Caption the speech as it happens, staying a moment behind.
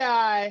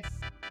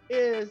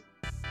is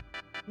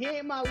he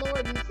ain't my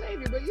Lord and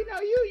Savior, but you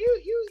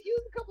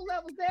a couple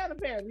levels down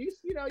apparently.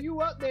 You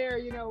up there,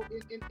 in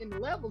the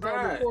levels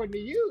Right. according to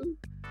you.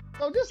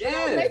 So just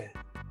Yeah.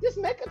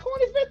 make a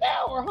 25th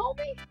hour,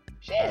 homie.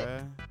 Shit.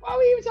 Bruh, Why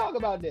we even talk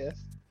about this?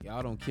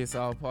 y'all don't kiss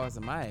all parts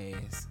of my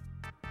ass.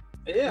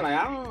 Yeah, like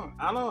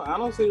I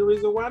don't see the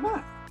reason why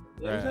not.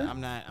 You know what I'm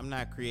Bruh, saying? I'm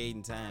not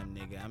creating time,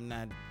 nigga. I'm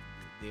not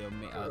the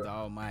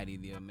Almighty,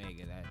 the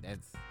Omega.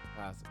 That's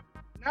possible.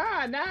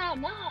 Nah.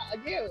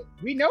 Again,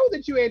 we know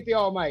that you ain't the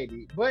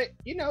Almighty, but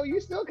you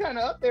still kind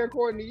of up there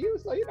according to you.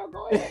 So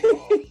go ahead.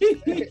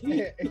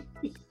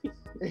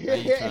 Now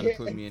you trying to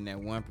put me in that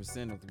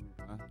 1% of the group,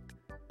 huh?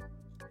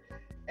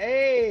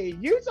 Hey,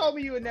 you told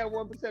me you in that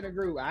 1%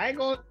 group. I ain't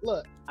gonna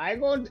look.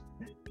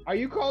 Are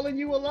you calling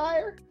you a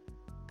liar?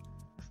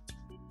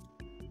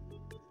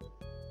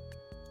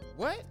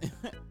 What?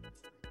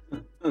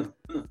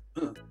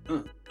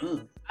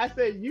 I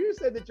said you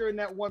said that you're in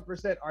that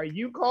 1%. Are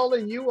you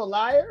calling you a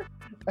liar?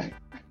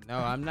 No,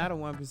 I'm not a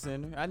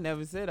 1%er. I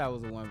never said I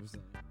was a 1%er.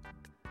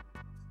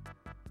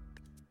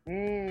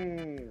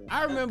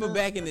 I remember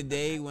back in the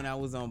day when I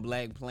was on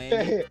Black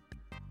Planet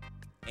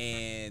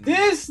and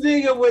This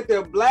nigga with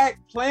the Black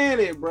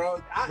Planet, bro.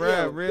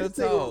 Bruh, real this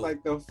nigga talk. was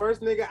like the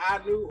first nigga I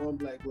knew on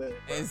Black Planet.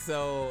 Bro. and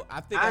so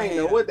I think I ain't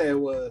know what that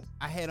was.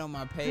 I had on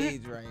my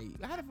page, right?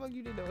 How the fuck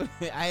you didn't know?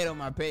 I had on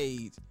my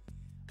page.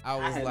 I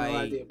was had like, no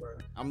idea, bro.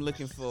 I'm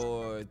looking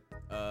for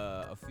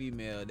a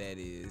female that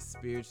is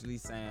spiritually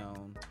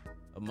sound,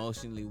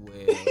 emotionally well,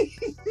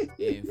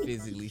 and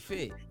physically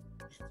fit.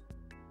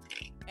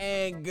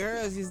 And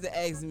girls used to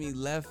ask me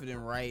left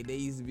and right. They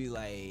used to be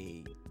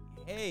like,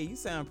 "Hey, you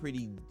sound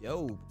pretty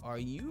dope. Are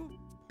you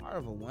part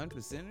of a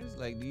 1%ers?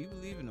 Like, do you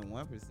believe in the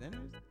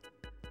 1%ers?"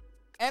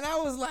 And I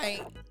was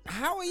like,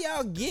 "How are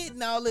y'all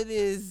getting all of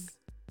this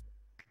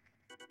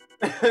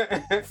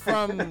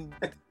from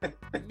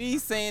me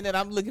saying that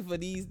I'm looking for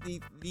these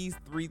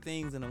three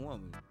things in a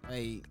woman?"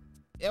 Like,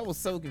 that was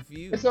so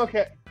confused. It's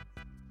okay.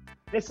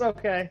 It's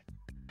okay.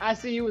 I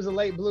see you as a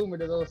late bloomer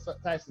to those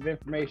types of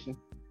information.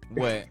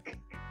 What?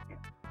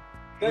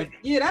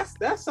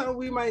 That's something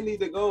we might need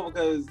to go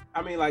because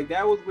I mean, like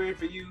that was weird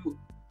for you.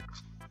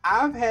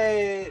 I've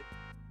had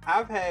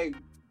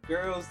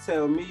girls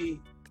tell me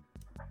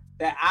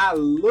that I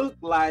look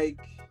like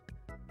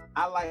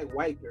I like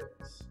white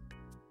girls.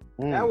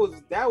 That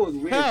was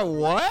weird.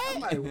 What?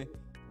 I'm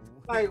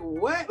like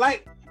what?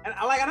 Like and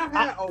I've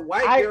had a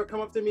white girl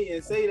come up to me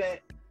and say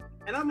that,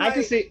 and I'm like,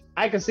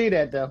 I can see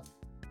that though.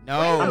 No,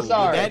 I'm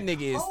sorry. That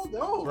nigga is, hold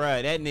on.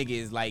 bruh, that nigga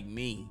is like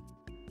me.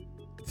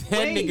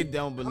 That nigga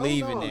don't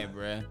believe in that,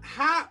 bruh.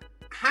 How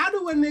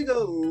do a nigga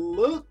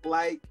look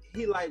like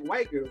he like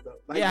white girls though?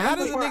 Like, Yeah, how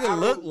does a nigga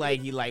look don't- like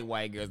he like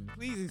white girls?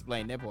 Please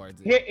explain that part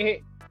too.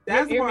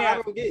 That's the hear part me I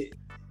out. don't get.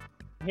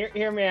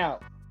 Hear me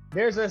out.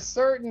 There's a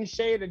certain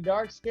shade of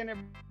dark skinned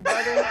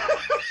brother.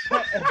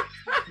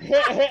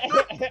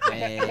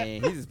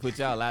 Man, he just put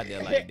y'all out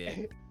there like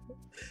that.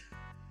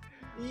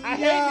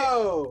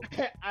 Yo,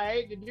 I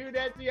hate to do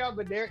that to y'all,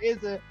 but there is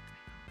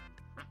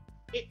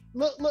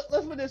look,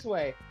 let's put it this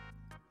way.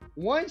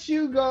 Once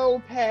you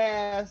go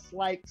past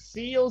like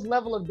Seal's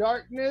level of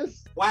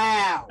darkness,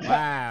 wow.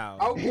 Wow.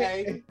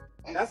 Okay,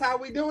 that's how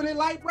we doing it,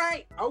 like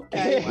right?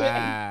 Okay.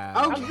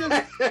 Wow.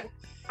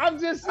 I'm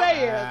just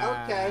saying.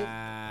 Okay.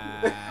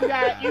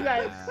 You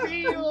got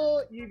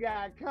Seal, you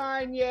got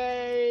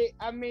Kanye.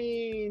 I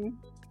mean,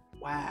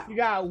 Wow. you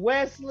got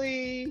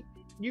Wesley.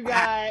 You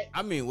got.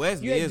 I mean,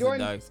 Wesley You had is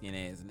Jordan- a dark skinned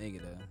ass nigga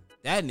though.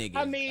 That nigga.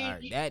 I is mean,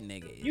 dark. That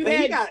nigga. Is. you But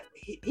had-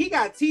 he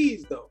got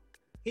teased though.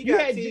 He You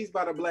got had- teased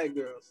by the black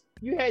girls.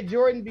 You had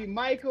Jordan B.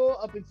 Michael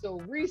up until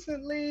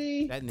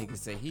recently. That nigga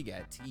say he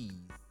got teased.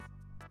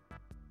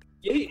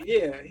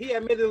 He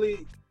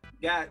admittedly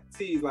got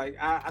teased. Like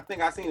I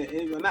think I seen an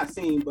interview, not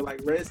seen, but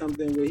like read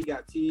something where he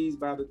got teased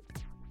by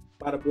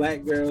the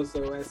black girls.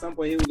 So at some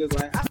point he was just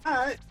like, all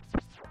right,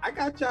 I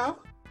got y'all.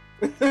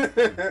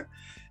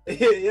 You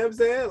know what I'm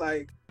saying?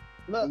 Like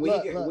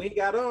when he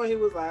got on, he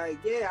was like,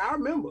 yeah, I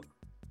remember.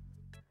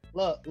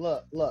 Look.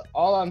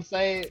 All I'm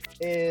saying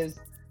is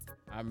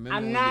I remember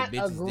I'm when not the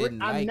bitches didn't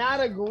like I'm not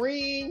me.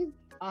 agreeing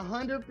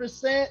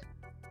 100%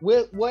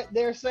 with what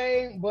they're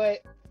saying, but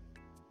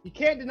you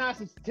can't deny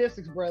some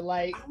statistics, bro.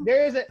 Like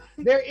there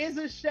is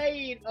a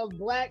shade of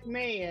black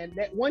man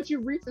that once you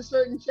reach a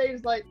certain shade,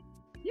 it's like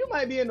you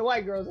might be into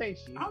white girls, ain't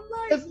you? I'm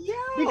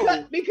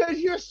like, Because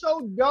you're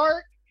so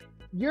dark,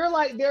 you're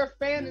like their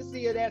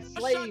fantasy of that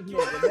slave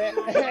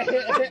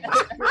nigga.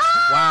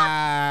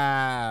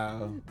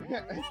 Wow.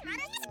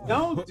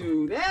 don't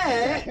do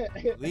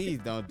that. Please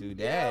don't do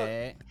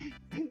that.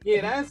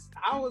 Yeah,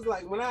 I was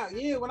like when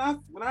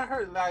I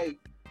heard like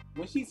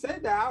when she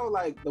said that, I was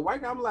like the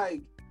white guy, I'm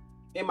like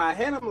in my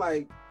head, I'm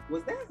like,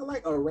 was that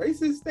like a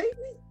racist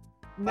statement?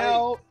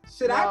 No. Like,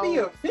 should I be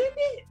no.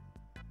 offended?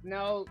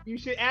 No, you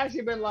should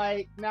actually been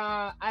like,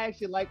 nah, I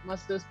actually like my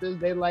sisters,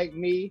 they like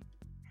me.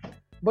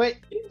 But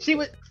she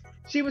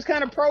was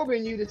kind of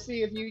probing you to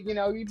see if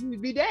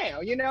you'd be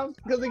down,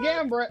 because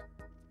again, bro,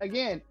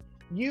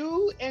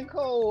 You and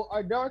Cole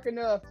are dark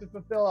enough to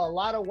fulfill a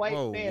lot of white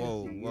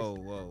fantasies.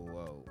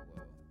 Whoa.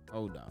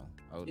 Hold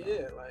on.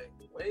 Yeah, like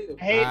wait a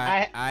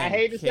minute. I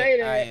hate to say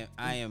that.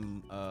 I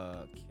am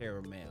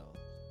caramel.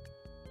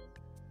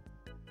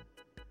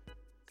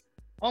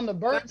 On the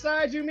burnt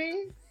side, you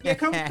mean? Yeah,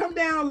 come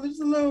down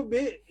just a little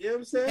bit. You know what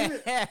I'm saying?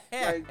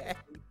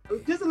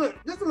 Like just a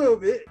little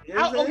bit. You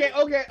know what I'm saying?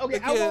 Okay.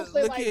 Look I won't say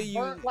here, like you-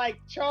 burnt, like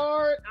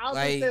charred. I'll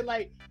Like- just say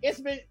like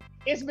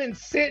it's been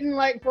sitting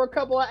like for a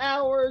couple of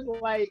hours.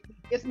 Like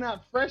it's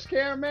not fresh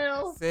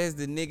caramel. Says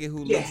the nigga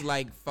who Yeah. looks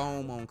like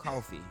foam on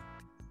coffee.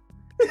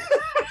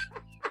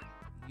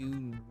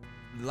 You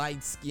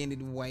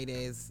light-skinned white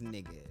ass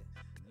nigga.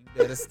 You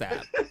better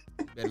stop.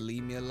 You better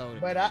leave me alone.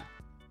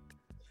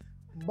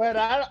 But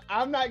I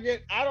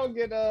don't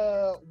get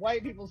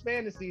white people's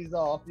fantasies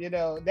off. You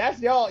know, that's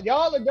y'all.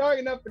 Y'all are dark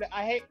enough for that.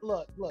 I hate.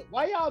 Look.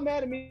 Why y'all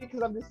mad at me?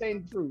 Because I'm just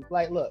saying the truth.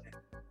 Like, look,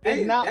 it's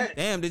Hey, not.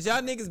 Damn, did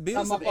y'all niggas build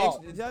Not my some fault.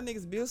 extra? Did y'all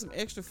niggas build some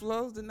extra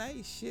floors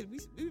tonight? Shit,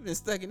 we've been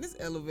stuck in this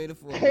elevator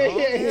for a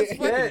long ass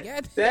fucking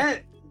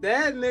goddamn.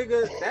 That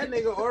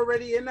nigga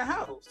already in the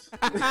house.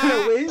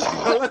 With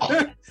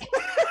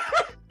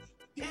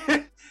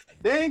his-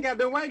 they ain't got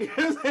the white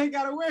girls. They ain't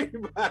gotta worry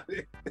about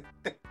it.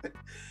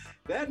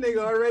 That nigga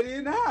already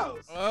in the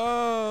house.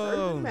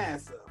 Oh,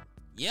 Massa.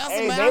 yes,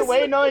 Hey, massa. they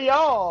waiting on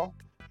y'all.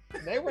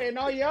 They waiting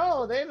on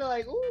y'all. They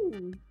like,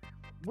 ooh,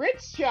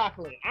 rich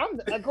chocolate.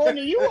 According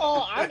to you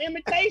all, I'm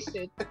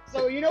imitation.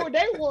 So you know what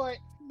they want?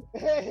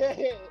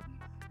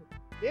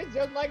 It's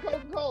just like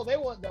Coca-Cola. They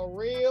want the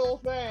real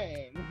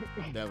thing.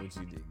 That what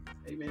you did.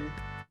 Amen.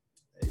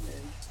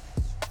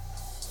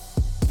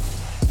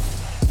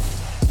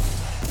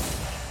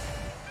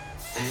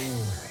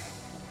 Angry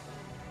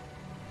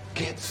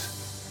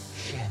gets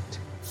shit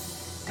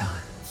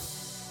done.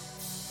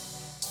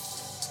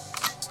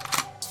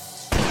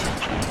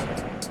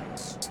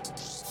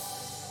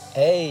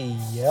 Hey,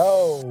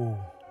 yo.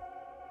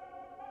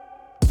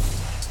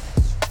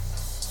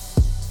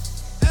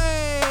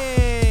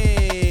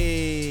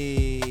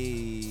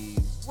 Hey,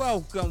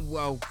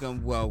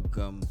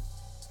 welcome.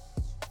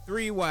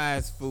 Three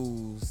Wise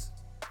Fools.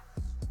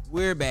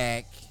 We're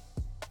back.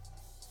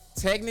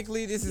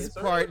 Technically, this is Yes,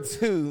 sir. part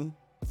 2.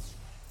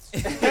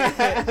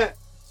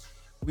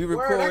 We Word,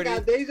 I recorded.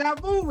 got deja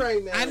vu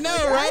right now. I know,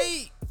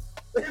 right?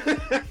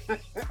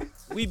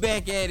 We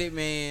back at it,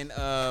 man.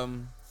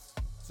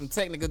 Some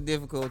technical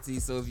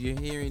difficulties. So if you're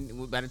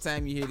hearing, by the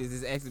time you hear this,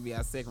 this actually be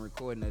our second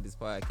recording of this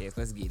podcast.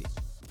 Let's get it.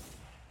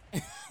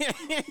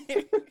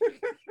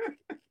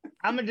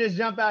 I'm gonna just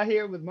jump out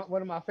here with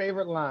one of my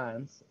favorite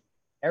lines.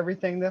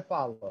 Everything that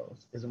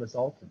follows is a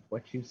result of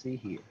what you see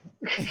here.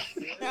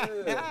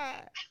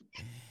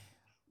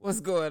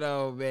 What's going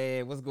on,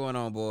 man? What's going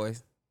on,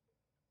 boys?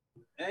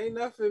 Ain't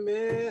nothing,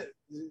 man.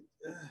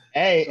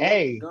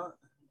 Hey. Go-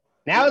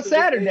 Now it's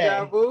Saturday.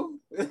 Deja vu.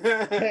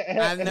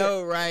 I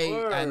know, right?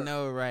 I Word.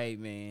 know, right,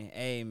 man.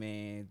 Hey,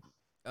 man.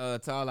 To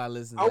all our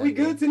listeners. Are we out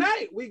there. good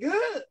tonight? We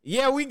good?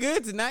 Yeah, we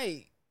good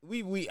tonight.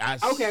 Okay,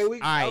 all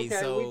right,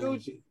 so we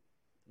Gucci.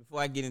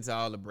 before I get into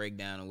all the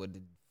breakdown of what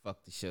the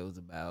fuck the show's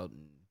about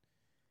and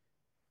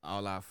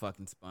all our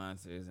fucking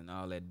sponsors and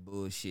all that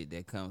bullshit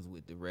that comes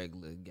with the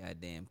regular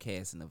goddamn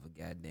casting of a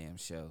goddamn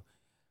show.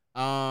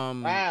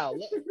 Wow,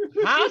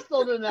 look,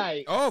 hostile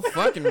tonight. Oh,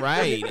 fucking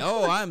right.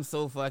 Oh, I'm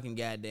so fucking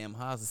goddamn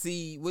hostile.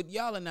 See, what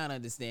y'all are not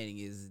understanding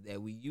is that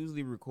we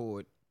usually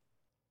record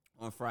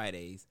on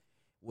Fridays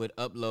with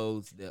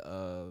uploads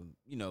the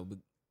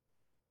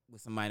with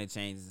some minor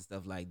changes and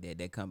stuff like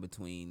that come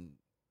between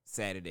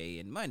Saturday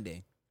and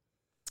Monday.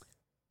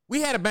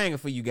 We had a banger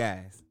for you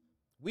guys.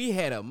 We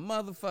had a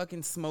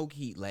motherfucking smoke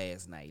heat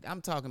last night. I'm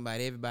talking about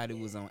everybody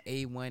was on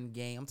A1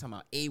 game. I'm talking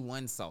about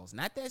A1 sauce.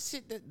 Not that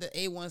shit, the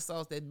A1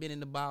 sauce that's been in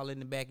the bottle in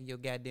the back of your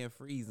goddamn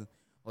freezer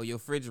or your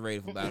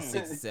refrigerator for about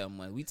 6 or 7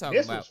 months. We talking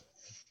This about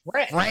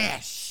was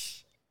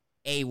fresh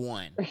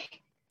A1.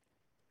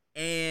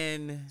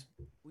 And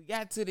we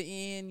got to the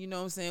end, you know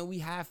what I'm saying? We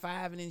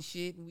high-fiving and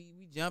shit. And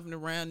we jumping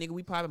around, nigga.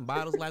 We popping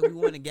bottles like we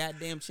won a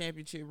goddamn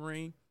championship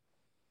ring.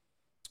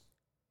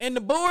 And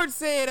the board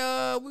said,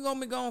 we're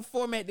going to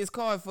format this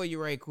card for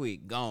you right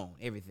quick. Gone.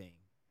 Everything.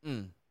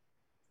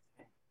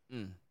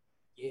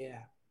 Yeah,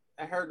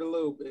 I heard a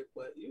little bit,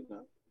 but you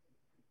know.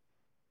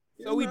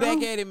 So we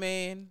back at it,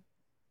 man.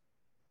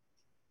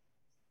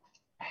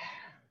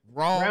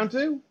 Raw. Round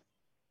 2.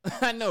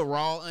 I know,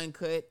 raw,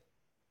 uncut.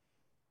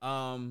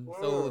 So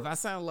Word. if I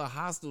sound a little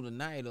hostile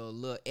tonight or a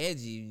little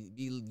edgy,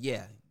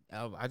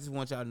 I just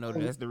want y'all to know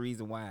that's the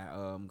reason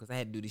why. Because I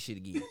had to do this shit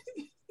again.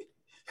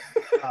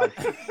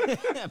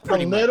 A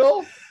Pretty much.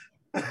 little.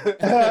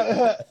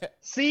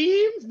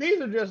 Seems.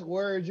 These are just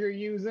words you're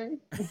using.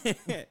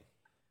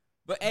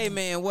 But hey,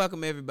 man,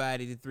 welcome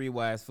everybody to Three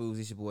Wise Fools.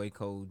 It's your boy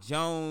Cole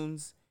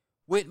Jones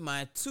with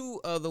my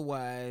 2 other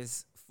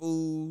wise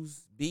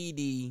fools,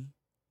 BD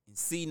and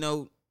C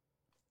Note.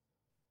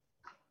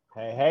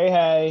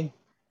 Hey.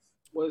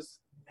 Was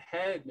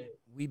happening.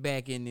 We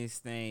back in this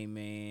thing,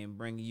 man,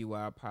 bringing you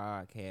our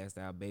podcast,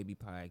 our baby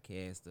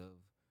podcast of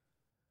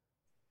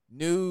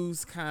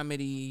News,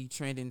 comedy,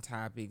 trending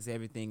topics,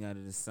 everything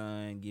under the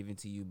sun, given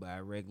to you by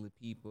regular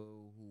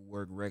people who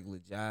work regular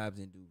jobs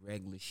and do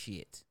regular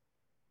shit.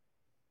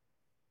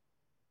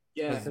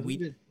 Yeah.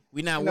 We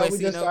not we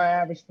just Westy, our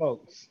average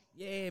folks.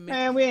 Yeah, man.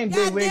 Man, we ain't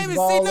big God wigs, damn it, see,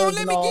 no, ballers, let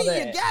and me all get you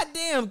that.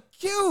 goddamn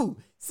cue.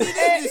 See,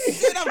 this is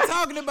shit I'm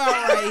talking about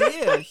right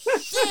here.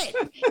 Shit.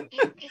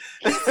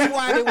 This is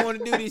why they want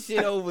to do this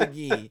shit over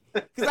again.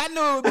 Because I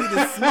know it would be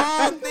the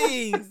small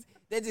things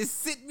that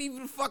just sit me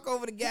the fuck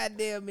over the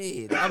goddamn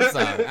head. I'm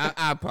sorry.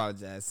 I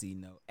apologize,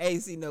 C-No. Hey,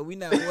 C-No, we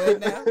not what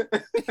now?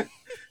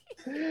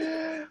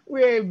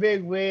 We ain't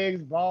big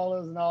wigs,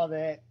 ballers, and all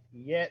that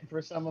yet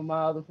for some of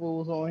my other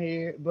fools on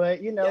here.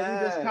 But, we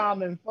just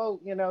common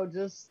folk,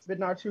 just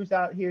spitting our truth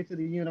out here to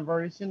the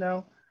universe,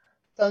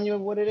 telling you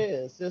what it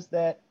is. Just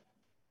that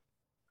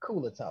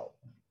cooler talk.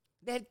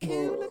 That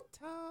cooler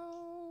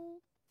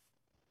talk.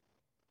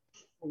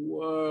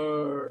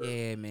 Word.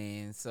 Yeah,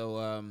 man.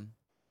 So,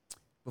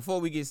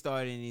 before we get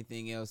started,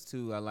 anything else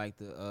too, I'd like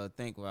to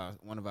thank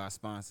one of our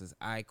sponsors,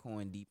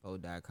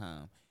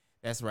 iCoinDepot.com.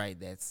 That's right,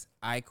 that's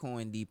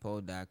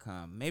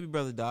iCoinDepot.com. Maybe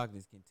Brother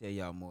Darkness can tell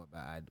y'all more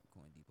about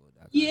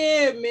iCoinDepot.com.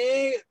 Yeah,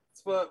 man.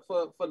 For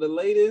the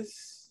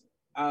latest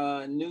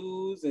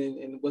news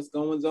and what's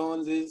going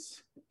on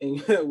is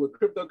with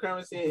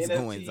cryptocurrency and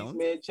NFTs,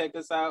 man. Check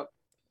us out.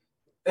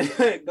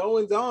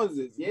 Goings on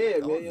is, yeah, man.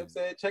 You know what I'm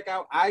saying? Check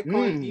out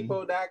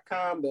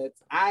iCoinDepot.com.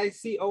 That's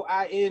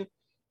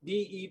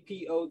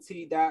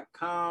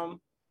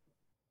iCoinDepot.com.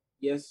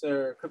 Yes,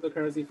 sir.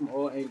 Cryptocurrency from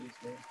all angles,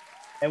 man.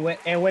 And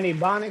when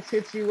Ebonics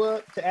hits you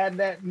up to add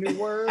that new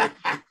word, tell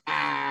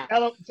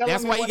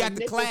that's him why you got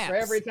the claps for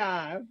every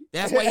time.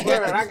 That's why you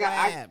got the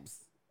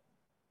claps.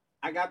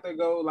 I got to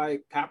go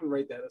like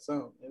copyright that or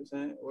something. You know what I'm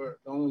saying? Or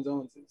goings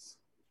on is.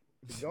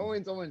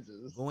 Goings on.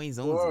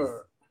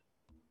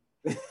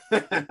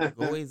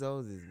 Goings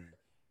on.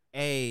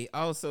 Hey,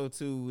 also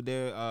too,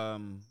 there are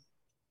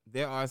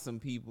some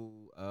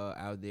people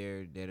out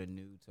there that are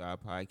new to our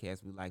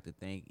podcast. We'd like to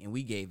thank, and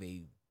we gave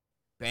a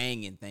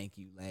banging thank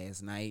you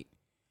last night.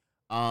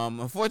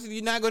 Unfortunately,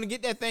 you're not going to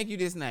get that thank you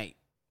this night.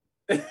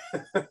 Nah,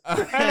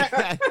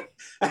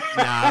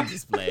 I'm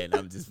just playing,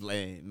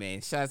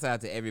 man. Shouts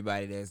out to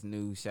everybody that's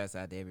new. Shouts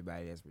out to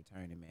everybody that's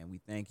returning, man. We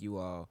thank you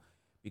all,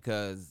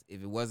 because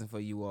if it wasn't for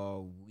you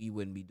all, we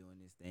wouldn't be doing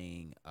this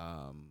thing.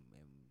 And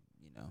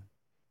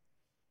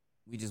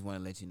we just want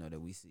to let you know that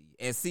we see you.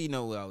 As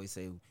C-No will always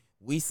say,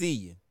 we see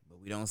you, but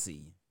we don't see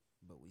you,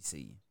 but we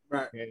see you.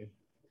 Right. Yeah.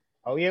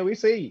 Oh yeah, we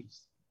see you.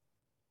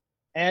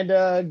 And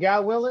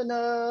God willing,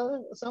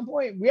 at some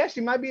point, we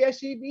might be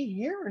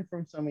hearing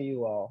from some of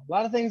you all. A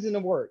lot of things in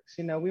the works.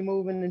 We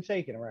moving and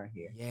shaking around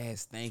here.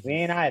 Yes, thank you. We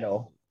ain't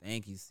idle.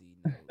 Thank you,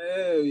 C-No.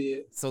 Hell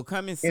yeah. So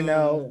coming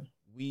soon,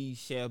 we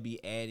shall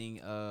be adding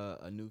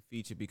a new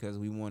feature because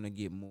we want to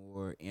get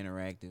more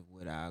interactive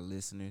with our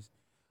listeners.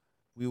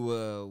 We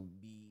will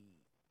be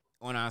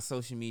on our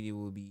social media.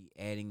 We'll be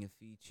adding a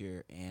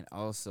feature and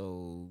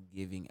also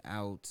giving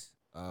out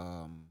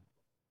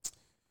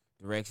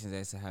directions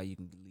as to how you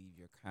can leave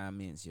your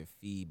comments, your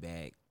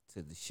feedback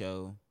to the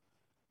show.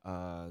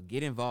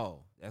 Get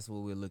involved. That's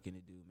what we're looking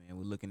to do, man.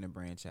 We're looking to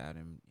branch out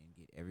and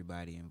get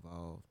everybody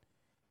involved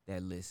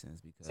that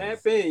listens. Because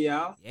tap in,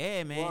 y'all.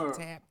 Yeah, man. Word.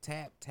 Tap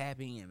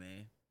in,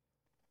 man.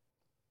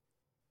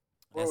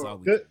 That's all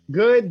we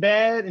good,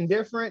 bad,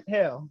 indifferent.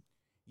 Hell.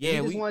 Yeah,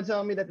 you just want to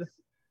tell me that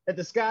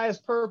the sky is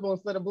purple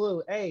instead of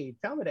blue. Hey,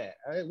 tell me that.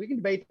 All right, we can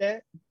debate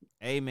that.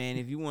 Hey, man,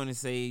 if you want to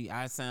say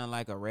I sound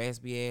like a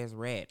raspy ass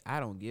rat, I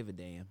don't give a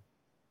damn.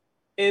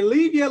 And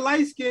leave your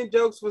light skin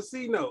jokes for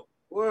C-No.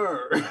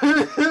 Word.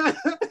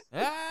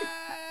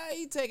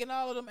 He taking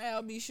all of them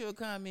Al B. Sure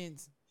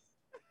comments.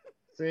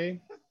 See,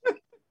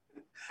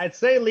 I'd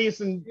say leave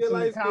some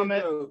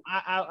comments. Joke.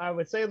 I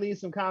would say leave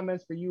some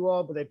comments for you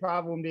all, but they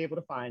probably won't be able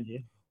to find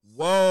you.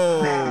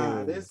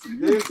 Whoa! This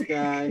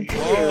guy.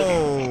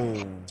 Whoa!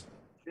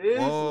 This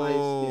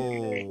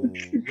Whoa!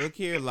 Look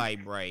here,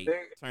 Light Bright.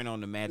 Turn on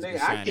the magic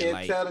shining I can't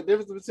light. tell the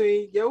difference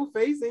between your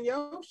face and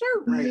your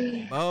shirt right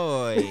now.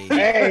 Boy,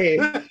 Hey,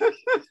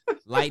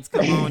 lights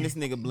come on. This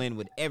nigga blend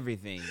with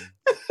everything.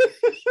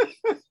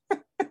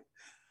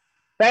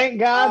 thank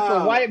God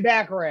for white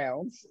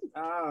backgrounds.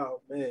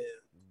 Oh man.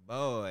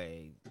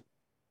 Boy,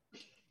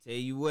 tell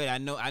you what, I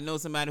know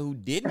somebody who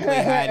didn't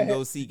play hide and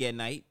go seek at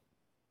night.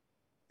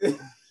 Nah,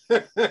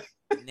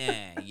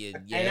 you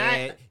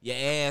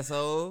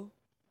asshole.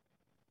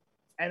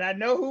 And I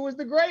know who was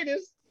the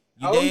greatest.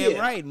 You damn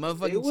right,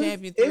 motherfucking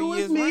champion 3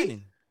 years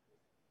running.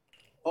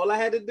 All I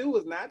had to do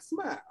was not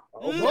smile.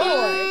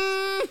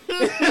 Oh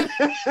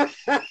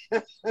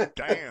boy.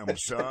 Damn,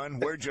 son,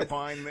 where'd you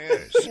find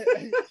this?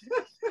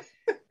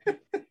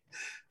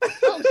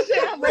 Oh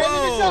shit, I'm ready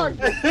to talk.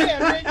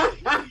 Yeah,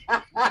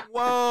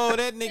 whoa,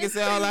 that nigga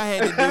said all I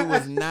had to do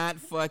was not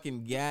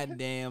fucking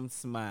goddamn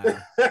smile.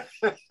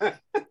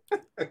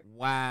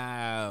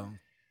 Wow.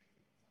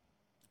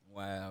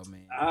 Wow,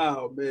 man.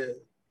 Oh man.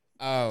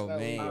 Oh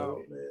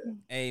man.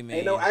 Hey man.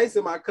 Ain't no ice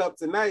in my cup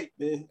tonight,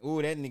 man.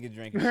 Ooh, that nigga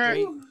drinking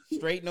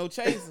straight no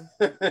chaser.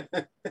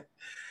 That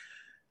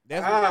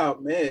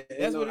Man.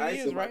 That's what it ice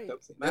is, in my right?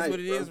 cups That's tonight, what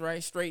it bro. is,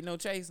 right? Straight no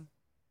chasing.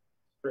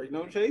 Straight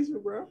no chaser,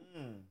 bro.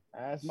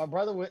 As my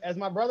brother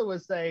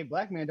would say,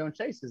 black man don't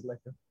chase his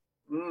liquor.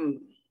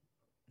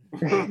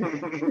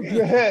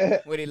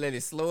 Where they let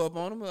it slow up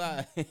on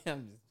them?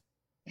 I'm just...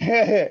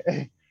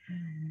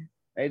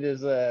 They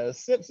just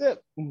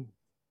sip.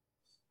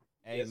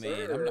 Hey, Yes,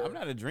 man, sir. I'm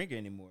not a drinker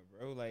anymore,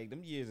 bro. Like,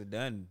 them years are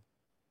done.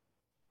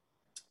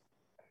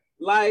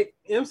 Like,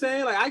 you know what I'm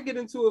saying? Like, I get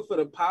into it for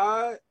the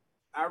pod.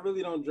 I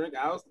really don't drink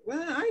out. Well,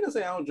 I ain't gonna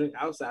say I don't drink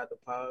outside the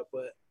pod,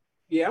 but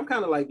yeah, I'm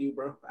kind of like you,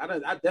 bro. I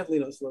definitely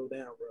don't slow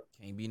down, bro.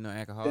 Can't be no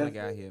alcoholic out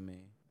Definitely. here,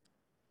 man.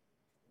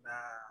 Nah.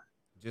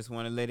 Just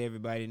want to let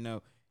everybody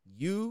know,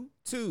 you,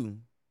 too,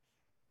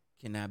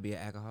 cannot be an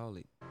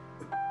alcoholic.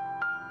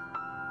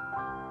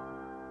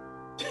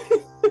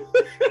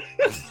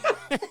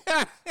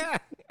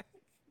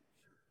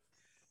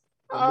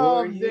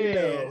 Oh,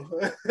 man.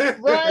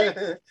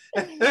 Right?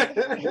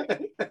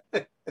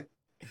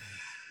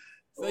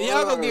 So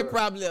y'all gonna get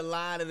probably a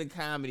lot of the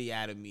comedy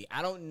out of me.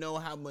 I don't know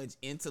how much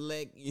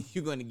intellect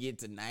you're gonna get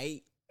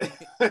tonight,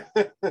 but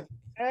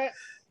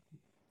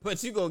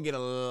you're gonna get a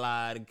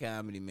lot of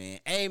comedy, man.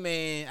 Hey,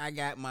 man, I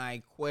got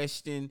my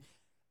question.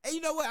 Hey,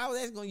 you know what? I was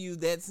actually gonna use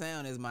that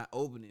sound as my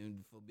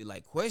opening for be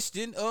like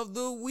question of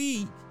the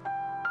week.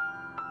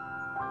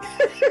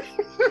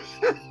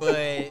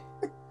 But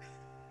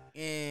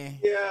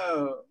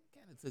Yo.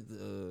 kind of took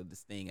the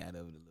sting out of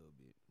it a little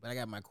bit. But I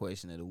got my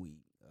question of the week.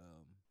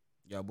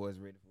 Y'all boys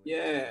ready for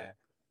it?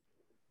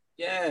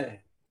 Yeah.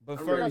 But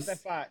I'm first,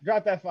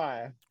 drop that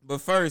fire.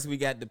 But first, we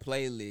got the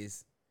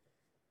playlist.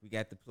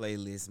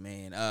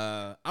 Man.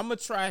 I'm gonna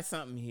try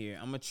something here.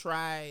 I'm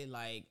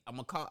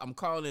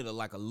calling it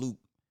a loop.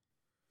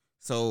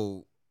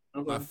 So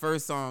my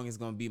first song is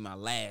gonna be my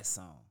last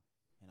song,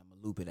 and I'm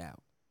gonna loop it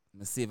out. I'm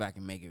gonna see if I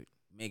can make it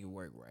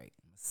work right.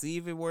 I'm gonna see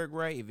if it work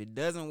right. If it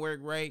doesn't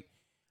work right,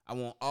 I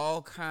want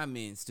all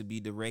comments to be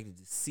directed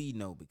to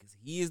C-No, because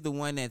he is the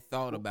one that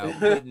thought about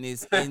putting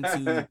this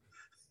into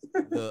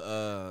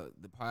the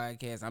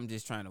podcast. I'm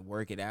just trying to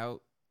work it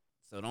out.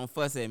 So don't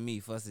fuss at me,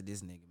 fuss at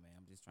this nigga, man.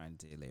 I'm just trying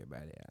to tell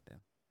everybody out there.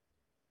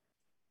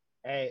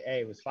 Hey,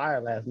 it was fire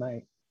last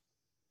night.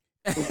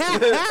 No.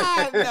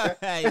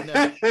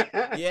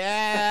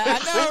 Yeah, I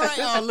know, right?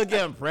 Oh, look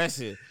at him,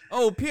 pressure.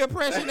 Oh, peer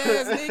pressure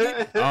ass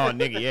nigga. Oh,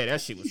 nigga, yeah,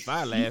 that shit was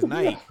fire last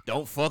night.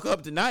 Don't fuck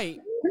up tonight.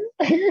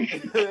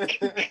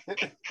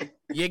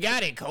 You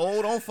got it,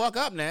 Cole. Don't fuck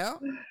up now.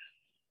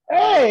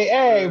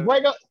 Hey,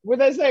 break up. What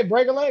they say?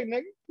 Break a leg,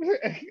 nigga.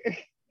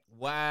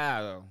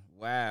 Wow.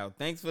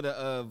 Thanks for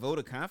the vote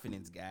of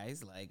confidence,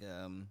 guys. Like,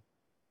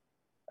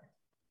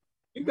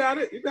 You got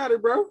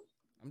it, bro.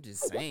 I'm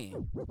just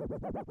saying.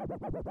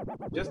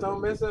 Just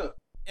don't mess up.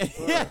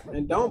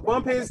 And don't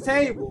bump his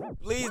table.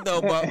 Please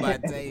don't bump my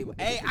table.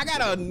 Hey, I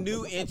got a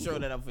new intro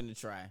that I'm finna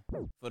try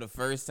for the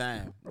first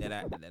time that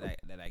I got, and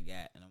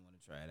I'm gonna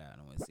try it out.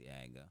 I want to see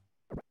how it go.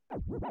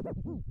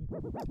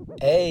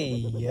 Hey,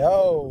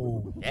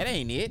 yo. That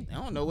ain't it. I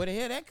don't know where the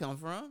hell that come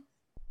from.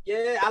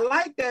 Yeah, I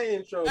like that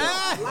intro.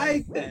 I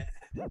like that.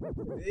 You know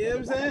what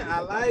I'm saying? I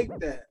like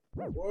that.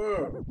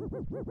 Whoa.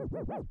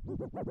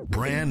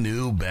 Brand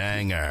new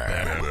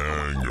banger.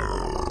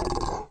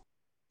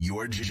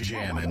 You're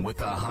jamming with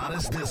the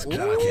hottest disc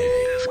jockey.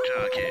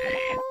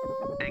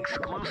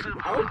 Exclusive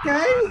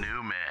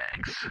new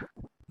mix.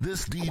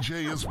 This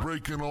DJ is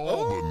breaking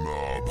all the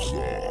knobs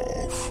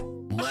off.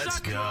 Let's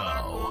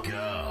go.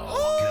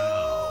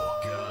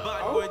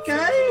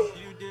 Okay.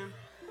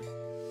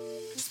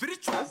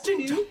 I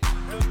see you.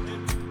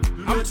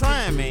 I'm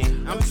trying,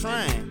 man.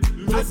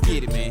 Let's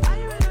get it, man.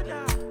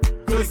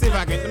 Let me see if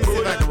I can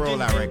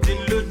roll out right quick.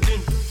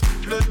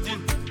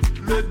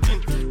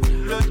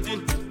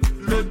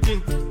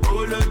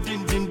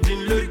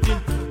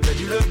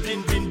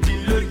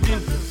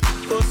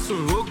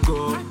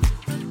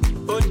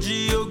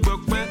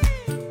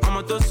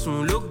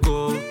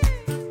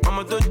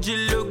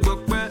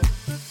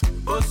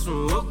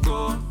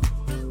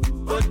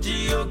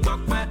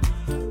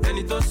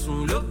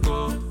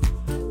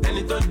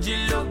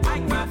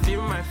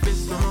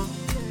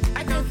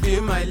 I can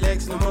feel my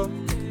legs no more.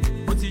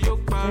 But you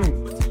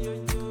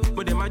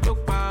but they might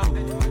joke power.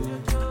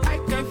 I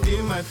can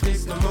feel my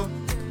face no more.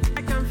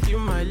 I can feel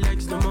my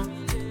legs no more.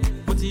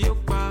 But you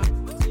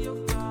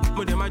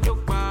but they might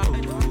joke power.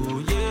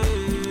 Yeah.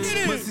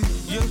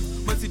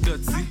 But you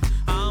dirty.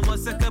 I'm a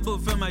second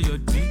for my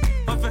yodi.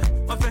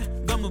 Ofe,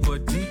 gum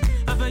body.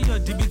 Ave your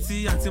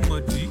DBT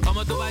anti-modi. I'm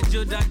a do I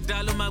jo that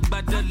dalo mag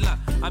badala.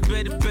 I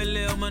bet the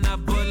pele I'm on a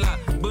bola.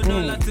 But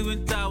no lati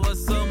winter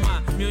was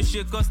summer. Me o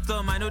she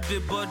custom, I know the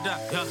border.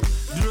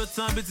 Duro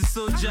time bit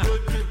soldier.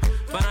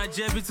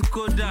 Baraje bit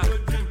coda.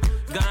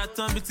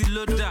 Garaton bit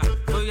loader.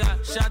 Oh yeah,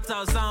 shout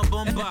out sound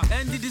bomber.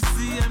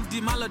 NDDC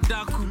MD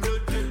Maladaku.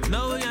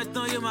 No ya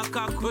ton ye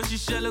makaku. But she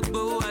shall look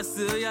bo I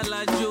say ya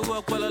la jo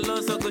work while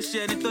alone so go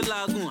share it to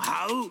lagoon.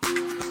 How?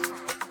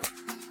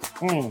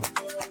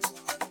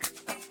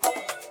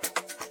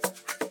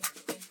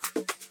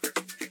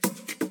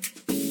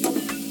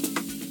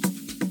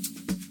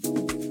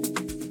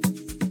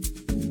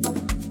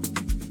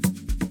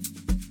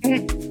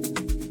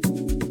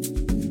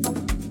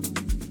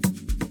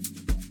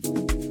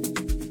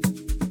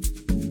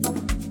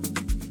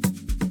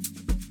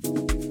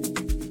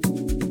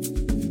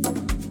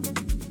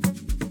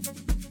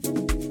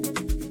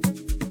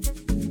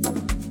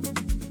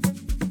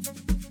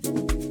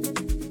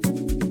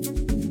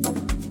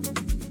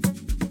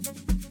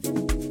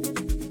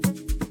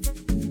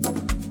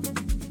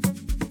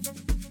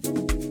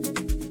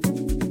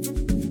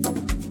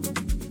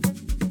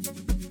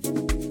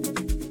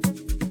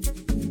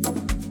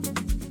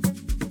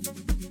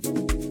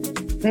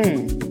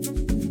 Trying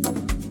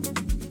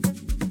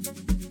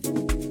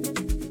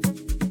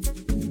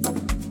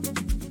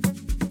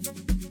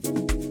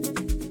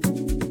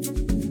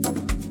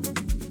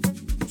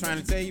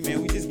to tell you,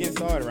 man, we just getting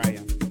started right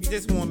here. We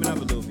just warming up a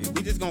little bit.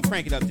 We just gonna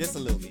crank it up just a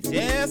little bit.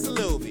 Just a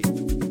little bit.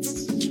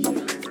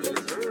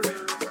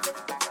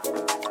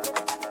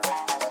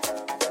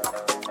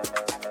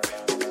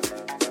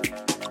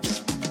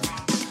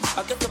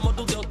 I get the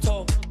model girl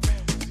tall,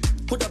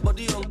 put that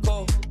body on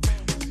call.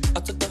 I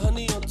took the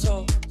honey on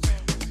top,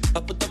 I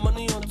put the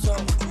money on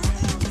top,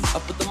 I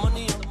put the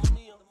money on.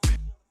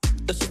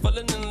 That she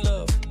falling in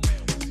love,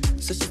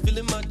 says she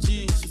feeling my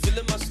G, she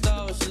feeling my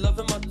style, she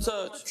loving my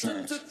touch.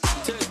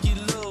 Take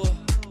it lower,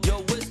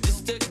 your waist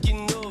is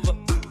taking over.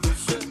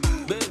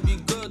 Baby,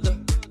 go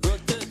down,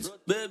 rotate,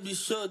 baby,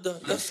 shoulder.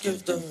 Let's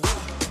give them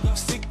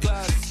sick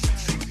glass,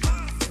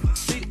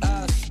 see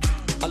ass.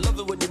 I love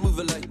it when you move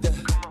it like that.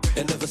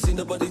 I never seen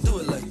nobody do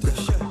it like that.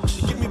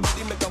 She give me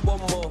body, make her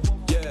want more.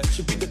 Yeah,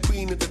 she be the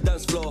queen of the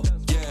dance floor.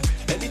 Yeah,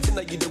 anything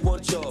that you don't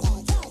want, y'all.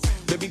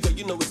 Baby girl,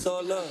 you know it's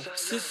all love.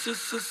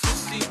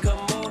 See, come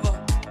over.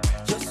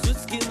 Just your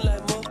skin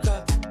like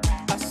mocha.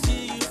 I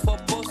see you for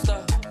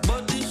poster.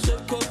 Body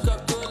shape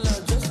Coca-Cola.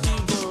 Just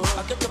keep going.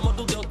 I get the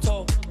model girl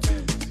tall.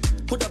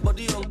 Put that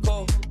body on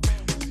call.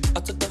 I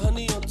took the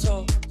honey on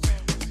top.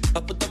 I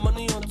put the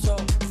money on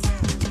top.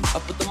 I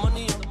put the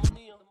money on.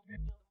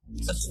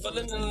 She's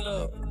falling in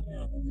love.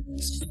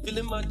 She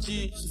feeling my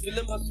G, she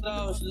feeling my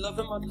style, she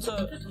loving my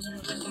touch.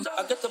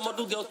 I get the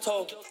model girl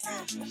talk,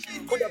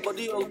 put that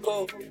body on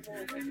call.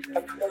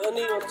 I put the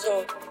honey on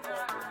top,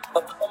 I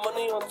put the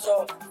money on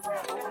top. I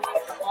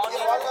put the money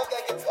on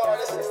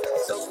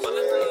top. She's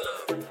falling in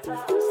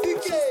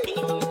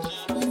love.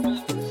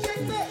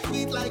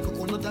 Sweet like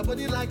coconut,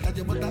 body like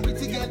a but I'm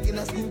pretty girl in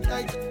a school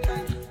tight.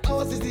 I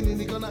was sitting in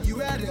the corner, you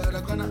were the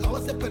other corner, I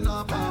was stepping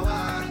up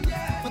power.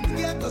 But the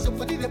girl cause your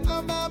body the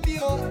palm of you. I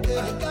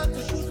got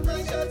to shoot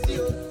my shots,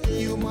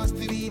 you must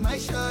be my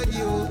shot,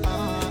 you. Girl,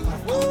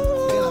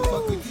 I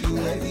fuck with you,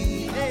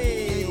 heavy.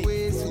 Hey, your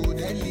way so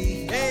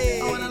deadly.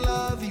 Hey, I wanna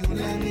love you,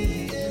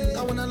 Lenny.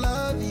 I wanna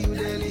love you,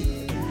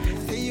 Delhi.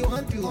 Say you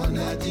want to on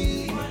that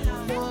G.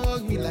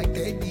 Hug me like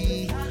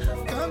Teddy.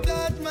 Come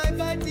touch my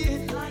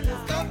body.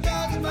 Come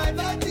touch my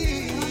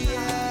body.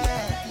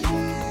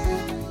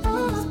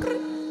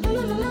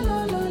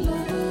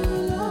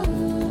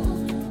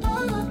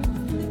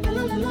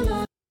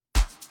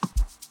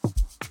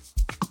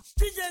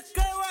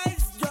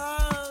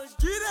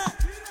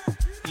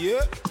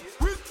 Yeah,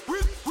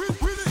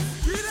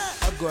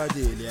 I go a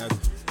daily.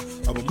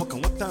 I'm a mock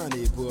and what time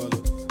they pull.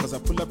 Cause I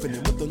pull up in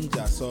the mountain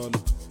just solo.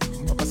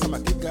 I pass my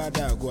kick out,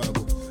 I go. I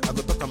go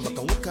talk about and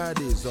walk out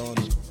the zone.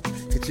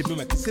 It's a bit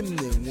like a sitting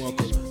walk.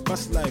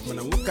 Past life when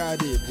I walk out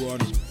the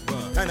born.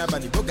 And I'm a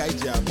book I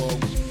jab.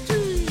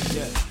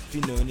 Yeah,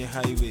 Fino on the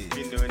highway.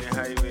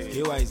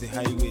 Here is the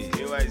highway.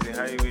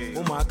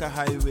 Omaka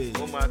highway.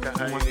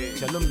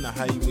 Shalom na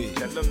highway.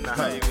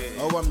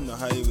 Oh, I'm the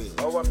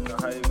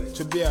highway.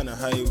 To be on a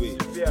highway.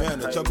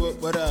 Man, a trouble,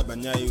 whatever,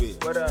 highway.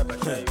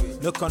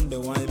 Look on the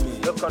wine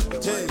me.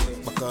 Jay,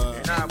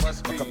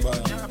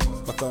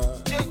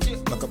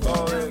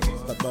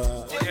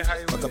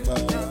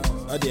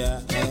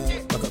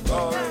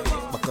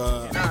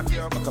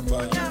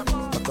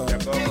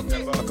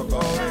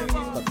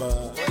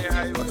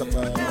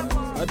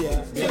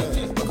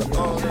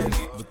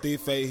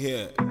 Butifay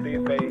here.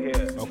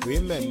 Okay,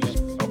 men.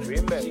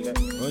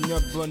 On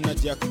your brother,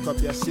 Jack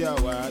Copia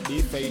Siawa,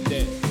 defay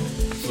there.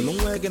 For long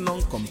wagon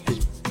on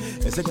complete.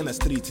 A second a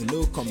street,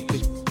 no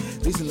complete.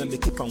 Reason that they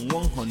keep on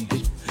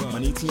 100.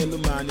 Man eating yellow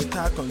man, it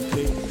talk on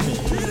clay.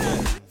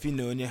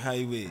 Fino on your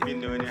highway.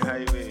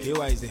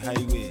 Here is the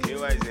highway.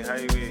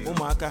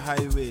 Omaka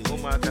highway.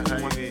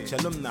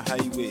 Shalom na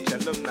highway.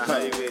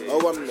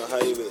 Oh, I'm the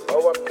highway.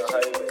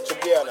 To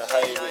be on the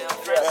highway.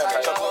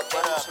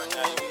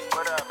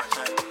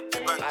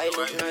 I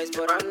look nice,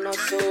 but I'm not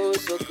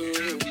so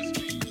good.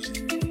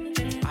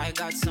 I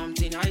got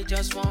something I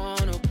just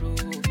wanna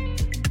prove.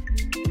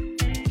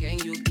 Can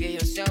you get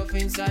yourself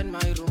inside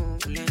my room?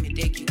 Let me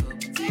take you up.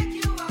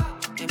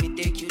 Let me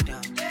take you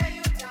down.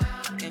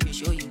 Let me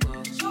show you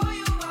up.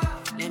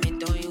 Let me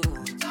turn you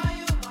on.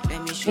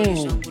 Let me show you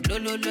some good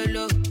lo.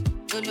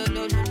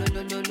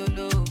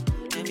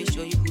 Let me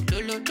show you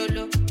good lo. Let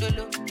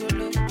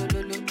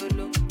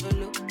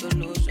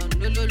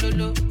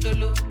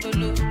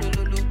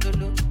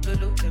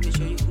me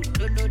show you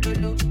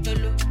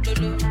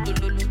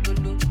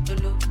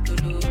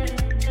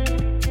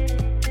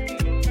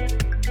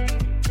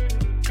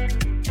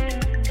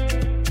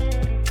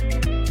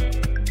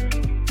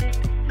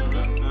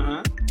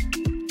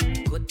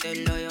Go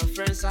tell all your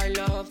friends I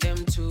love them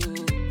too.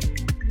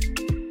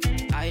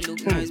 I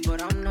look nice,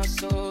 but I'm not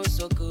so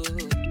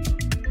good.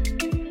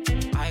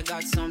 I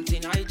got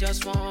something I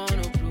just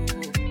wanna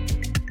prove.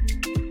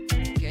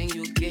 Can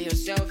you get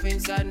yourself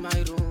inside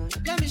my room?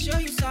 Let me show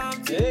you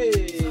something.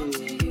 Hey.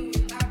 Something you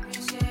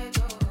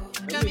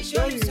appreciate. Let me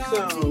show you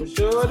something,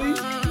 shorty.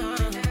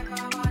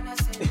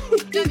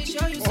 Let me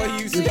show you something. Boy,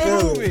 you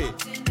stupid.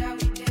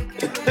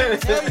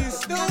 Tell you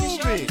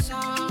stupid.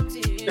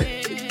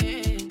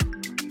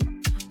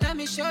 Let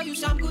me show you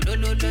some good. Let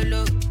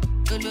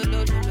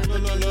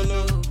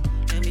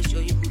me show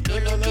you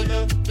good.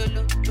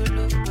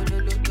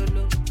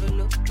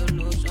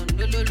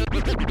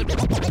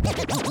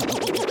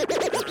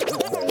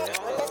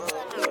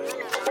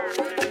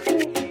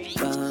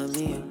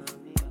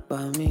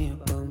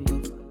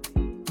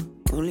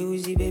 Only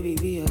we see baby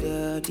be your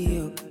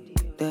daddy,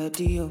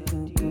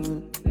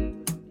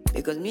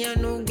 because me I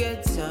don't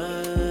get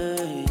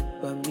time,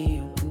 but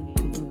me,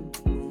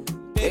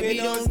 Baby,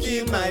 don't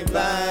keep my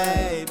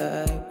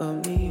vibe.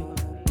 but me.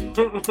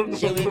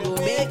 Shall we go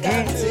make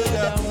up till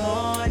the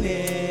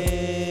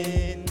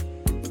morning?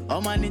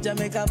 Oh man, need to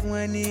make up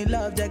when he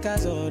love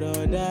Jackass or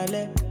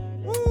Dale.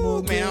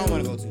 Ooh, man, I don't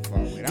want to go too far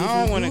with it.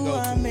 I don't want to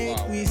go too make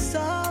far. we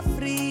so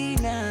free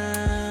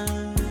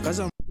now. Cause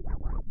I'm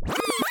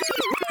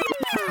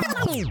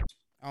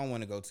I don't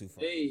want to go too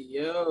far. Hey,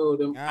 yo,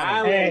 them I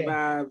island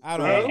vibes. I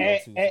don't bro. want to go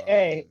too far.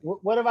 Hey,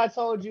 what have I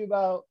told you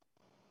about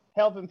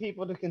helping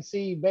people to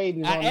conceive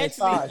babies on their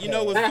side? Actually, you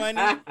know what's funny?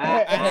 I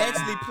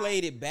actually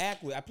played it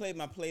backwards. I played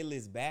my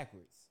playlist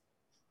backwards.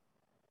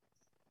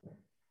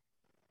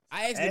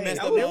 I actually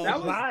messed up my own.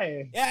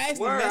 Yeah, I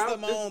actually messed up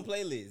my own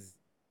playlist.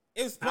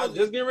 It was. I was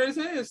just getting ready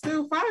to say it's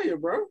still fire,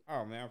 bro.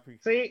 Oh man, I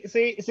appreciate.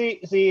 See.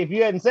 If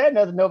you hadn't said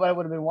nothing, nobody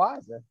would have been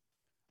wiser.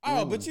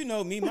 Oh, but you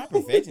know me, my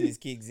perfectionist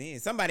kicks in.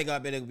 Somebody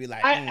got better be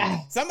like,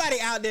 somebody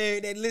out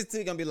there that listen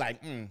to it gonna be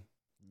like,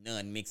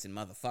 none mixing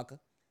motherfucker.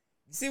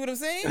 You see what I'm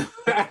saying?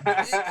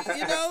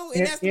 You know,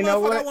 and that's the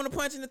motherfucker I want to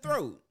punch in the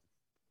throat.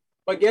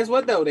 But guess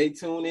what though? They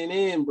tuning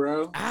in,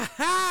 bro.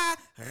 Aha!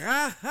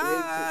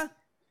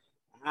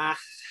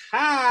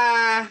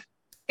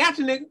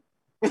 Gotcha, nigga.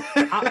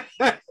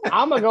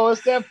 I'm gonna go a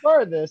step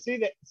further. See,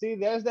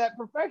 there's that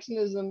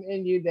perfectionism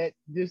in you that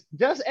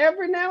just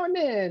every now and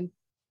then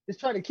is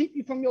trying to keep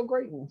you from your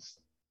greatness.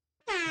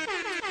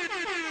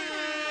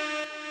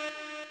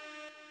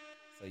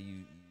 So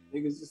you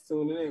niggas just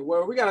tuning in.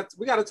 Well, we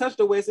gotta touch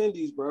the West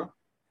Indies, bro.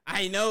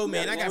 I know,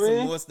 man. I got some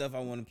more stuff I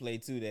want to play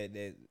too. That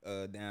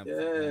down up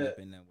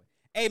in that way.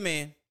 Hey,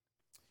 man.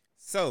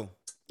 So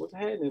what's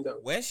happening though?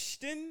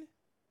 Question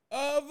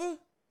of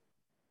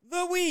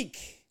the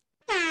week.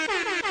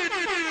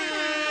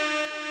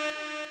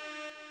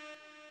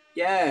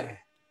 Yeah.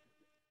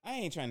 I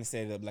ain't trying to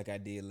set it up like I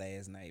did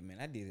last night, man.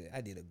 I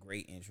did a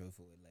great intro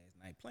for it last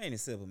night. Plain and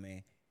simple,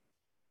 man.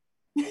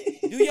 Do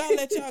y'all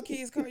let y'all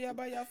kids call y'all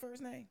by y'all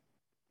first name?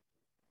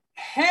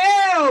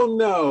 Hell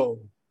no.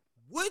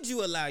 Would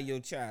you allow your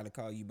child to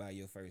call you by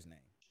your first name?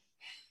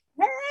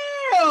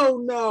 Hell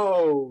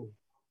no.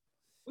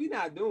 We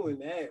not doing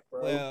that,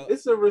 bro. Well,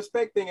 it's a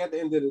respect thing at the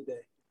end of the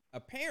day.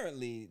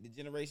 Apparently, the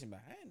generation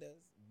behind us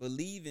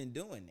believe in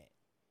doing that.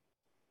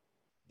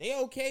 They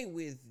okay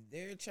with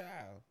their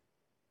child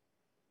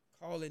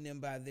calling them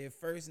by their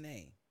first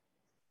name.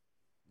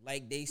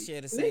 Like they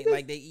share the same,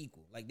 like they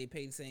equal, like they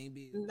pay the same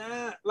bills.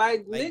 Nah,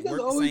 like niggas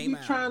always be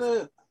trying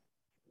to,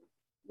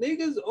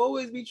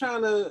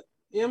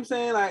 you know what I'm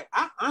saying? Like,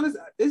 honestly,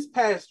 it's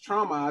past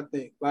trauma, I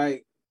think.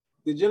 Like,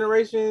 the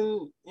generation, you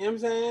know what I'm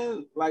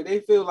saying? Like,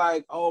 they feel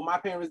like, oh, my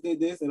parents did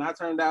this and I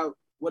turned out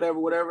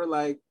whatever.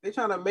 Like, they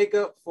trying to make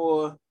up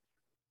for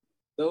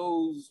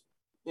those,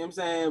 you know what I'm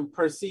saying,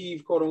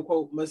 perceived, quote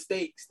unquote,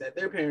 mistakes that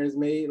their parents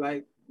made.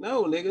 Like,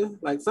 no, nigga.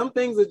 Like, some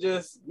things are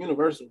just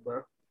universal,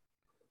 bro.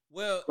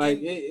 Well, like,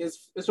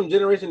 it's from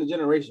generation to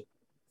generation.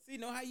 See,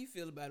 know how you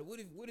feel about it. What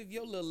if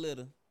your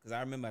little, because I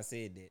remember I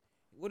said that.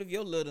 What if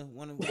your little,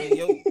 one of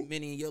your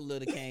many of your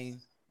little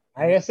came?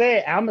 Like I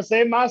said, I'm gonna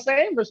say my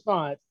same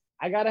response.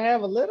 I gotta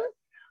have a litter.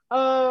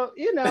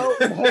 You know,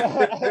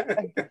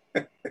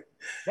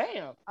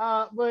 damn.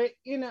 But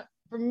you know,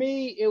 for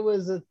me, it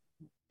was that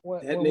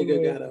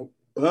nigga got a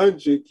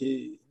bunch of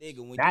kids.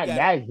 Nigga, not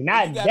that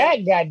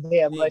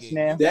goddamn much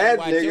now. That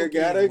nigga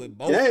got a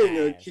gang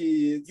of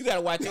kids. You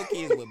gotta watch your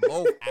kids with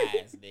both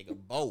eyes, nigga,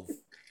 both.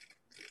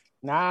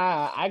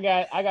 Nah, I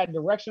got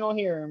directional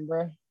hearing,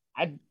 bro.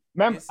 I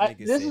remember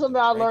this is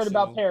something I learned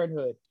about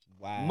parenthood.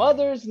 Wow.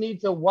 Mothers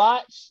need to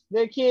watch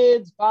their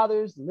kids.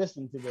 Fathers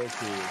listen to their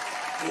kids.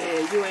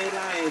 Yeah, you ain't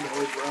lying,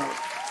 though, bro.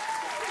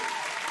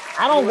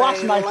 I don't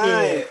watch my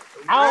kids.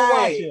 I don't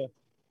watch it.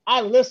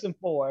 I listen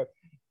for it.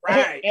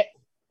 Right.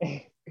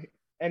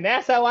 And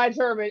that's how I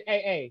determine,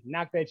 hey,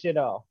 knock that shit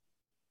off.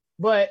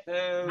 But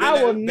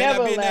I will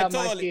never allow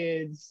my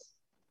kids.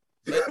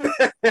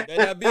 Better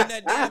not be in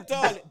that damn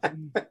toilet.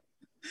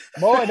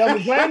 Boy, don't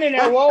be playing in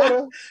that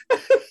water.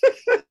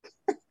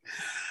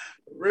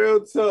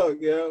 Real talk,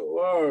 yo.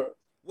 Word.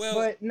 Well,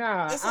 but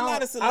nah, there's a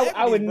lot of celebrities,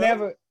 I would bro,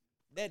 never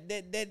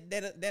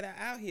that are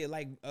out here.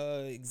 Like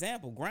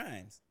example,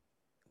 Grimes,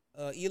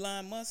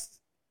 Elon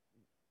Musk's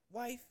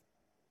wife.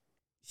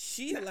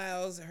 She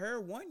allows her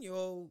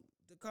 1-year-old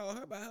to call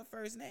her by her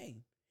first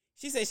name.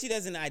 She says she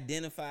doesn't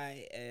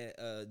identify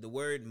the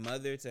word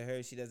mother to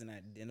her. She doesn't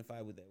identify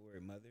with that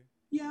word mother.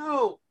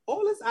 Yo,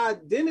 all this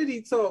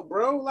identity talk,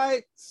 bro.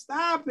 Like,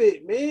 stop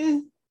it,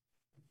 man.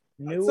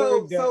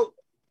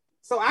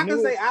 So I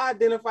can say I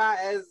identify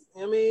as,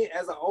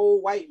 as an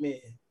old white man.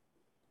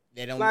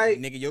 They don't, like,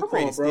 nigga, your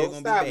credit still gonna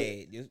Stop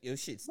be bad. Your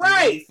shit still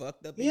right. gonna be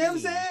fucked up. You know what I'm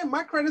saying?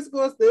 My credit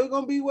score is still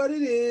gonna be what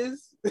it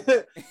is. You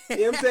know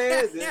what I'm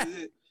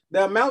saying?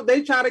 The amount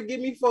they try to give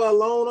me for a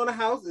loan on a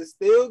house is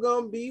still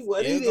gonna be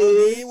what it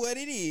is. Be what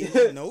it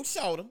is. No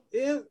shorter.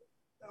 Yeah.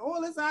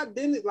 All this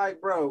identity,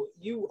 like, bro,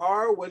 you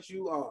are what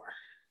you are.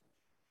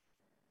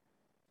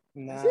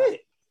 Nah. That's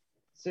it.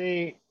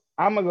 See,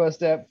 I'm gonna go a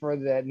step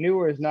further. That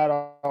newer is not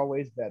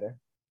always better.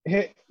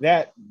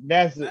 That's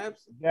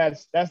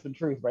the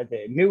truth right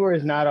there. Newer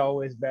is not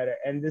always better,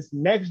 and this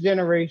next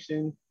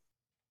generation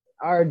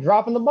are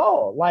dropping the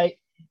ball. Like,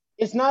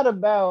 it's not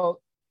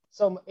about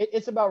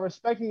it's about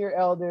respecting your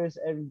elders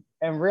and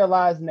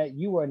realizing that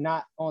you are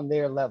not on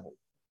their level.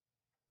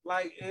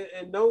 Like,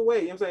 in no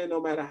way, you know what I'm saying,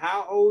 no matter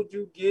how old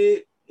you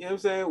get, you know what I'm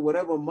saying,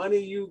 whatever money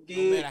you get,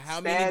 no matter how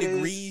status, many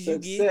degrees you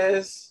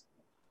success,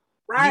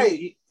 get,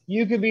 right?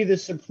 You could be the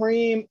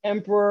supreme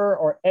emperor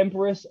or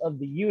empress of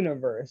the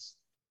universe.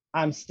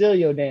 I'm still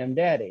your damn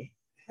daddy.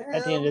 Hell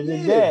at the end of the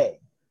day.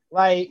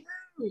 Like,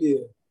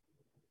 you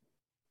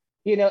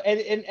know,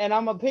 and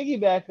I'm gonna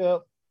piggyback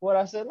up what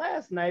I said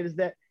last night is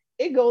that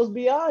it goes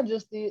beyond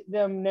just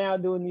them now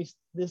doing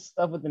this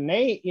stuff with the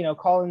name, you know,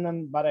 calling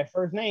them by their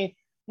first name,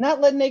 not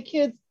letting their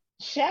kids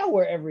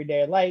shower every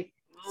day. Like,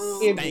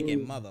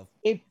 stinking mother.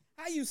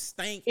 How you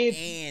stink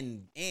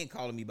and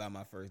calling me by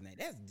my first name?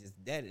 That's just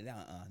that.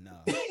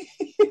 No.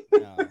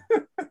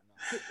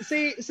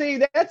 See,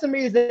 that to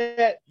me is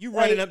that you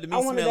running up to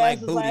me smell like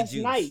booty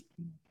juice. Night.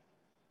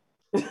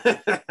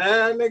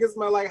 Niggas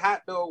smell like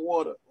hot dog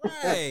water.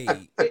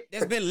 Right.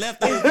 That's been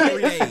left over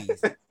 3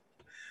 days.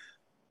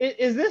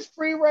 Is this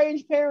free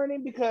range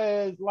parenting?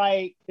 Because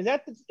like, is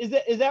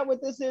that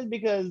what this is?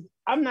 Because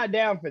I'm not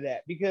down for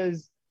that.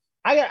 Because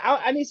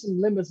I need some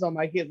limits on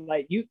my kids.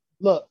 Like, you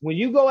look, when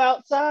you go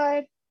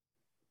outside,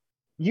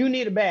 you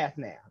need a bath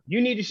now.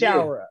 You need to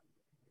shower up.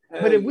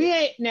 But if we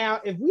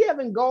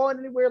haven't gone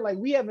anywhere, like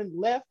we haven't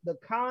left the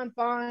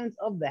confines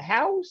of the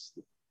house,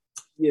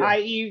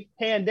 i.e.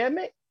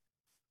 pandemic,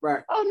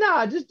 right? Oh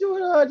no, just do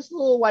it, just a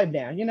little wipe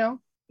down, you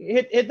know,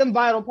 hit them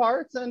vital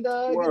parts and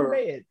get to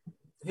bed.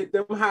 Hit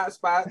them hot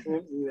spots.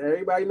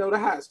 Everybody know the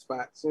hot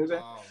spots. You know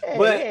what I'm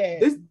saying?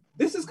 But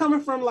this is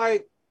coming from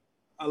like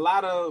a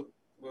lot of,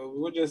 well,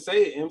 we'll just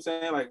say it, you know what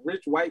I'm saying, like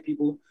rich white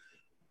people.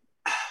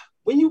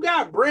 When you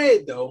got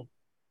bread though,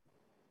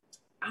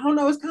 I don't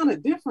know, it's kind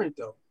of different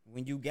though.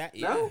 When you got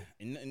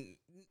and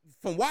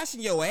from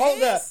washing your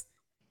ass.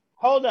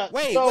 Hold up.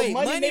 Wait.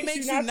 Money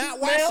makes you not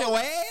wash your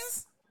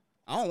ass?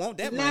 I don't want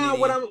that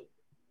money.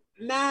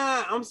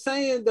 I'm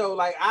saying though,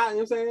 like you know what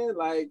I'm saying?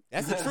 Like,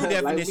 that's the true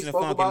definition of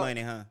funky money,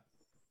 huh?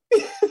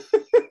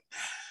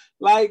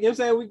 Like, you know what I'm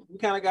saying? We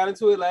kind of got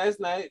into it last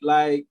night.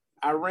 Like,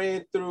 I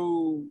ran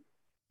through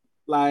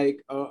like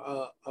you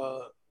know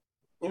what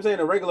I'm saying,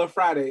 a regular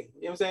Friday.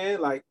 You know what I'm saying?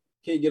 Like,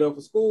 kid get off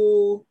of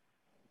school,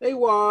 they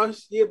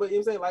wash, but you know what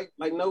I'm saying,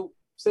 like no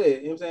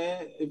said, you know what I'm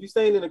saying? If you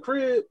staying in the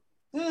crib,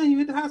 you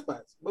hit the hot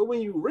spots. But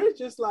when you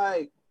rich, it's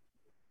like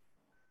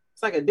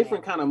a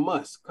different kind of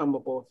must come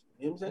up off.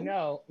 You know what I'm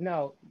saying?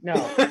 No.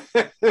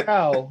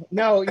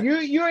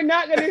 You're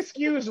not gonna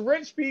excuse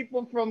rich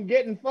people from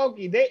getting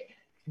funky. They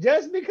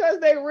just because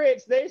they're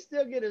rich, they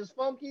still get as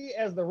funky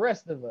as the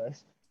rest of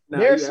us. Nah,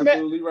 you're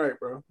absolutely right,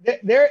 bro.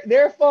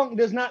 Their funk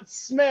does not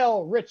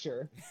smell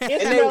richer.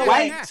 And they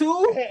white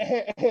too.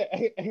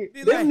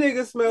 Them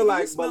niggas smell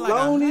like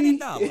bologna,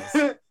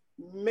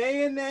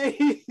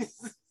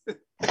 mayonnaise.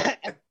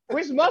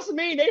 Which must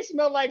mean they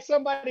smell like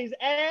somebody's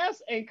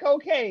ass and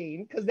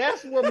cocaine, because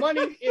that's where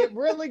money it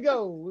really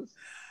goes.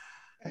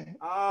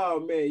 Oh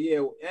man,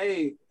 yeah.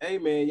 Hey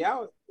man,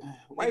 y'all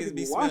white niggas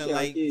be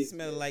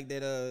smelling like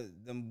that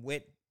them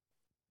wet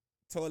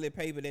toilet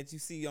paper that you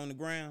see on the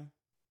ground.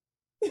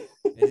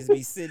 They just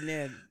be sitting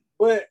there.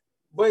 But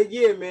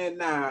yeah, man,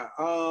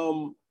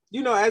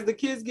 you know, as the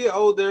kids get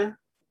older,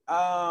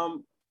 you're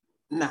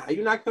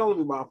not calling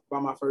me by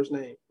my first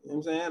name. You know what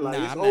I'm saying? Like,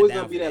 it's always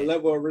gonna be that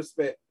level of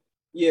respect.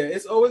 Yeah,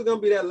 it's always gonna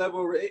be that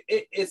level.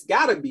 It's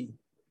gotta be.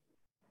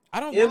 I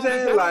don't. You know what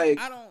I'm saying? Like,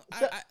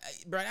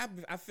 bro,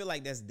 I feel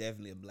like that's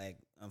definitely a black.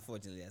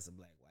 Unfortunately, that's a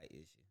black white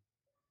issue.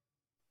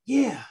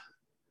 Yeah,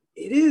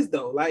 it is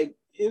though. Like,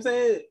 you know what I'm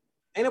saying?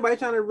 Ain't nobody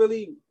don't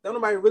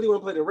nobody really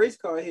want to play the race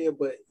card here,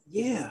 but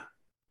yeah,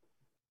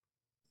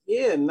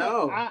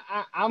 no.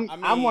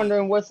 I'm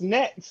wondering what's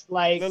next.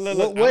 Like,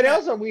 what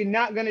else are we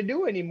not gonna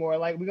do anymore?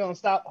 Like, we're gonna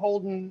stop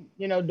holding,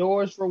 you know,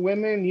 doors for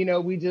women. You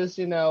know, we just,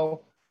 you know.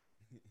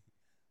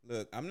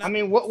 Look, I'm not. I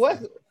mean, what?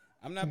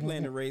 I'm not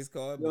playing the race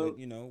card, but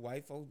you know,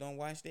 white folks don't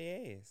wash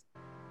their ass.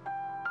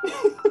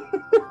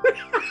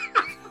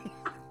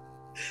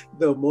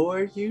 The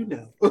more you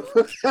know.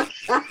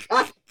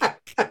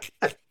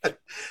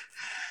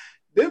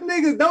 Them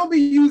niggas don't be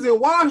using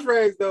wash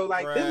rags though.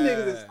 Like, them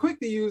niggas is quick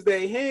to use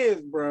their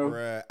hands, bro.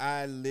 Bruh,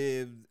 I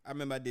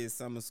remember I did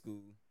summer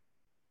school.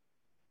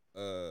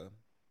 And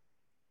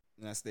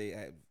I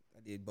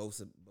did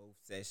both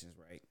sessions,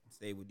 right?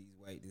 Stayed with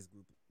this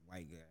group of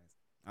white guys.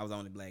 I was the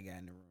only black guy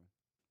in the room.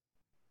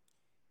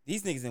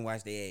 These niggas didn't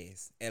wash their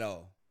ass at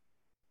all.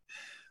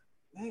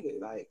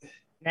 Nigga, like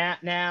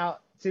now,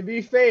 to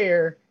be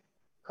fair,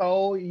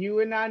 Cole, you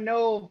and I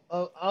know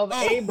of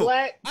a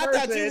black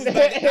person.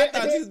 I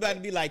thought you was about to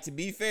be like, to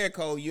be fair,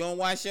 Cole, you don't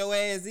wash your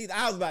ass either.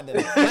 I was about to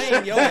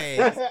flame your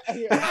ass.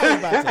 I was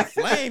about to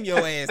flame your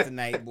ass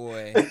tonight,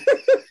 boy.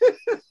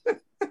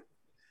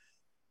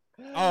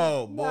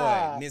 Oh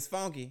boy, Miss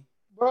Funky.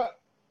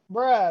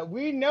 Bruh,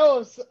 we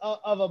know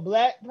of a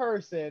black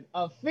person,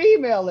 a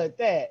female at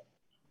that.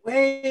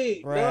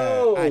 Wait, bruh,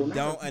 no, I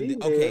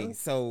don't. Okay,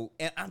 so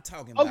and I'm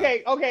talking about.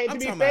 Okay. To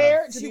be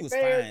fair,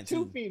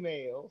 two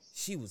females.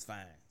 She was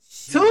fine.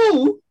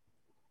 Two?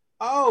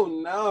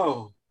 Oh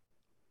no.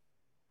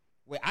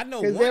 Wait, I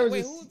know one.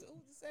 Wait, who's the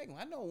second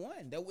one? I know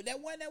one. That one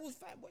that was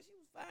fine. Boy, she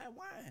was fine.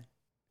 Why?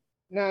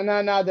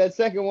 No. That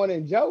second one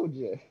in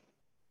Georgia.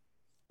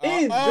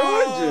 In Georgia?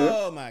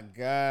 Oh my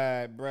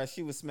God, bruh.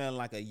 She was smelling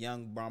like a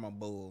young Brahma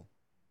bull.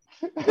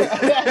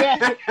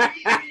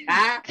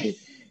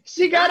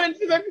 She got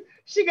into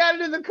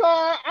the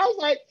car. I was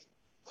like,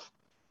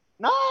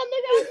 nah,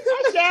 nigga,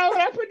 I showered,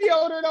 I put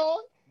deodorant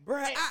on.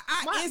 Bruh,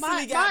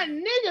 my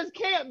niggas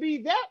can't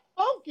be that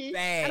funky.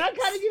 Facts. And I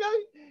kind of,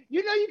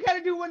 you kind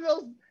of do one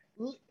of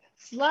those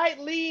slight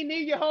lean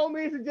in your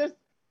homies and just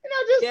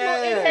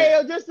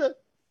inhale just to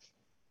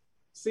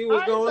see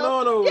what's going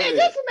on over there. Yeah,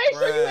 just to make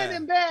sure you ain't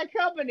in bad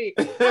company.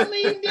 I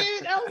leaned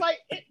in. I was like,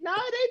 it ain't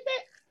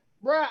that.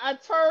 Bruh, I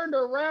turned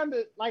around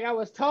like I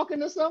was talking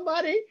to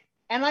somebody,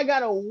 and I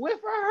got a whiff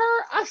of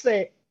her. I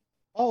said,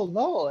 "Oh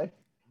Lord."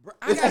 Bro,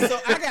 I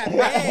got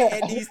mad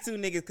at these two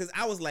niggas because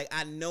I was like,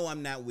 I know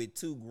I'm not with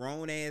two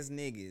grown ass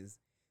niggas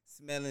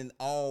smelling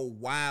all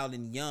wild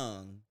and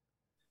young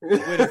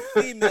with a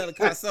female in the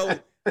car. So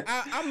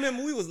I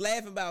remember we was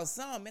laughing about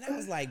something, and I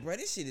was like, bro,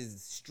 this shit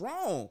is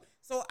strong.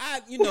 So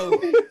I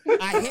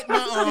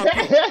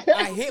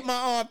hit my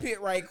armpit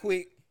right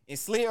quick and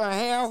slid my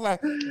hair. I was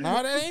like,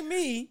 no, that ain't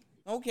me.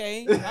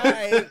 Okay, all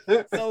right.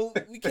 So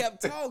we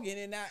kept talking,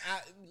 and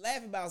I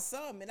laughed about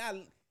something,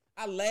 and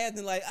I laughed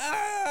and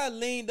I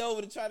leaned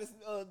over to try to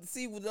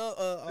see what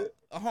a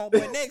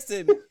homeboy next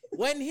to me.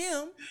 Wasn't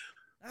him.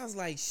 I was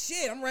like,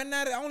 shit, I'm running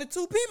out of only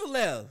two people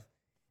left.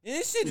 And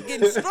this shit is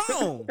getting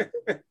strong.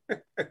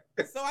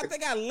 So I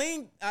think I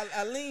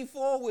leaned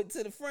forward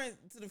to the front,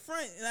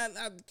 and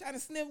I kind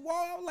of sniffed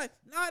wall. I was like,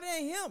 nah, that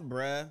ain't him,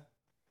 bruh.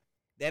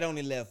 That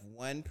only left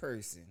one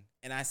person.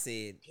 And I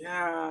said,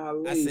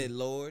 golly.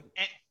 Lord,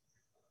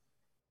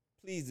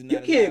 please do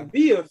not. You can't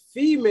be a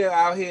female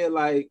out here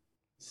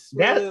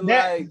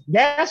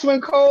that's when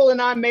Cole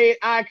and I made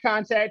eye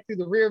contact through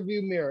the rear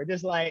view mirror.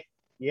 Just like,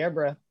 yeah,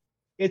 bruh.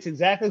 It's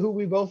exactly who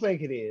we both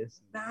think it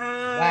is.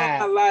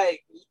 Nah,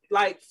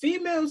 like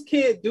females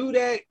can't do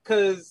that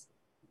because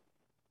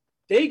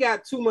they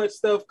got too much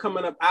stuff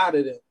coming up out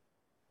of them.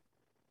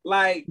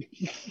 Like,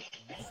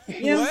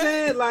 you know what I'm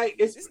saying? Like,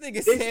 it's this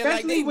nigga said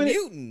like they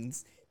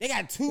mutants. They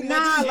got too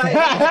much.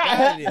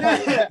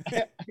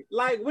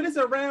 Like when it's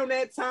around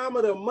that time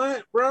of the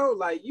month, bro.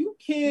 Like you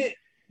can't.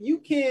 You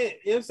know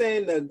what I'm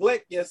saying,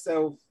 neglect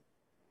yourself.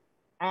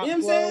 You know what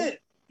I'm saying?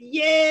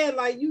 Yeah,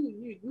 like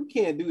you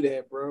can't do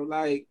that, bro.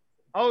 Like,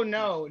 oh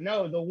no,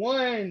 the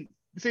one.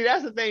 See,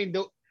 that's the thing.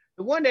 The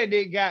one that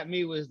did got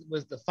me was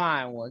the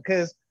fine one,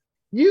 because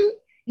you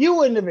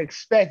wouldn't have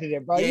expected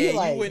it, bro.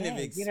 Yeah, you wouldn't have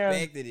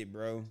expected it,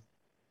 bro.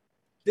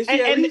 Did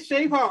she at least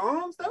shave her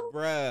arms though?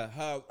 Bruh,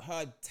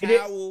 her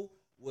towel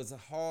was a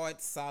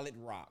hard, solid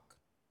rock.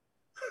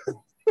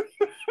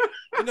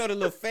 You know the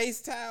little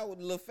face towel with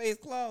the little face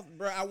cloth,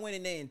 bro. I went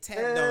in there and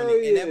tapped on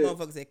it, and that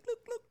motherfucker said,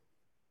 "Click, click."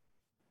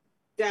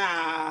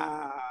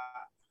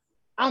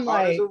 I'm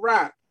like,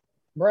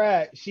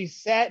 bruh, she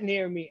sat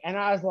near me, and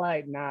I was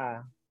like,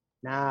 nah,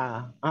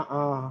 not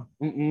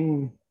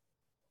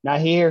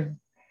here.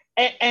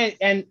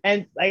 And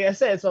like I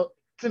said, so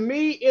to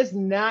me, it's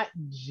not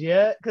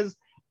just because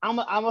I'm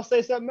gonna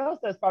say something else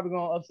that's probably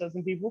gonna upset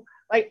some people.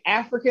 Like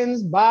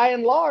Africans, by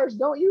and large,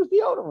 don't use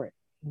deodorant.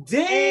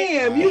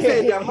 Damn, you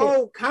said the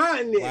whole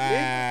continent. Wow.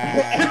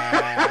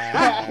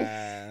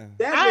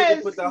 That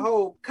nigga put the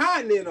whole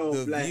continent on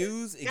the black.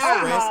 Views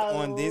expressed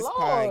on this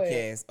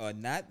podcast are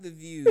not the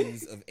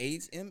views of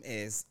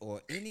HMS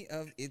or any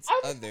of its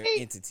other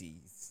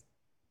entities.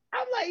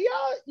 I'm like,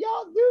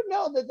 y'all do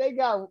know that they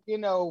got,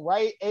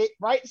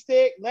 right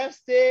stick, left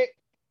stick,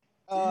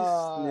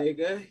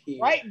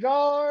 right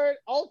guard,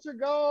 ultra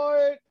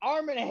guard,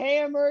 Arm and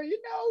Hammer,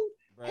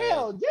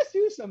 hell, just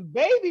use some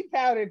baby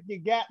powder if you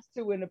got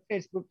to in a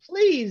pinch, but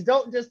please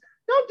don't just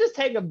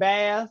take a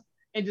bath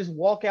and just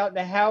walk out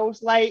the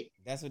house. Like,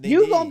 that's what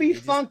you're gonna be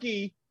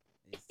funky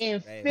in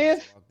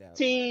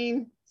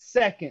 15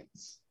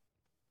 seconds.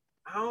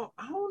 I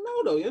don't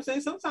know though. You know what I'm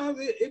saying? Sometimes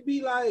it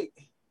be like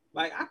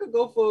I could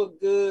go for a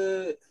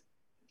good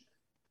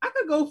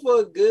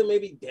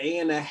maybe day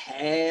and a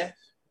half.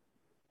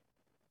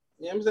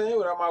 You know what I'm saying?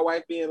 Without my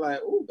wife being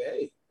like, "Ooh,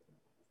 babe,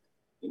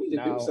 you need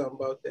to do something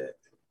about that."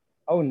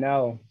 Oh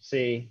no!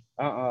 See,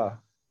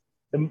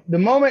 The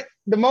moment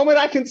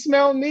I can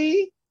smell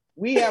me,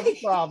 we have a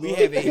problem. We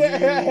have a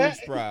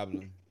huge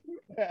problem.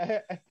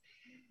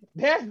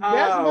 That's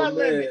my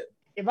limit.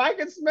 If I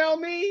can smell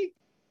me,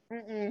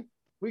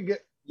 we good.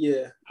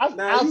 Yeah.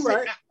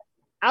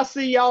 I'll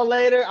see y'all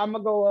later. I'm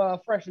gonna go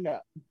freshen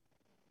up.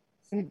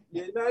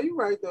 Yeah, you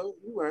right though.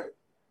 You right.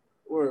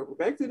 Or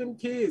back to them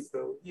kids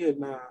though. Yeah,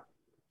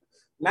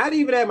 not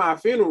even at my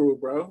funeral,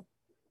 bro.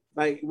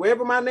 Like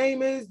wherever my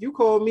name is, you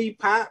call me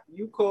Pop,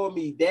 you call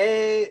me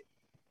Dad,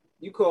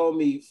 you call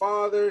me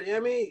Father. You know what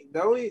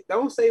I mean?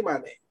 Don't say my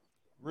name.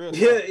 Real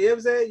yeah, you know what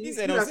I'm saying? He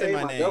said You're don't not say saying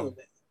my my name.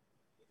 government.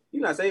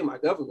 You're not saying my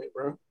government,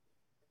 bro.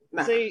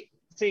 Nah. See,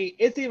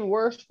 it's even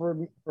worse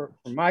for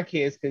my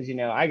kids because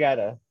I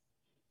gotta.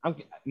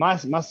 My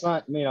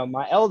son,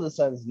 my eldest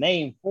son's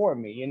named for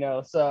me,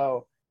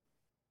 so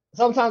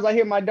sometimes I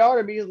hear my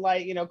daughter be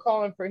like,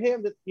 calling for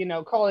him,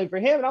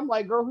 and I'm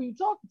like, girl, who you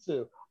talking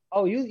to?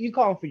 Oh, you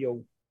calling for your,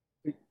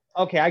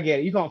 okay, I get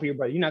it. You calling for your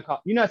brother.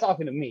 You're not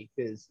talking to me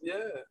because,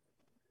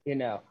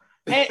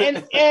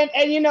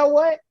 and you know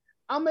what?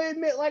 I'm gonna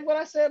admit, like what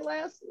I said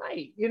last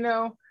night,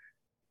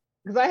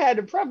 because I had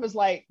to preface,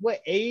 like, what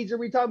age are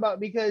we talking about?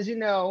 Because,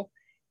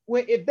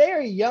 if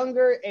they're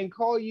younger and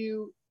call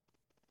you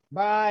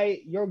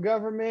by your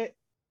government,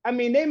 I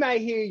mean, they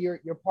might hear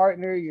your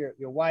partner,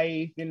 your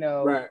wife,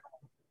 right.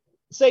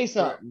 say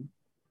something,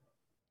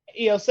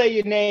 say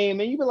your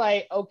name, and you be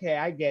like, okay,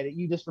 I get it.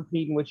 You just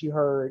repeating what you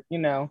heard,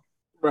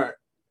 Right.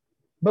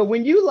 But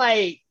when you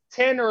like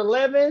 10 or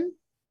 11,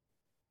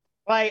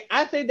 like,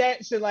 I think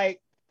that should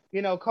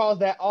cause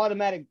that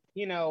automatic,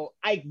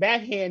 Ike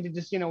backhand to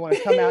just, want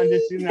to come out and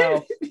just,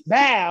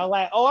 bow,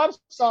 like, oh, I'm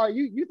sorry.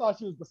 You thought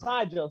she was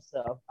beside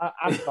yourself.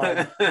 I'm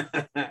sorry.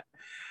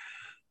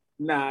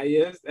 Nah,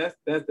 yes, that's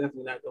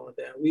definitely not going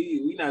down.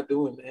 We not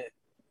doing that.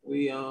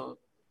 We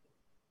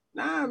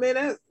nah,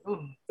 man,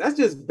 that's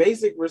just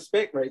basic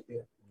respect right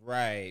there.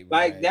 Right.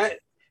 Like right. that.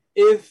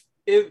 If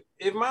my,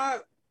 you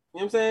know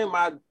what I'm saying,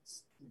 my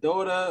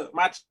daughter,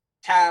 my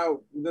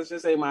child, let's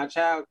just say my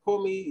child,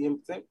 call me, you know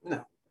what I'm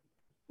saying?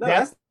 No,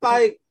 that's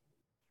like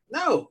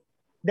no.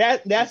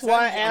 That's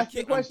why I asked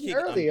the question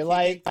earlier.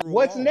 Like,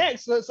 what's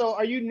next? So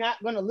are you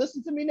not going to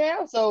listen to me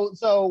now?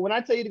 So when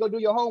I tell you to go do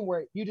your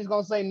homework, you just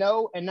going to say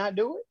no and not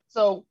do it?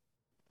 So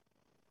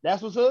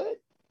that's what's good?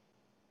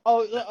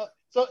 Oh,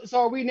 so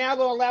are we now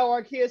going to allow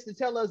our kids to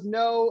tell us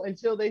no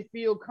until they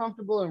feel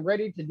comfortable and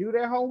ready to do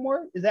their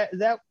homework? Is that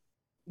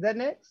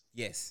next?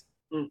 Yes.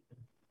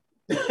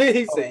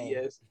 He said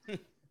yes.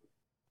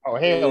 Oh,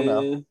 hell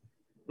no.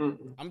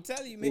 I'm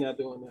telling you, man. Not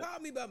doing that. Call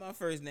me by my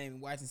first name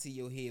and watch and see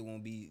your head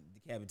won't be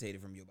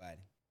decapitated from your body.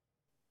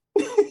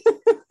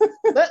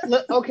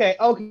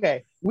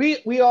 Okay.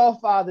 We all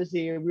fathers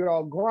here. We're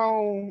all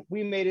grown.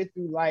 We made it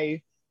through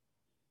life.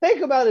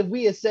 Think about if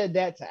we had said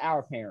that to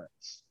our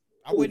parents.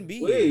 I wouldn't be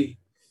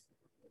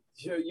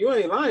here. You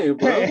ain't lying,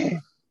 bro.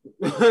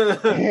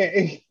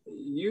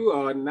 You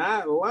are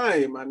not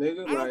lying, my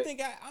nigga. I don't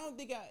think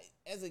I,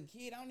 as a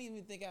kid, I don't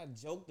even think I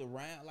joked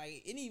around. Like,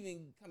 it didn't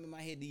even come in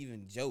my head to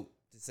even joke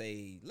to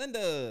say,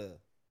 Linda.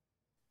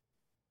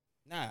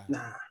 Nah.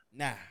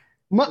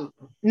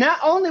 Not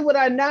only would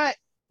I not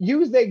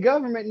use their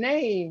government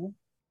name,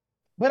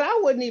 but I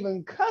wouldn't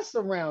even cuss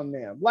around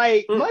them.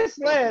 Like, much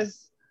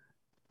less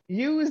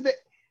use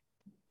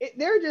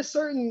there are just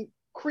certain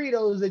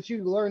credos that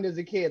you learned as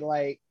a kid.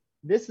 Like,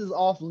 this is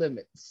off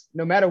limits.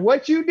 No matter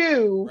what you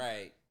do,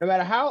 right? No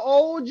matter how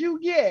old you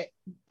get,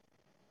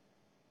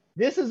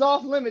 this is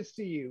off limits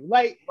to you.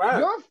 Like,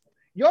 right.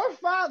 Your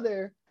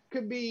father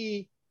could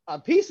be a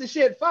piece of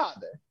shit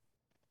father,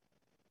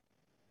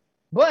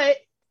 but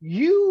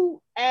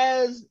you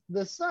as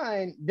the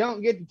son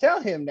don't get to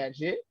tell him that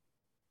shit.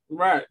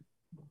 Right.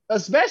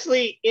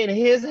 Especially in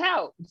his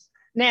house.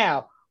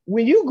 Now,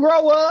 when you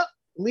grow up,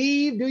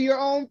 leave, do your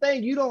own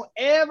thing, you don't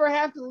ever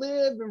have to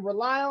live and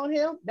rely on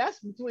him. That's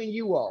between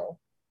you all.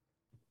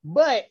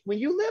 But when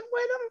you live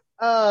with him,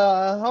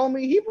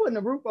 homie, he putting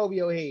a roof over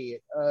your head.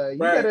 You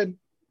gotta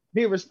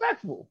be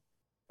respectful.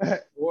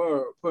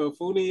 Word. Put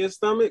food in your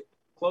stomach,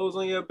 clothes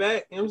on your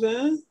back. You know what I'm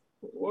saying?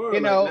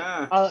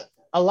 Word.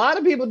 A lot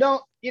of people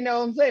don't, you know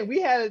what I'm saying?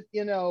 We had,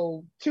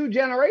 2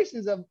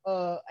 generations of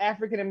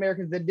African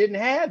Americans that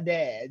didn't have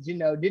dads,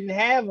 didn't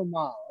have a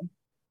mom.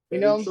 You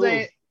know what I'm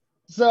saying?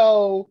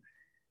 So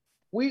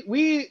we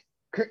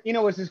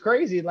which is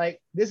crazy.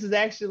 Like, this is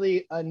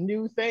actually a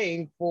new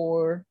thing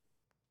for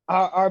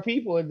our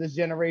people in this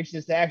generation,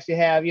 is to actually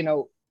have,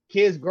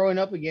 kids growing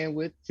up again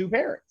with 2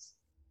 parents.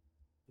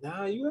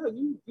 Nah,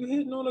 you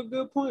hitting on a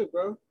good point,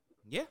 bro.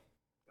 Yeah.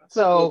 That's a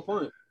good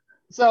point.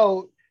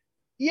 So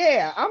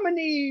yeah, I'm gonna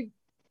need.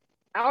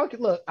 I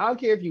don't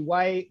care if you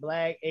white,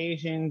 black,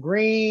 Asian,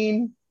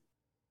 green,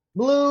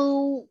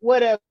 blue,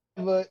 whatever,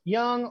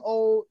 young,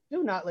 old.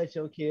 Do not let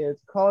your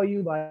kids call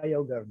you by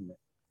your government.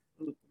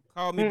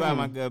 Call me by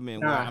my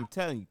government. Well, I'm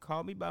telling you,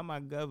 call me by my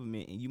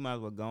government, and you might as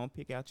well go and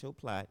pick out your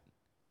plot,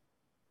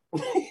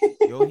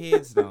 your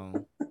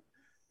headstone,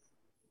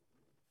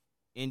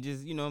 and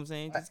just, you know what I'm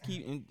saying, just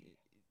keep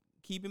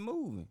it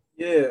moving.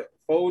 Yeah,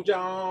 fold your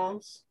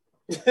arms.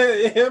 You know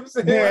what I'm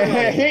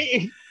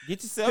saying?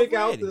 Get yourself pick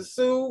ready. Out the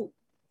suit.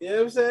 You know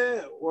what I'm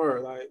saying?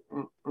 Word, like,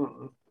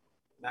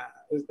 Nah,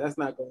 that's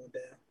not going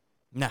down.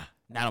 Nah,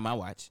 not on my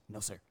watch. No,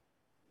 sir.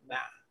 Nah.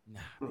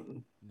 Nah, no,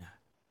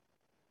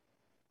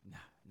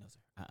 sir.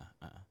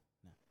 Nah.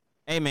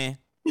 Hey, man.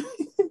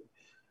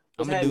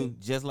 I'm gonna do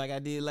just like I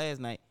did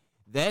last night.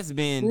 That's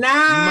been you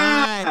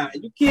can't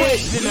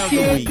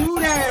do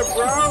that,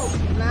 bro.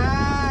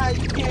 Nah,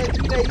 you can't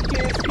do that. You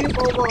can't skip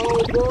over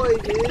old boy,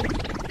 man.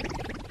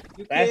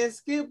 You can't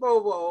skip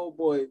over old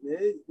boy,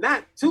 man.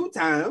 Not 2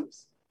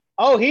 times.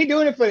 Oh, he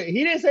doing it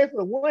he didn't say for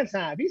the 1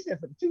 time. He said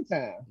for the 2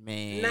 times.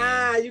 Man.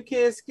 Nah, you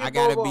can't skip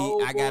over old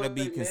boy. I gotta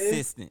be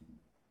consistent.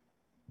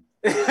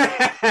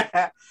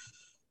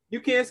 You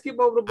can't skip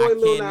over the boy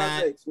Lil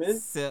Nas X,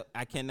 man.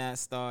 I cannot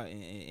start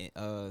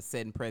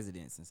setting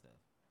precedents and stuff.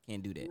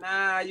 Can't do that.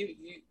 Nah, you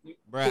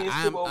Bruh, can't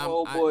skip over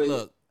old boy.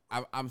 Look,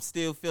 I'm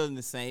still feeling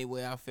the same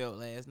way I felt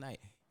last night.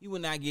 You will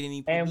not get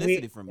any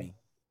publicity from me.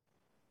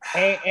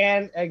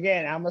 And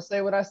again, I'm gonna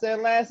say what I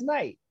said last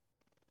night.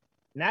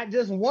 Not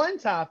just 1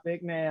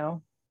 topic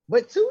now,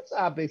 but 2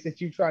 topics that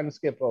you're trying to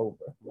skip over.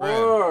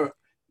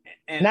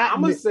 And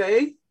I'm gonna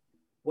say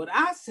what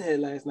I said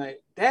last night.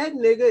 That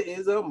nigga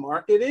is a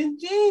marketing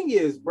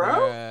genius,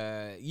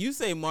 bro. You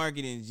say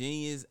marketing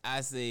genius.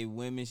 I say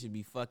women should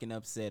be fucking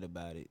upset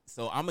about it.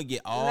 So I'm gonna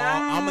get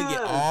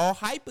all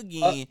hype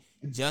again,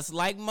 just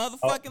like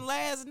motherfucking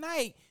last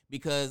night.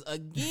 Because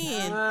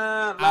again,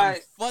 I'm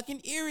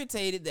fucking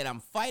irritated that I'm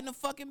fighting a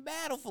fucking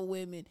battle for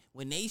women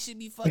when they should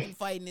be fucking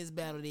fighting this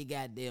battle they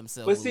goddamn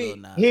self. But see,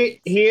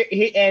 here,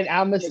 and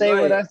I'm gonna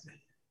say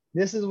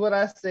this is what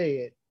I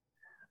said,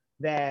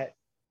 that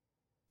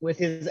with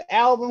his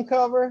album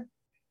cover,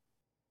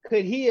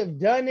 could he have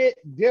done it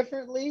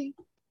differently?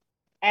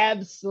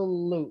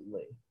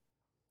 Absolutely.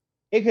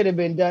 It could have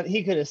been done.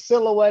 He could have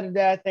silhouetted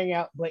that thing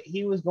out, but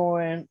he was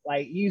going,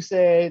 like you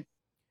said,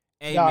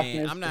 hey, Darkness,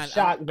 man, I'm not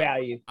shock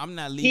value. I'm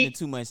not leaving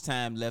too much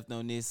time left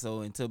on this.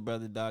 So until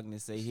Brother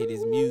Darkness say hit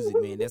his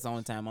music, man, that's the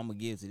only time I'm gonna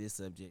give to this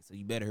subject. So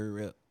you better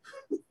hurry up.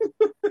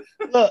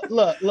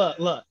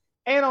 Look.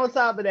 And on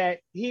top of that,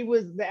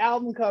 the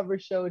album cover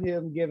showed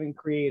him giving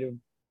creative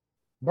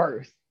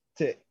birth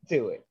to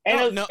it.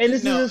 And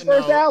this is his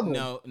first album.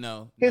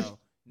 No.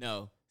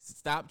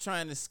 Stop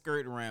trying to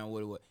skirt around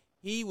what it was.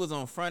 He was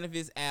on front of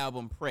his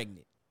album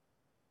pregnant.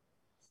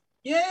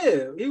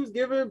 Yeah, he was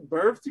giving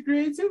birth to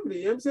creativity,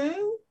 you know what I'm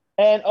saying?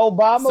 And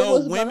Obama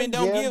was women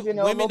don't give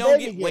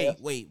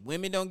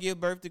women don't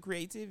give birth to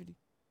creativity.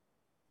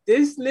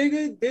 This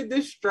nigga did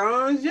the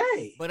Strong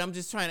J. But I'm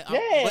just trying to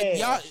but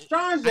y'all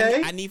Strong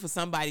J. I need for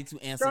somebody to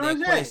answer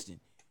that question.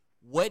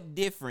 What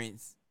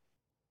difference?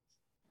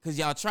 Because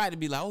y'all try to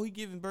be like, oh, he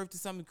giving birth to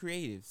something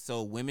creative.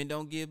 So women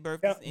don't give birth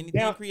to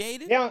anything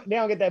creative? They don't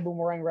get that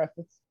boomerang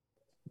reference.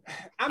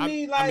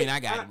 I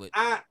got it, but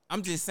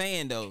I'm just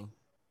saying though.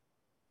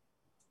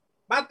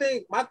 My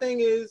thing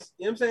is,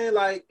 you know what I'm saying?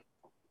 Like,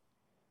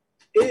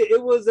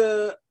 it was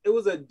a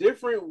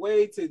different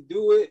way to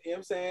do it, you know what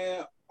I'm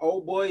saying?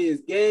 Old boy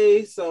is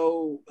gay,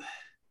 so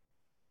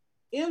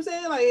you know what I'm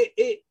saying? Like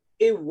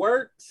it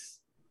works.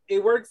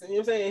 It works, you know what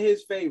I'm saying, in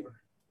his favor. You know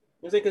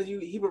what I'm saying? Because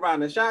he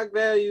providing a shock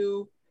value. You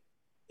know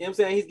what I'm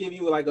saying? He's giving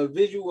you like a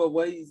visual of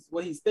what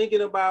he's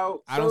thinking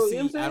about. I don't see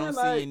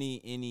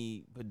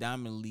any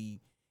predominantly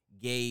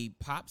gay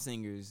pop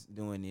singers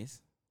doing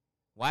this.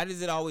 Why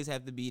does it always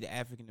have to be the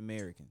African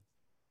American?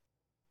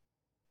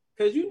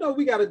 Because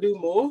we got to do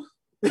more.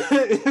 You know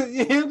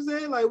what I'm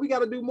saying? Like, we got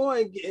to do more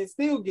and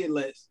still get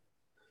less.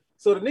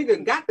 So the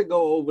nigga got to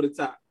go over the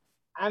top.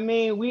 I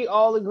mean, we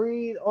all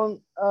agreed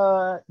on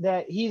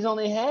that he's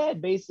only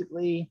had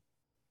basically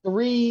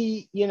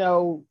 3,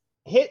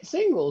 hit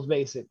singles,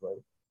 basically.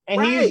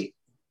 And he's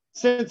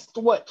since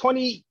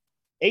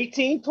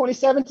 2018,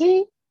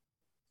 2017?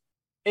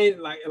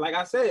 And like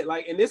I said,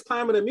 like in this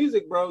climate of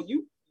music, bro,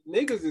 you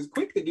niggas is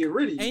quick to get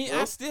rid of you.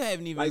 I still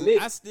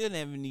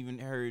haven't even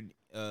heard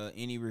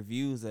any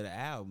reviews of the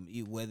album,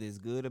 whether it's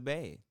good or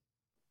bad.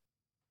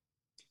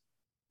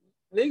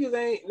 Niggas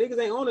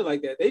ain't on it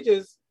like that. They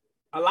just,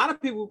 a lot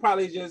of people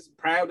probably just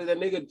proud that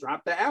nigga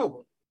dropped the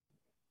album.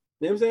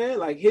 You know what I'm saying?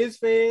 Like his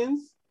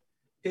fans,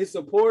 his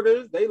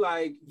supporters, they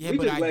like, we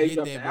just glad you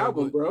dropped the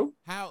album, bro.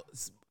 How,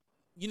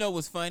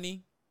 what's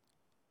funny?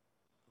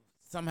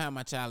 Somehow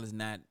my child is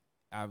not,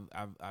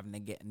 I've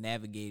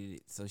navigated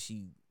it, so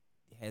she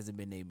hasn't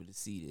been able to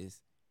see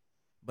this.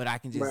 But I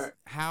can just,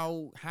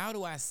 how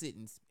do I sit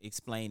and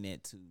explain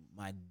that to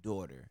my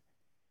daughter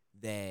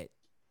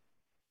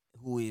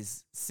who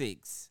is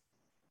 6,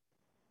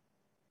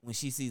 when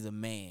she sees a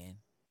man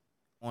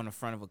on the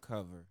front of a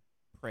cover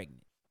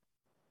pregnant?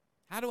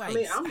 How do I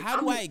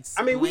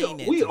explain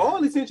that? We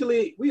all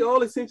essentially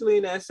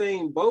in that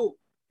same boat.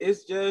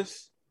 It's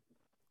just,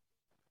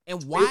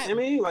 and why? I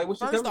mean, like,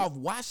 first off,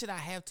 why should I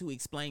have to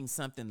explain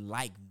something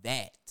like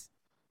that?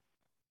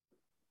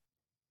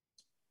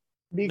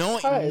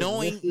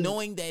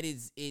 Knowing that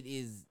it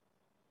is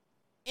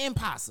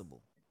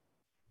impossible.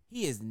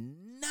 He is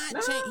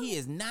not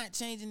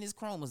changing his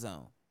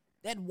chromosome.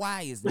 That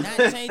Y is not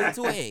changing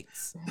to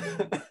X.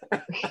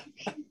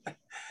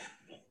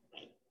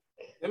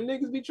 Them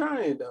niggas be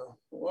trying though.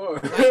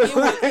 Like,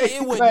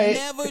 it would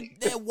never,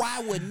 that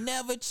Y would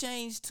never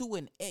change to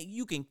an X.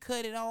 You can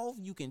cut it off.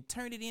 You can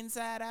turn it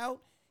inside out.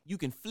 You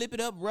can flip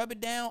it up, rub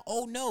it down.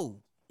 Oh,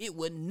 no. It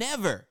would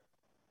never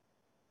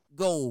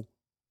go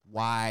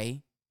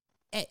YX.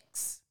 I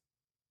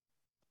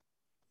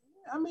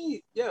mean,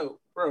 yo,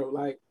 bro,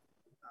 like,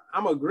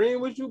 I'm agreeing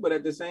with you, but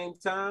at the same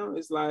time,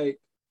 it's like,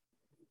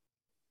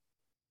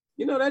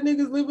 you know, that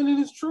nigga's living in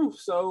his truth.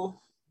 So,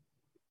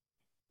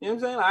 you know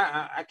what I'm saying?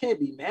 I can't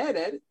be mad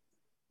at it.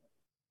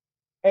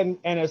 And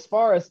as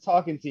far as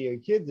talking to your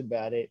kids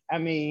about it, I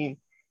mean,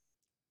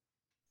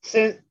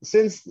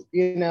 since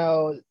you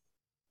know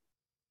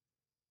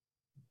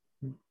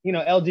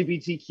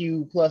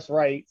LGBTQ plus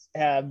rights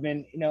have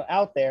been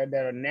out there,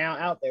 that are now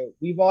out there,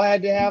 we've all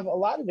had to have a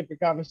lot of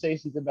different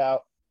conversations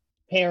about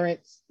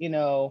parents,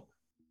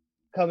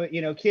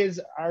 coming, kids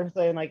are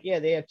saying like, yeah,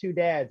 they have two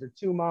dads or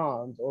two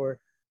moms or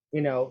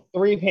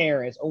three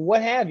parents or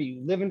what have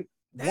you, living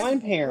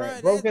one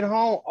parent, broken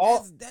home.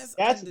 All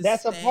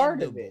that's a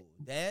part of it.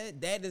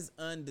 That is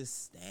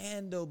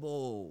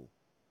understandable.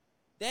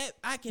 That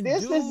I can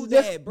do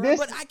that, bro.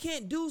 But I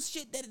can't do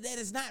shit that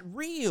is not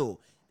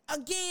real.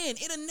 Again,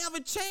 it'll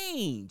never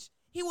change.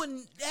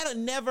 That'll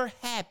never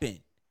happen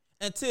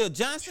until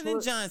Johnson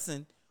and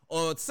Johnson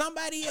or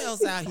somebody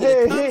else out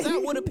here comes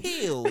out with a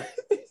pill.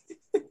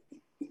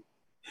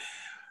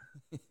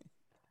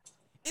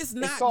 It's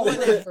not going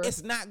to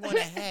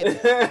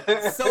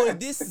happen. So if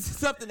this is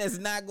something that's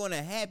not going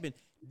to happen,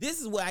 this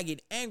is where I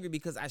get angry,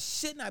 because I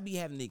should not be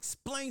having to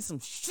explain some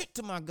shit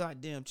to my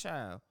goddamn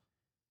child.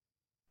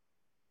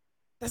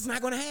 That's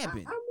not going to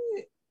happen.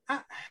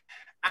 I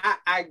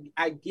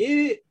get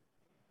it,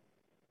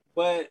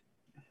 but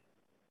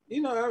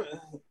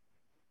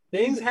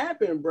things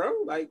happen,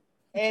 bro. Like,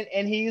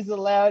 and he's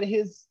allowed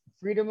his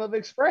freedom of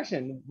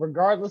expression,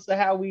 regardless of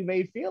how we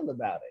may feel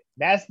about it.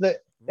 That's the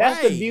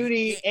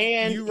beauty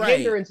and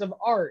hindrance of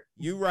art.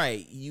 You're right.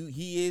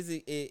 He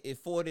is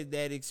afforded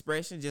that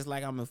expression, just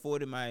like I'm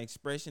afforded my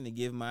expression to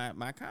give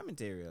my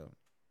commentary of.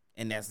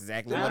 And that's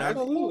exactly what I'm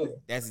doing.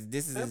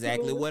 This is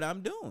exactly what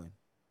I'm doing.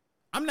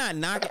 I'm not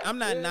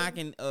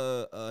knocking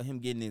him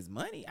getting his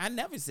money. I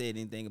never said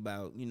anything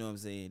about, what I'm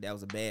saying, that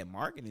was a bad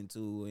marketing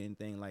tool or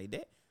anything like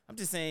that. I'm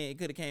just saying it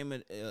could have came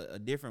a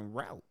different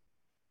route.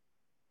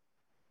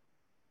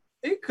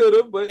 It could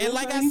have, but and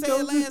like I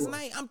said last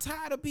night, I'm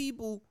tired of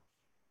people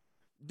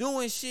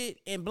doing shit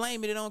and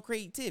blaming it on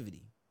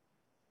creativity.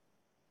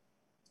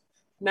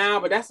 Nah,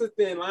 but that's a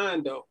thin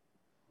line, though.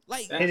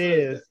 Like it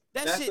is.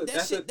 That shit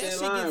gets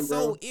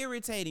so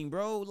irritating,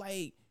 bro.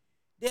 Like,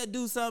 they'll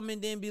do something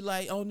and then be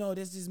like, "Oh no,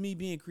 that's just me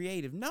being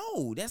creative."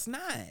 No, that's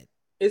not.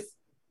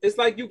 It's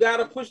like you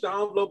gotta push the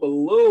envelope a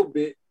little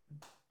bit.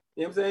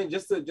 You know what I'm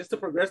saying? Just to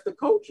progress the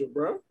culture,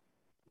 bro.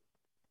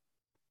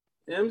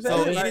 You know what I'm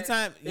saying?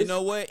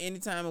 So like,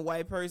 anytime a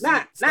white person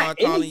start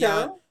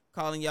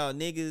calling y'all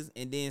niggas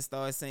and then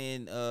start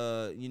saying,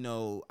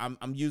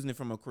 I'm using it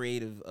from a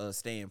creative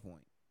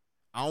standpoint.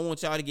 I don't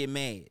want y'all to get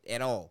mad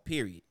at all.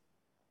 Period.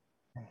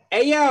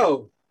 Hey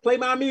yo, play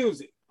my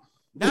music.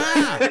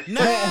 Nah,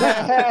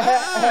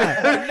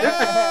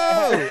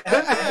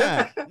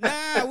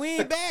 we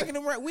ain't backing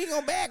around. We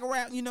gonna back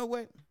around. You know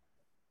what?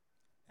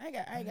 I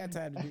ain't got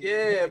time to do that.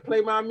 Yeah, play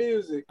my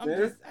music,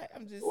 man.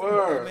 I'm just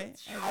word. Man.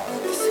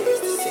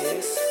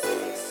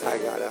 I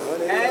got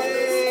 100.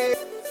 Hey.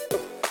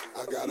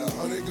 I got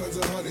 100 guns,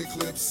 100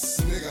 clips.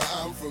 Nigga,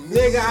 I'm from New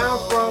York.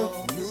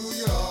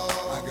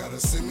 I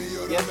gotta send me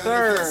your yes,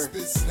 sir.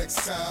 spits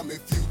next time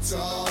if you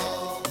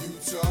talk.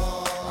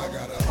 I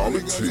got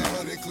 100 guns,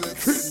 100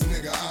 clips.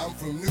 Nigga, I'm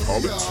from New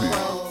York.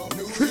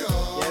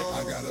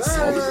 I got a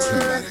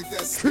automatic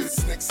that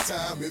spits next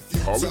time if you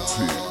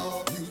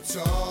talk.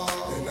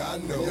 And I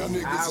know y'all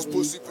niggas is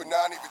pussy, but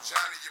not even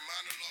Johnny.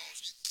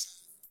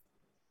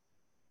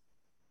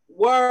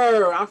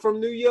 Word, I'm from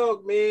New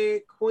York,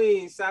 man.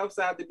 Queens,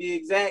 Southside to be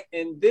exact.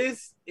 And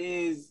this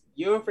is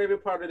your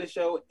favorite part of the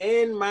show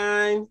and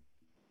mine,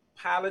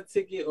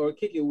 Politic It or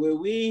Kick It, where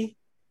we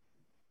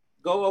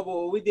go over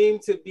what we deem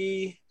to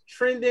be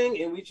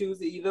trending and we choose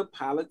to either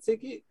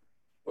politic it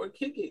or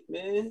kick it,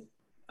 man.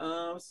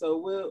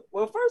 So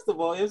first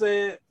of all, you know what I'm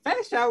saying?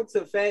 Fat shout out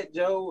to Fat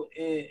Joe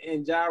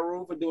and Ja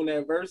Rule for doing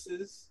that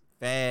versus.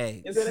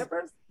 Facts. You know,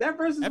 that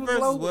versus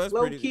was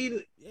low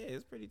key. Yeah, it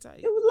was pretty tight.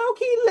 It was low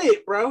key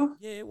lit, bro.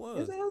 Yeah, it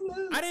was.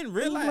 I didn't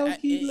realize. Low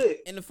key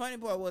lit. And the funny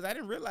part was, I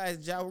didn't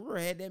realize Ja Rule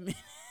had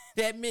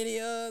that many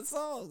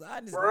songs.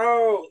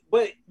 Bro,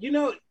 but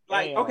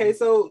okay,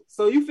 so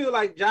you feel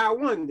like Ja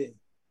won then?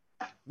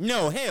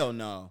 No, hell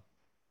no.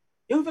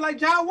 You don't feel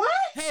like Ja won?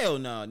 Hell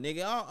no,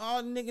 nigga.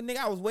 All nigga.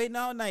 I was waiting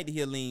all night to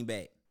hear Lean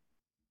Back.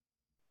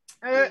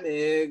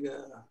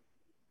 Nigga.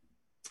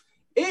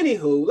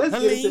 Anywho, let's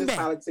get into this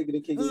politic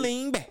to kick it.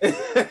 Lean back.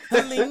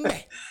 Lean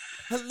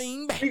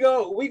back.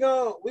 We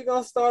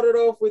gonna start it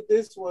off with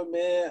this one,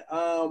 man.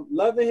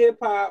 Love and Hip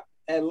Hop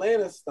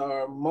Atlanta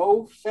star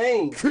Mo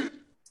Fame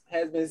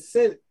has been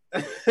sentenced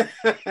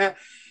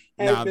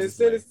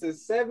to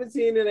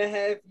 17 and a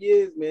half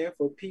years, man,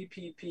 for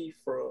PPP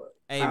fraud.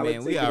 Hey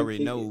man, we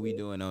already know what we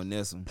doing on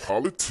this one.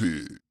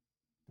 Politics.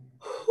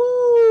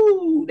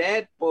 Whoo,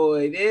 that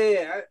boy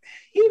there,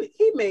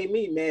 he made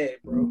me mad,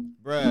 bro.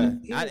 Bruh,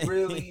 He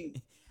really.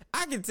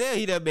 I can tell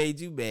he done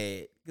made you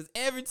mad. Because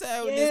every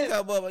time this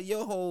come up,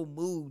 your whole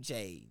mood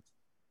change.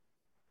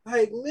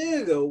 Like,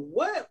 nigga,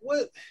 what?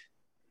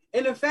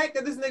 And the fact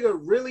that this nigga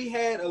really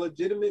had a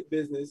legitimate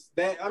business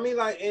that, I mean,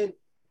 like, and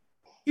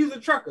he was a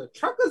trucker.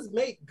 Truckers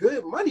make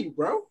good money,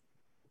 bro.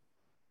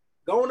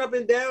 Going up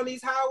and down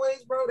these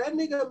highways, bro, that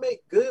nigga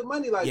make good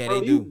money. Like, Yeah,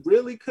 bro, they you do.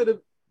 really could have.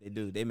 They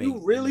do. They make.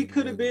 You really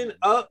could have been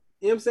up.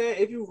 You know what I'm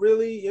saying? If you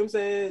really, you know what I'm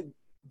saying,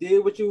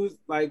 did what you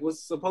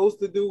was supposed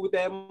to do with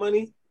that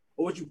money,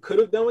 or what you could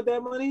have done with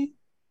that money,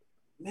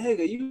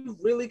 nigga, you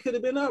really could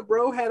have been up,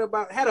 bro. Had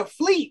a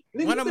fleet.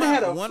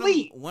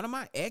 Nigga, One of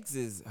my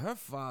exes, her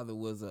father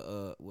was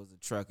a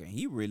trucker. And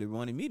he really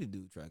wanted me to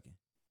do trucking.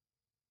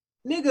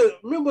 Nigga,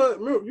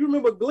 you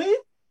remember Glenn?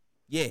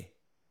 Yeah.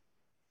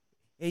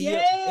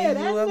 Yeah.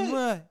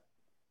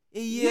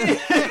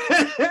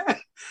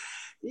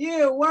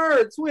 Yeah,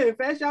 word, twin.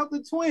 Fast out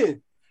the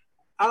twin.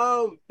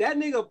 That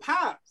nigga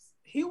Pops,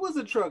 he was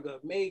a trucker,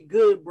 made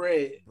good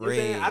bread. You know what I'm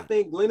saying? I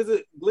think Glenn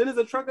is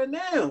a trucker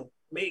now.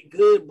 Made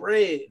good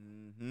bread.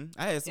 Mm-hmm.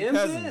 I had some You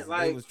know cousins.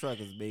 like, they was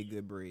truckers, made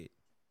good bread.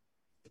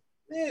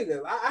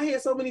 Nigga, I hear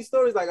so many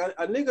stories. Like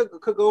a nigga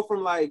could go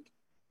from like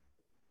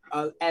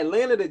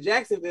Atlanta to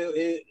Jacksonville,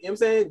 you know what I'm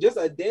saying? Just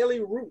a daily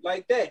route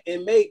like that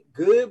and make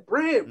good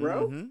bread,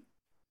 bro. Mm-hmm.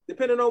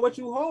 Depending on what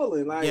you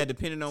hauling. Like, yeah,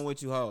 depending on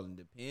what you hauling.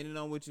 And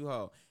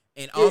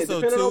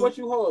also, depending too, on what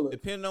you hauling.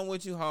 Depending on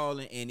what you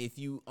hauling and if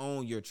you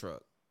own your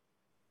truck.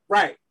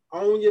 Right.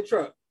 Own your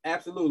truck.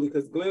 Absolutely.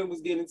 Because Glenn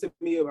was getting to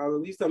me about,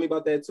 at least tell me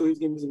about that too. He was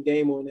giving me some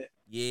game on that.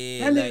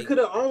 Yeah. That nigga could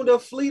have owned a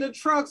fleet of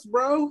trucks,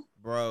 bro.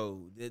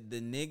 Bro, the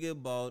nigga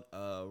bought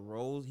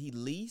he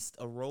leased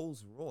a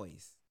Rolls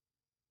Royce.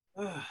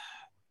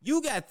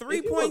 You got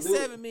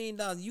 $3.7 million.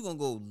 You gonna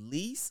go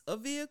lease a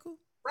vehicle?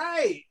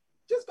 Right.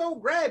 Just go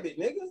grab it,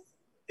 nigga.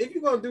 If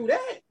you gonna do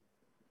that,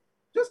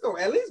 just go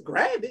at least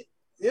grab it.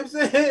 You know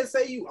what I'm saying?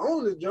 Say you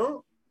own the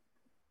junk.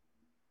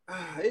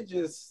 It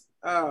just,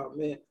 oh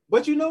man.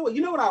 But you know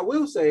what I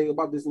will say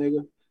about this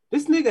nigga?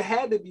 This nigga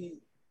had to be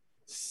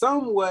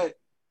somewhat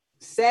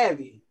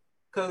savvy.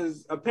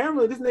 Cause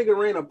apparently this nigga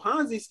ran a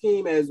Ponzi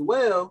scheme as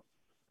well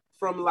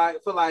for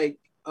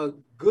a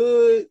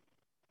good,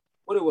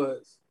 what it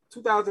was,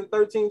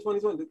 2013,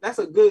 2020. That's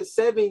a good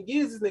 7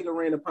 years this nigga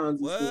ran a Ponzi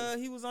scheme. Well,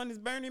 he was on his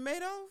Bernie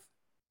Madoff?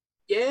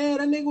 Yeah,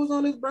 that nigga was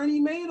on his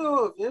Bernie Madoff. You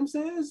know what I'm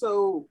saying?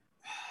 So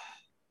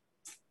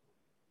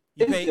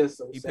he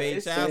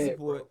paid child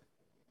support.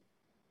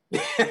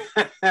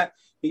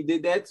 He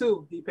did that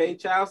too. He paid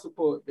child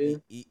support,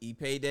 man. He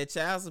paid that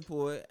child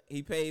support.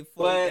 He paid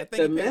for but I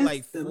think he paid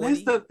like 40. The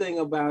messed up thing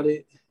about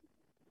it,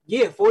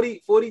 yeah,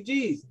 40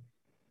 G's.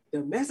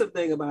 The messed up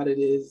thing about it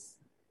is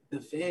the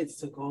feds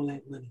took all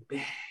that money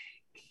back.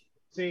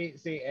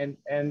 See, and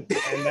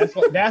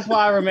that's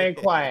why I remain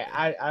quiet.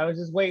 I was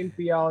just waiting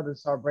for y'all to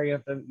start bringing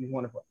up these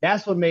wonderful.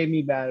 That's what made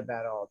me mad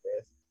about all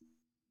this.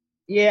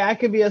 Yeah, I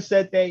could be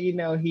upset that he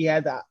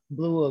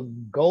blew a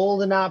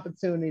golden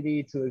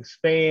opportunity to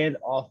expand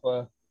off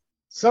of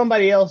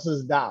somebody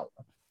else's dollar.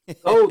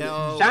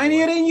 Oh,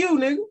 shinier than you,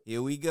 nigga.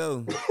 Here we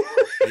go.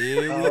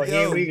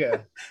 Here we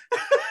go.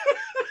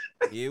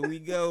 Here we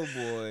go,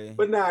 boy.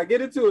 But nah,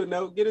 get into it,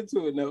 no.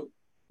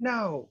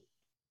 No,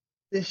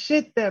 the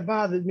shit that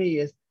bothered me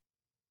is,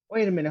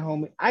 wait a minute,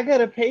 homie. I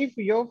gotta pay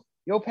for your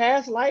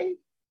past life.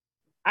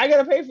 I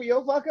gotta pay for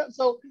your fuck up.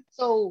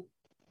 So,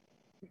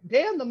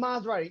 damn the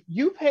Maserati.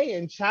 You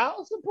paying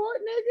child support,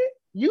 nigga?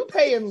 You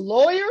paying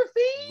lawyer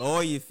fees?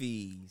 Lawyer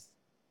fees.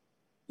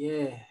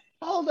 Yeah.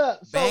 Hold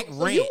up. So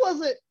you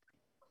wasn't.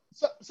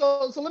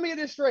 So let me get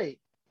this straight.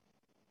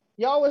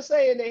 Y'all was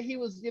saying that he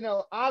was,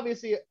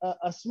 obviously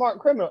a smart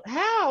criminal.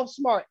 How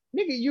smart?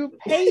 Nigga, you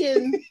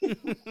paying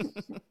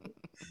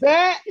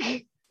back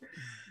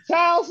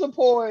child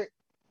support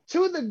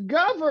to the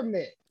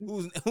government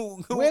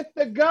with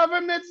the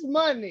government's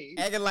money.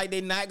 Acting like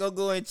they not gonna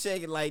go and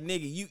check it. Like,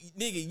 nigga,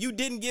 you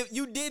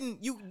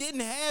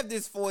didn't have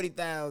this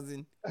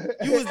 40,000.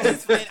 You was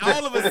just, and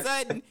all of a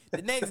sudden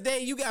the next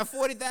day you got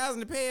 40,000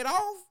 to pay it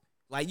off.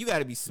 Like, you got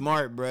to be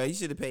smart, bro. You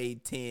should have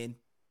paid 10,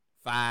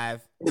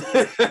 5,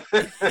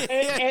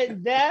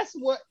 and that's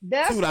what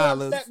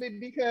upset me,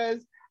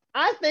 because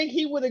I think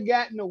he would have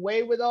gotten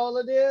away with all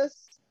of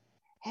this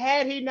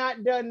had he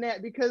not done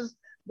that, because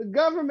the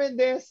government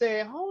then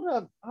said, hold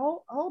up,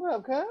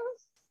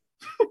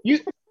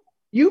 cuz.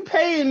 You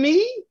paying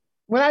me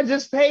when I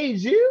just paid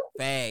you?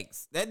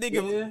 Facts. That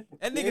nigga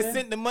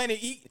sent the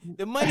money.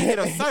 The money hit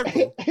a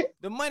circle.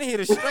 The money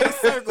hit a straight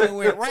circle and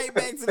went right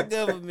back to the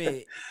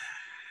government.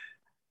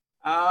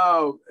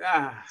 Oh,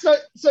 God.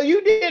 So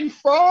you did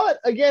fraud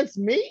against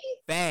me?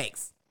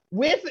 Facts.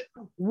 With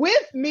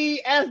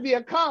me as the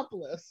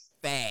accomplice.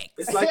 Facts.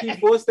 It's like he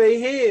forced their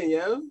hand,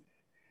 yo.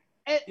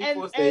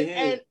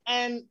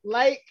 And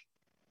like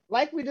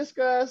we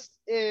discussed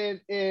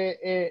in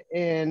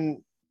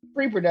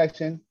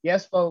pre-production.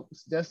 Yes,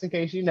 folks, just in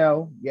case you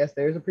know, yes,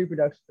 there's a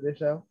pre-production for this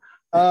show.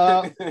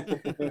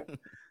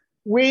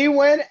 We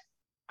went,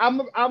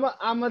 I'm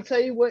gonna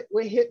tell you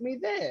what hit me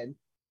then.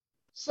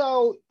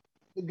 So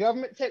the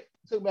government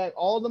took back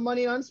all the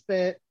money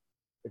unspent,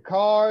 the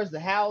cars, the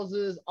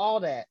houses,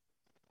 all that.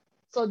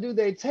 So do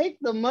they take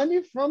the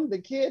money from the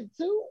kid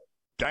too?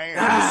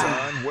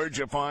 Damn, son, where'd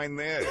you find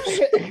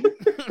this?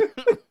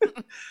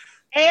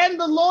 And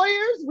the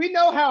lawyers, we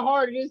know how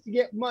hard it is to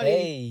get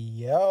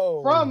money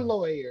from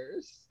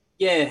lawyers.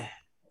 Yeah,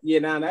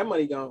 now that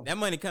money gone. That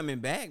money coming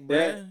back,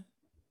 bro.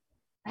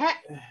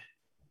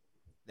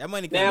 That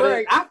money coming now,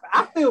 back.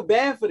 I feel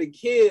bad for the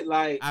kid.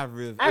 Like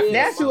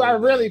that's who I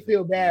really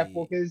feel bad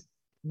for, because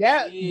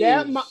that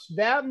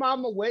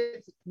mama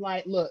went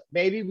like, look,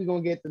 baby, we're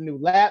gonna get the new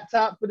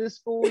laptop for this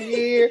school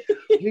year.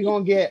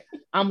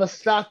 I'm gonna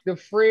stock the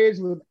fridge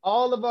with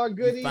all of our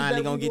goodies.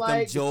 Finally gonna get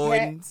them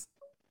Jordans.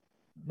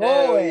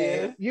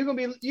 Boy, you're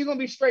gonna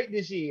be straight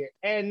this year.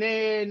 And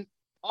then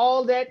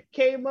all that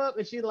came up,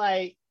 and she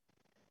like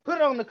put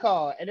it on the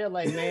card, and they're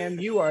like, ma'am,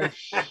 you are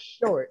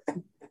short.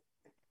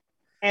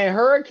 And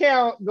her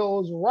account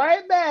goes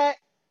right back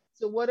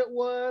to what it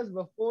was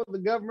before the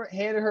government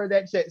handed her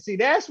that check. See,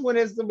 that's when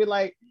it's gonna be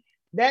like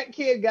that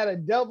kid got a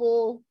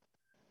double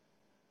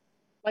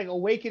like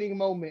awakening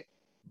moment.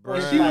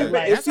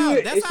 That's how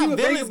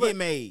villains get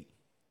made.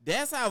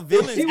 That's how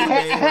villains get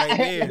made right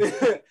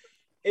there.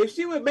 If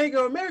she would Make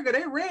America,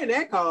 they ran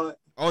that card.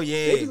 Oh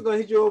yeah, they just gonna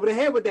hit you over the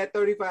head with that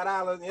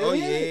 $35. Oh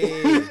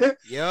yeah,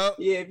 yep.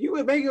 Yeah,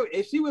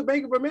 if she would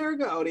Make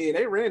America, oh yeah,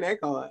 they ran that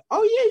card.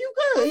 Oh yeah, you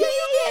good?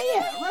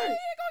 Yeah. Right.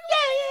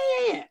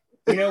 Yeah.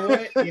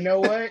 You know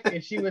what?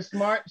 If she was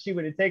smart, she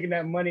would have taken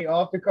that money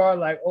off the card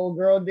like old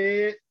girl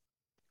did.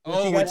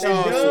 With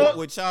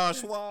Charles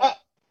Schwab.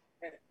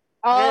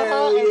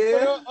 And put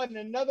it on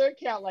another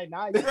account. Like,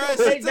 nah, you can't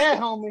take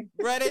that, homie.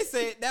 Bro, they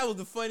said that was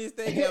the funniest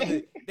thing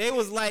ever. They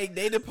was like,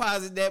 they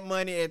deposited that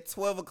money at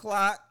 12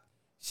 o'clock.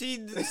 She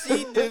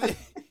withdrew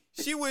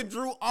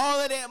all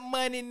of that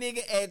money,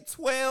 nigga, at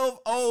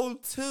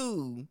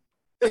 12:02.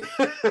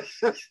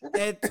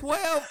 At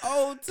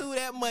 12:02,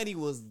 that money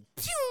was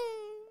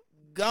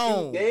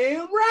gone.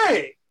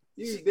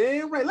 You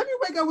damn right. Let me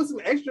wake up with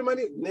some extra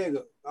money,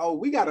 nigga. Oh,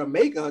 we got a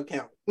Maker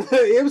account. You know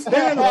what I'm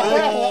saying?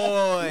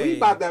 We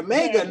about to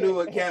make a new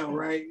account,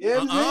 right? You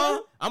know what I'm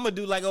saying? I'm gonna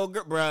do like old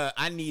girl, bro.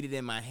 I need it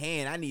in my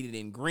hand. I need it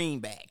in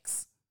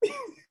greenbacks.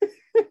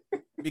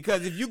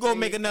 Because if you go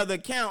make another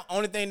account,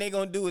 only thing they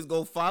gonna do is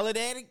go follow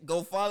that.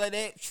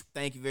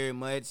 Thank you very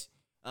much.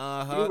 You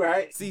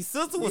right. See,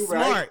 sister was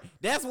smart. Right.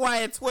 That's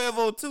why at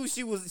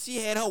 12:02 she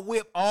had her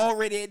whip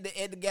already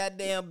at the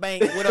goddamn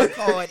bank with her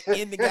card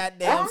in the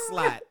goddamn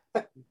slot.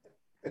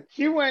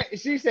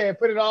 She said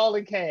put it all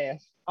in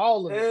cash.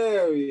 All of it.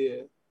 Hell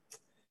yeah.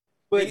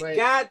 But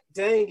god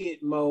dang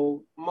it,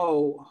 Mo,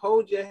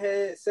 hold your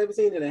head.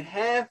 17 and a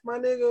half, my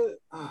nigga.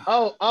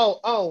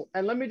 Oh.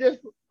 And let me just,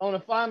 on a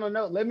final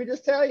note, let me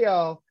just tell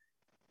y'all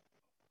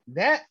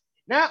that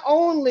not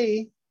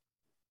only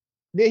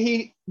did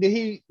he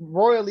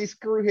royally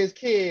screw his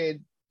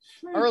kid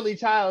early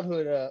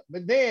childhood up,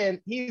 but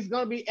then he's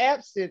gonna be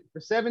absent for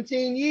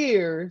 17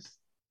 years.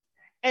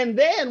 And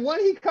then when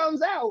he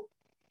comes out,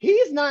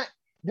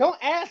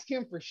 don't ask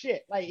him for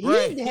shit. Like,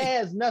 he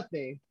has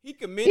nothing. He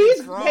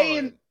committed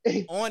fraud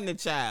on the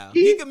child.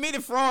 He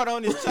committed fraud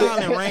on his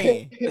child and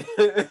ran.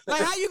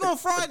 Like, how you gonna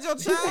fraud your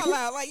child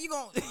out? Like, you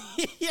gonna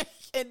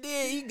and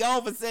then he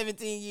gone for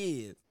 17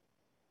 years.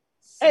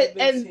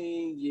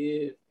 17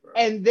 years, bro.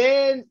 And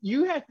then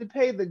you have to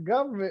pay the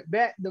government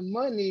back the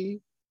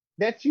money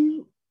that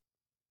you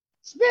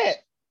spent,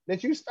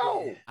 that you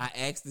stole. I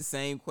asked the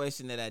same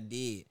question that I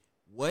did.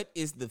 What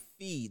is the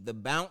fee, the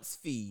bounce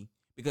fee?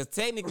 Because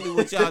technically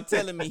what y'all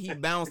telling me, he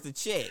bounced the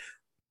check.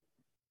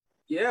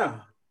 Yeah.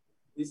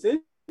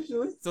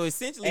 Essentially. So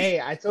essentially.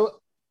 Hey, I told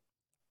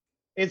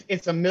it's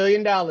 $1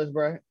 million,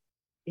 bro.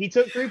 He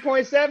took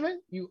 3.7,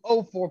 you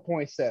owe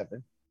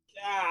 4.7.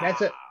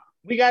 That's it.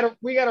 We gotta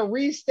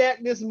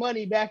restack this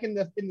money back in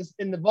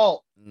the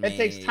vault. That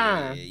takes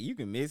time. Yeah, you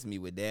can miss me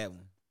with that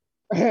one.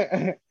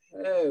 Hell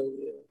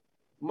yeah.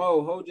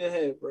 Mo, hold your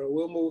head, bro.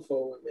 We'll move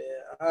forward,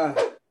 man.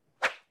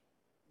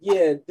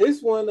 Yeah,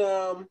 this one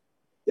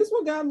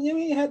got me. I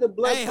mean, had the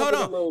blood. Hey, hold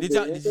on. Did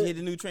you hear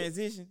the new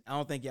transition? I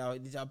don't think y'all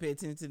pay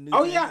attention to the new.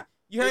 Oh yeah,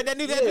 you heard that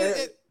new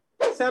transition?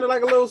 Sounded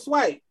like a little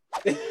swipe.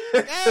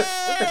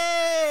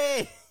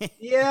 Hey!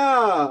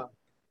 Yeah.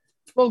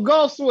 Well,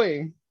 go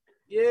swing.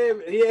 Yeah,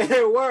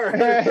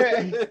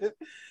 word.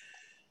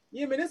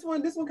 Yeah, man, this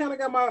one kind of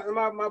got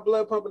my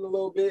blood pumping a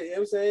little bit. You know what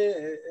I'm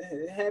saying?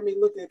 It had me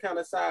looking kind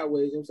of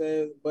sideways. You know what I'm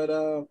saying? But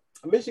a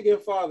Michigan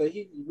father,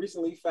 he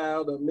recently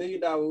filed a $1 million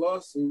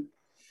lawsuit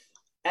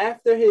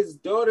after his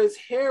daughter's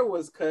hair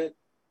was cut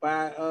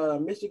by a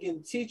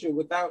Michigan teacher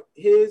without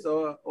his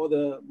or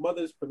the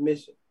mother's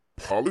permission.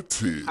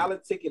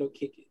 Politic it'll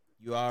kick it.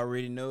 You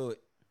already know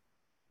it.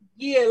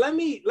 Yeah, let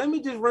me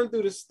just run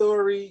through the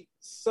story.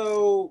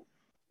 So,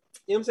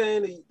 you know what I'm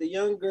saying? The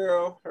young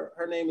girl,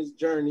 her name is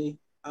Journey.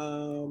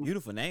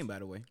 Beautiful name, by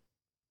the way.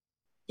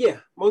 Yeah,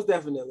 most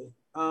definitely.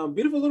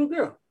 Beautiful little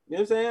girl. You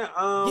know what I'm saying?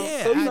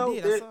 Yeah, so, you I know,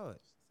 did. I saw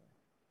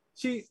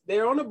it.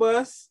 They're on the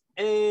bus,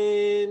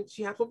 and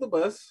she hops off the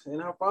bus,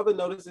 and her father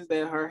notices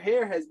that her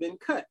hair has been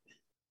cut.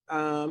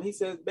 He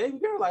says, "Baby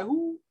girl, like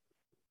who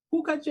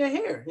cut your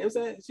hair?" You know what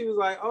I'm saying? She was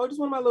like, "Oh, just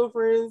one of my little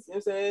friends." You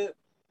know what I'm saying?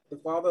 The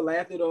father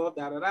laughed it off,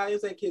 da da da. You know what I'm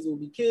saying? Kids will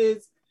be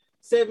kids.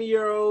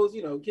 7-year-olds,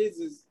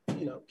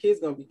 kids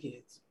gonna be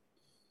kids.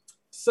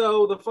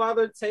 So the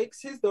father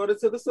takes his daughter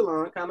to the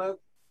salon, kind of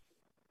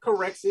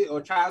corrects it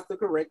or tries to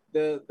correct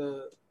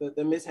the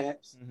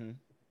mishaps. Mm-hmm.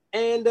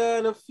 And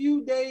a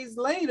few days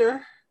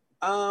later,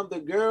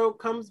 the girl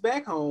comes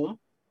back home,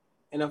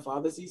 and her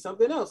father sees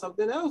something else.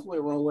 Something else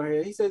went wrong with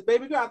her. He says,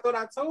 "Baby girl, I thought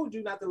I told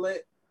you not to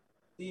let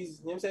these,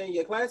 you know what I'm saying,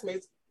 your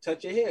classmates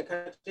touch your hair,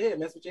 cut your hair,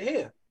 mess with your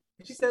hair."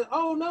 And she said,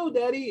 "Oh no,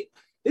 daddy.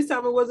 This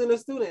time it wasn't a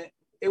student.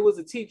 It was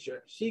a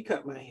teacher. She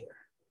cut my hair."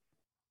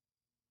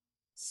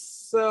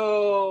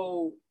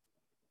 So,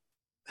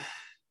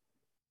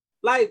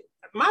 like,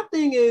 my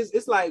thing is,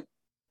 it's like,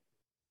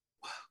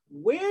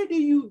 where do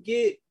you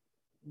get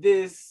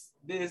this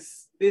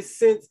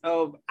sense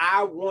of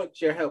I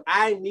want your help?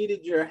 I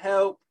needed your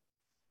help.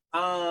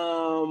 You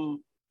know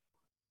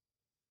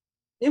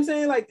what I'm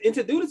saying? Like, and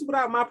to do this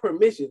without my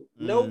permission.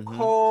 No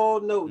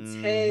call, no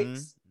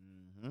text.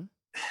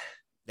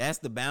 That's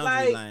the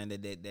boundary line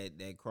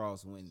that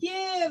cross when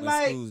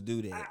schools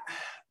do that.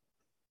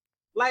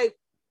 Like,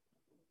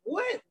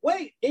 what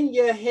in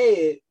your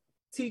head,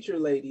 teacher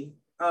lady,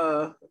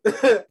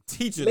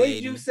 teacher made lady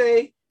you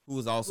say, who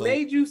was also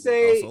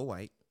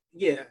white?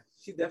 Yeah,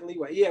 she's definitely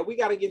white. Yeah, we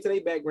got to get into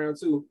their background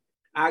too.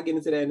 I'll get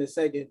into that in a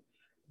second.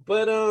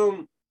 But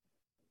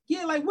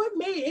yeah, like what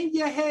made in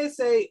your head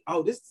say,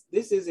 "Oh, this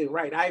isn't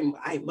right.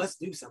 I must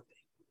do something.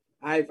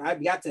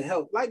 I've got to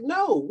help." Like,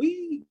 no,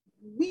 we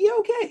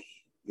okay.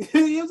 You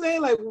know what I'm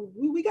saying? Like,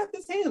 we got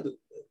this handled.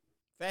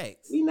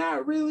 Facts. We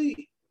not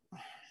really.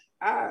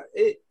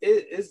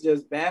 It's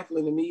just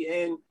baffling to me.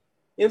 And you know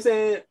what I'm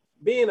saying,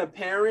 being a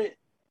parent,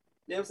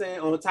 you know what I'm saying,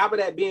 on top of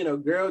that, being a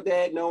girl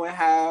dad, knowing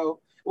how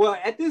well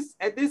at this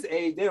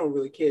age they don't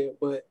really care,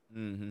 but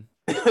real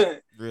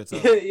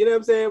tough. You know what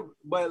I'm saying?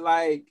 But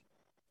like,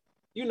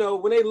 you know,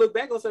 when they look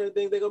back on certain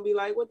things, they're gonna be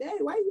like, "Well,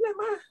 Daddy, why you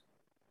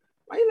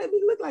let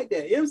me look like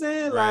that?" You know what I'm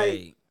saying? Right.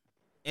 Like,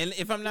 and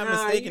if I'm not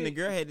mistaken, the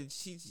girl had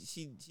she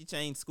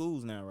changed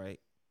schools now, right?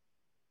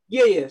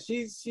 Yeah.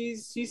 She's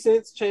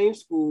since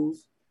changed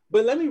schools.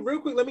 But let me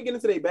get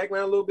into their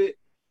background a little bit.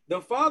 The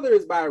father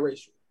is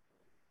biracial.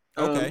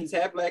 Okay. He's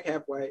half black,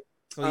 half white.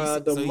 So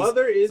the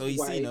mother is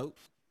white.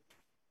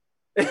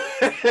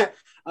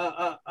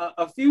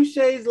 A few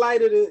shades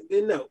lighter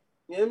than no.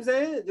 You know what I'm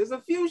saying? Just a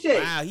few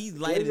shades. Wow, he's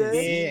lighter than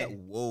C.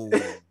 Whoa.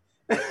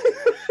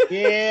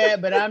 Yeah,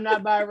 but I'm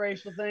not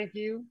biracial, thank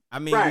you. I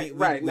mean, we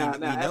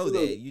know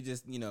that. You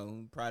just,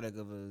 product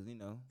of a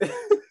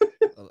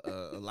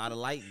lot of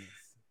lightness,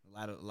 a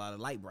lot of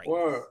light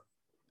brightness.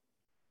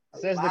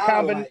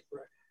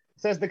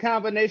 Says the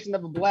combination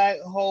of a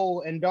black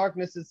hole and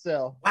darkness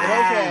itself. Wow.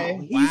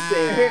 Okay. He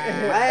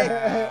said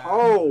black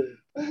hole.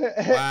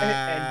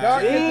 And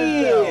darkness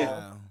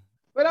itself.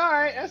 But all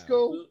right, that's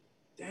cool.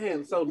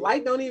 Damn, so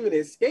light don't even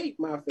escape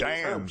my face.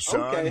 Damn, son,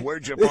 okay.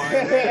 Where'd you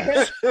find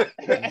this?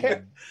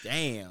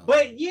 Damn.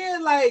 But yeah,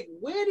 like,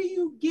 where do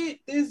you get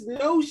this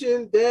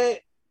notion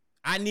that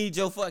I need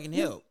your fucking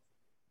help?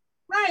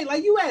 Right,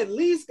 like you at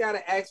least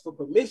gotta ask for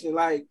permission,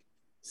 like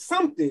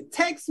something.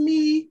 Text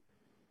me,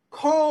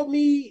 call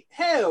me,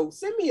 hell,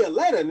 send me a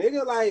letter,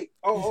 nigga, like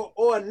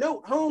or a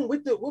note home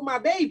with my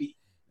baby.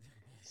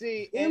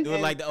 See, do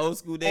it like the old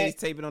school days,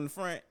 tape it on the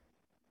front.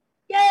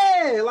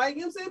 Yeah, like,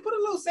 you know what I'm saying? Put a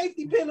little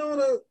safety pin on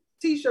a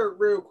t-shirt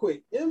real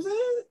quick. You know what I'm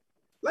saying?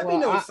 Let me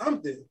know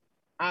something.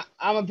 I'm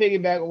gonna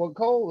piggyback on what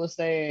Cole was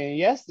saying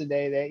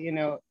yesterday,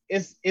 that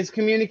it's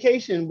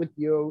communication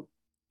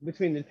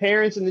between the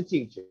parents and the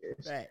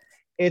teachers. Right.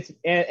 It's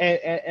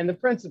and the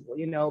principal,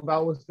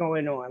 about what's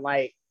going on.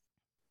 Like,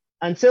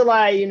 until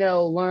I,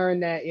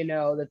 learned that,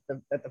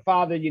 that the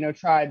father,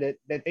 tried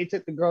that they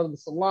took the girl to the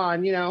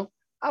salon,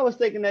 I was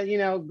thinking that,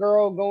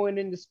 girl going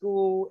into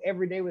school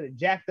every day with a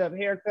jacked up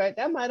haircut,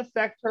 that might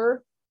affect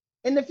her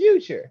in the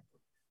future.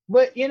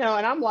 But, and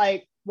I'm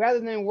like, rather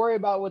than worry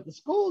about what the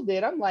school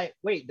did, I'm like,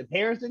 wait, the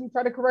parents didn't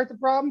try to correct the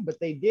problem, but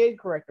they did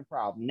correct the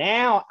problem.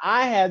 Now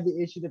I have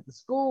the issue that the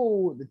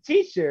school, the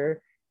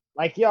teacher,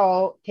 like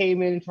y'all,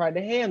 came in and tried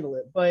to handle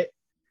it. But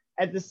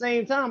at the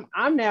same time,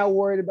 I'm now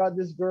worried about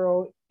this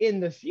girl in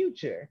the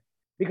future,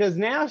 because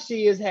now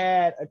she has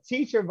had a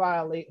teacher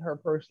violate her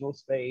personal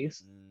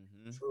space.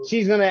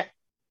 She's gonna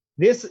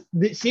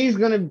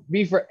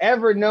be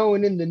forever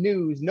known in the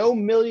news. No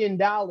 $1 million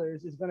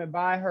is gonna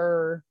buy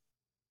her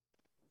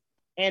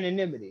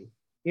anonymity.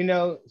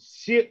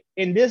 She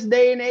in this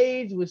day and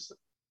age was,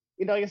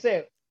 like I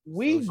said,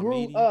 we social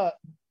grew media. up.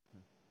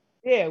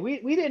 Yeah, we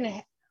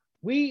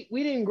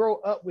didn't grow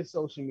up with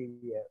social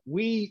media.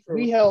 We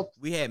helped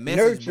had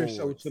nurture boards.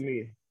 social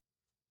media.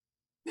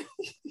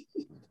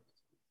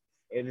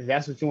 If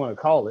that's what you want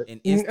to call it. An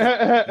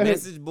instant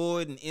message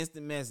board and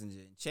instant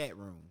messenger and chat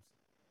rooms.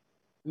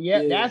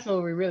 Yeah, that's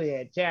what we really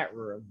had chat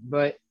room.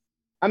 But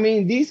I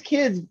mean, these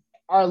kids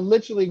are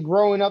literally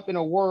growing up in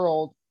a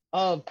world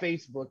of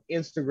Facebook,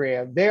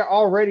 Instagram. They're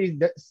already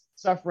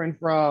suffering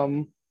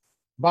from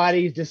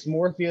body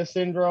dysmorphia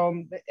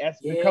syndrome.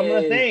 That's becoming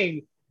a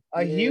thing,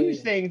 a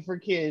huge thing for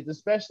kids,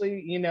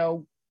 especially,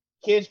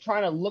 kids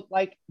trying to look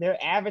like their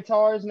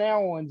avatars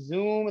now on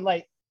Zoom,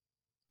 like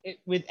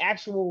with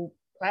actual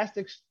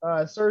plastic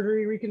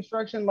surgery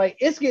reconstruction. Like,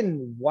 it's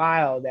getting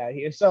wild out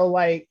here. So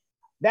like,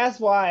 that's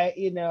why,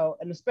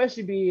 and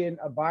especially being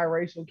a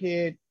biracial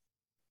kid,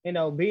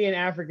 being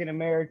African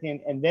American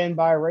and then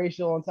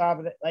biracial on top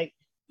of it, like,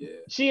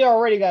 she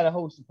already got a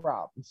host of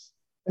problems.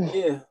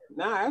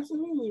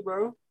 Absolutely,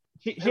 bro.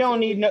 She don't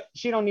need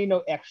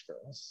no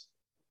extras.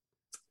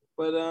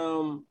 But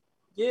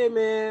yeah,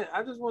 man,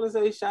 I just want to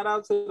say shout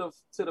out to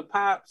the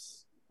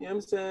pops. You know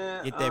what I'm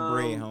saying? Get that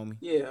bread, homie.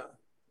 Yeah,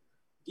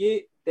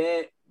 get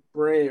that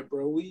bread,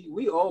 bro.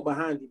 We all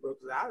behind you, bro.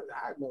 Cause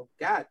I know,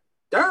 God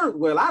darn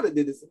well I'd have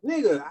did this,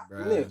 nigga.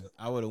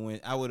 I would have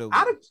went. I would have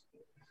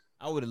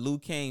Liu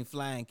Kang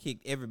flying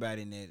kicked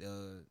everybody in that.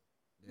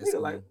 Nigga,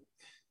 like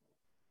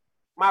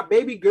my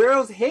baby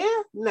girl's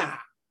hair, nah.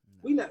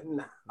 We not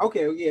nah.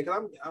 Okay, yeah,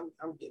 cause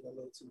I'm getting a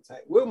little too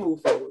tight. We'll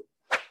move forward.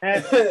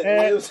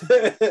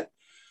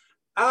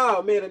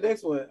 Oh man, the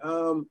next one.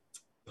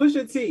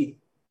 Pusha T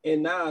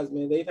and Nas,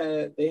 man, they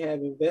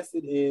have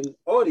invested in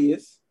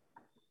Audius,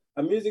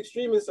 a music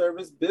streaming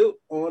service built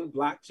on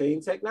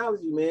blockchain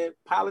technology, man.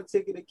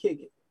 Politicking to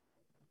kick it.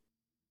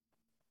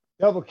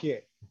 Double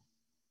kick.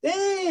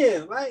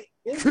 Damn, like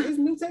it's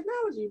new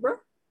technology, bro.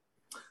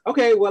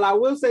 Okay, well, I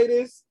will say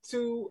this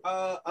to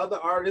other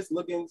artists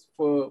looking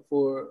for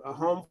a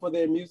home for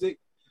their music.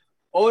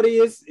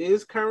 Audius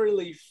is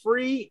currently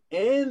free,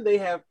 and they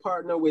have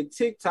partnered with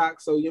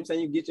TikTok. So, you know what I'm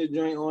saying? You get your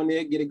joint on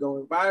there, get it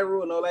going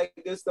viral and all that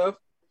good stuff.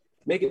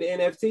 Make it an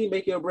NFT,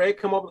 make your bread,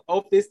 come up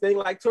off this thing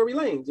like Tory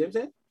Lanez. You know what I'm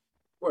saying?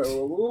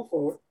 We'll move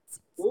forward.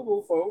 We'll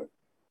move forward.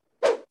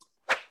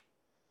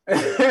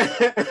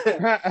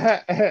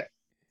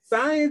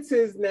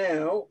 Scientists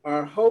now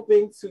are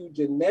hoping to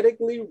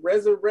genetically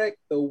resurrect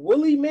the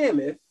woolly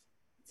mammoth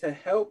to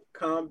help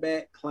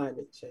combat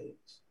climate change.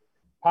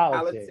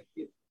 Politics.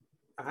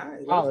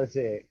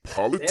 Politics.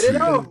 Set it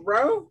off,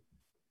 bro.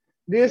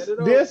 This is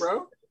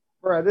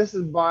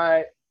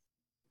by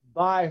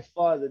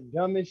far the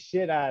dumbest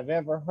shit I've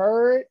ever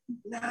heard.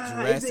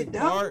 Is it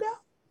dumb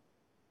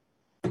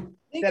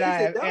that I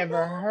have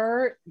ever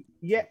heard?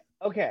 Yeah.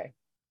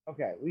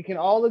 Okay, we can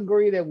all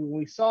agree that when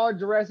we saw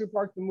Jurassic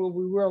Park the movie,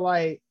 we were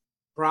like,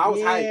 bro, I was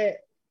hyped.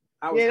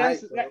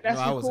 That's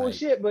some cool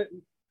shit, but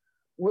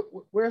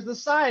where's the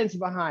science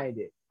behind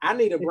it? I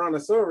need a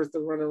brontosaurus to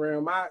run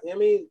around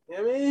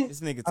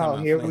this nigga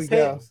talking here we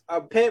go.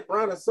 A pet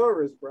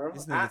brontosaurus, bro.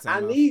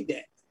 I need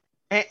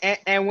that.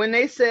 And when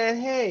they said,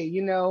 hey,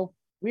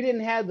 we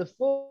didn't have the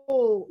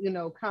full,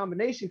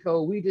 combination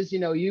code, we just,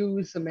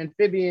 used some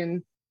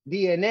amphibian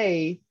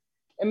DNA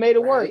and made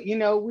it work.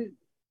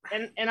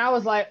 And I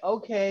was like,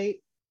 okay,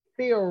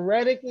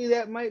 theoretically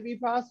that might be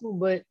possible,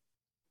 but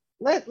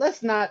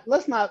let's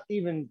not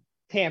even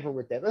tamper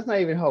with that. Let's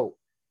not even hope.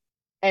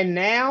 And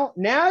now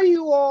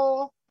you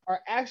all are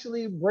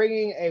actually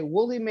bringing a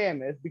woolly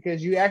mammoth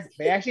because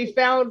they actually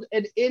found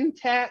an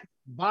intact,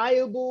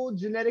 viable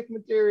genetic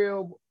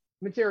material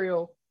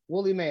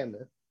woolly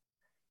mammoth.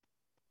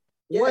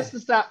 Yeah. What's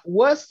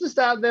to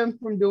stop them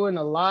from doing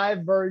a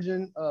live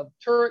version of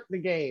Turok the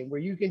game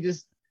where you can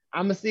just,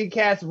 I'm gonna see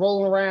cats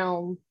rolling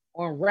around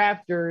on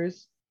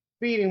raptors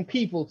feeding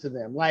people to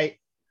them? Like,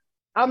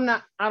 I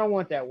don't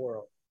want that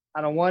world.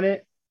 I don't want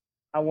it.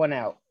 I want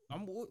out.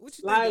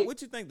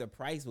 What you think the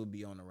price would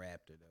be on a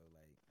raptor though?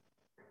 Like,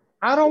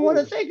 I don't want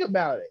to think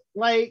about it.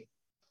 Like,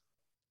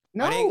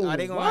 no.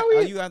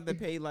 Are you have to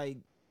pay like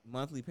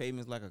monthly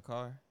payments like a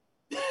car?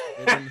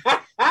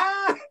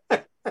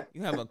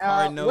 You have a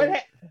car note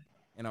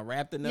and a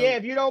raptor note. Yeah,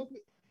 if you don't.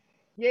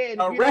 Yeah,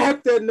 a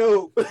raptor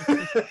note. and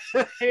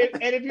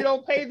if you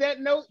don't pay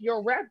that note,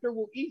 your raptor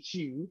will eat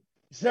you.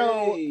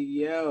 So, hey,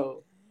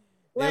 yo.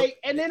 Like,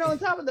 and then on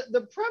top of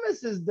the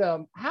premise is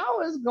dumb.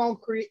 How is it gonna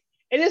create?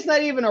 And it's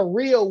not even a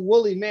real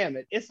woolly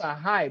mammoth. It's a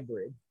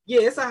hybrid.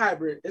 Yeah, it's a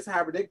hybrid.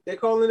 They're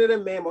calling it a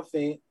mammoth.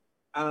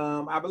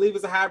 I believe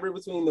it's a hybrid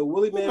between the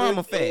woolly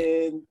mammoth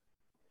and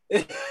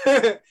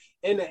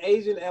the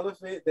Asian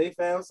elephant. They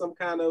found some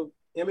kind of,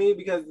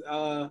 because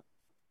I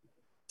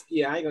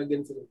ain't gonna get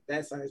into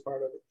that science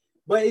part of it.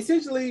 But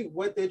essentially,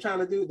 what they're trying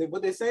to do,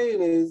 what they're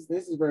saying is,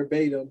 this is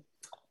verbatim.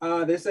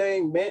 They're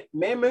saying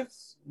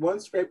mammoths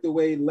once scraped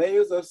away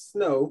layers of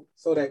snow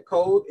so that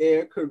cold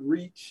air could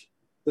reach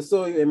the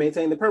soil and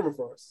maintain the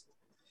permafrost.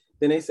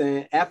 Then they're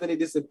saying after they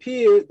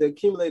disappeared, the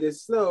accumulated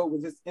snow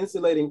with its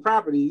insulating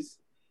properties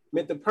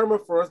meant the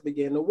permafrost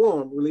began to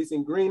warm,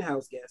 releasing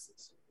greenhouse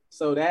gases.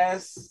 So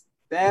that's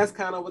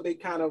kind of what they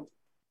kind of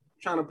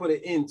trying to put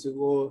it into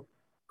or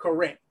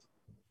correct.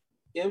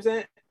 You know what I'm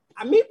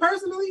saying? Me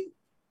personally,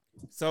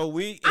 I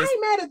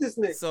ain't mad at this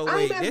nigga. So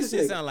wait, this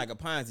shit sound like a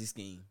Ponzi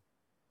scheme.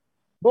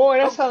 Boy,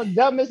 that's how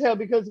dumb as hell.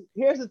 Because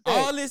here's the thing: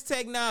 all this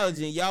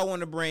technology, and y'all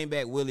want to bring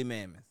back Willie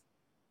Mammoth.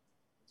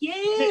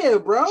 Yeah,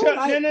 bro.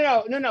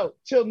 No.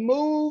 To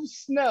move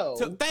snow.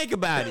 Think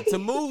about it. To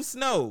move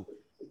snow.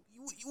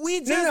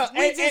 We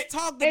just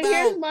talked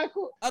about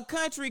a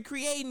country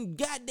creating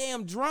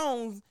goddamn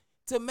drones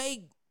to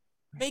make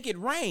it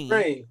rain.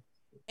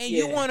 And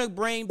you want to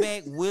bring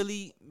back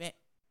Willie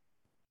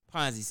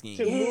Ponzi scheme.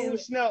 To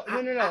move snow.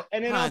 No.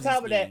 And then on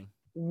top of that,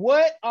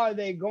 what are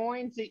they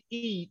going to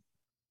eat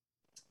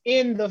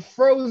in the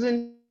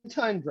frozen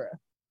tundra?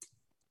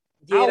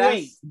 Yeah,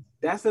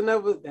 that's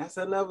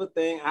another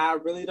thing. I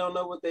really don't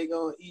know what they're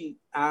gonna eat.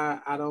 I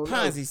don't know.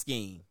 Ponzi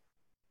scheme.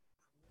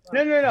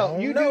 No.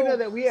 You do know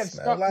that we have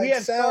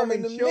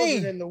starving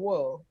children in the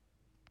world.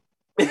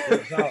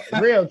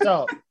 Real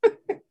talk.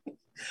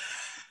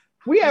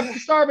 We have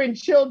starving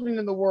children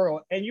in the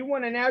world, and you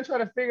want to now try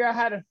to figure out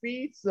how to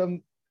feed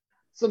some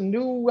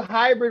new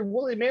hybrid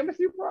woolly mammoth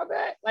you brought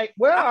back? Like,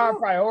 where are our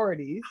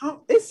priorities?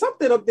 It's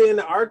something up there in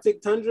the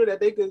Arctic tundra that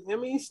they could,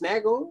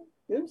 snag on.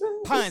 You know what I'm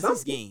saying? Ponzi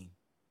scheme.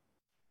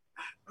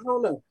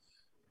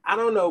 I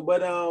don't know,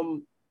 but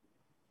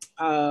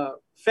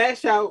Fat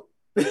Shout.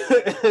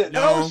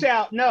 No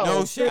shout.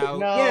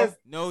 Yes,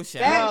 no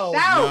shout. Fat Shout.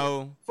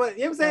 No. But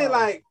you know what I'm saying?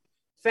 Like,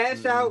 Fat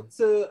Shout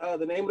to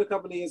the name of the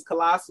company is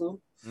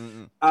Colossal.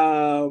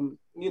 The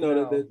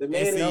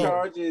man in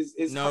charge is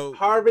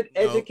Harvard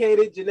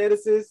educated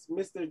geneticist,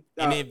 Mr.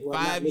 And in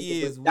 5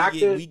 years,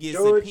 Dr. we get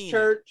George subpoenaed.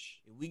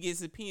 Church. We get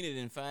subpoenaed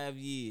in 5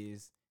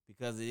 years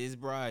because of this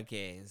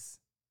broadcast.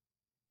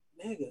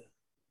 Nigga,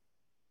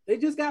 they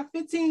just got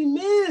 15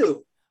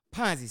 mil.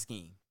 Ponzi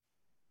scheme.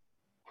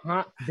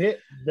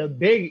 The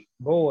big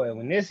boy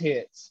when this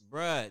hits,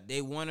 bruh.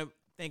 They want to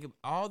think of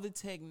all the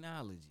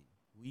technology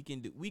we can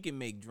do. We can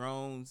make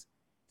drones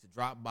to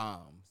drop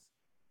bombs.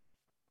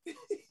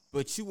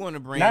 But you want to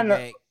bring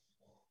back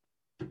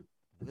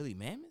Willie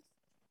Mammoth?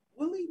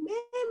 Willie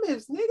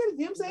Mammoths, nigga. You know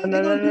what I'm saying?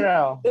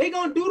 No. They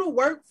gonna do the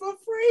work for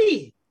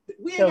free.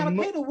 We ain't gotta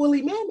pay the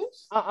Willie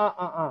Mammoths.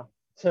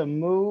 To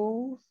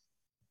move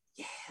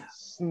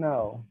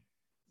snow.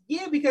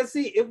 Yeah, because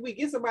see, if we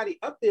get somebody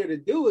up there to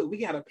do it, we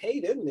gotta pay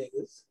them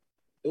niggas.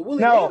 The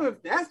Willie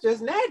Mammoth, that's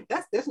just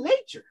that's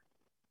nature.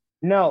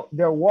 No,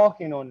 they're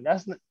walking on it.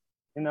 That's not.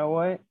 You know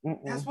what?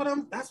 That's what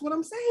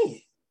I'm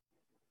saying.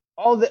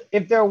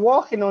 If they're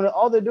walking on it,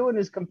 all they're doing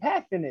is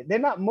compacting it. They're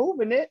not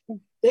moving it.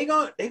 They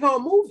gonna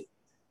move it.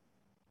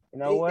 You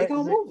know what? They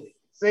gonna move it.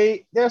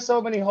 See, there's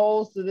so many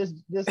holes to this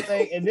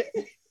thing,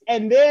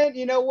 and then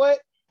you know what?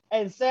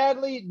 And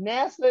sadly,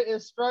 NASA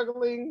is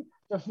struggling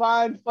to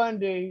find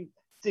funding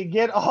to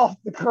get off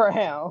the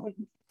ground.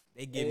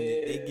 They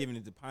giving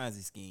it to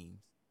Ponzi schemes.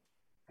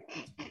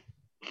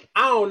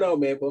 I don't know,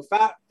 man, but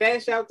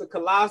fast shout to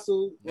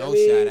Colossal. No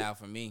shout out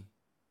for me.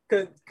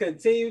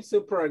 Continue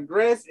to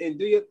progress and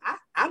do your.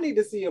 I need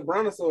to see a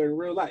brontosaur in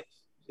real life.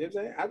 You know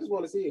what I'm saying? I just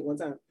want to see it one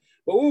time.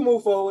 But we'll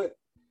move forward.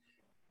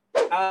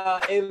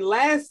 And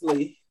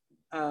lastly,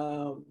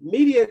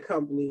 media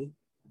company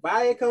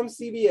Viacom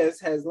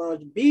CBS has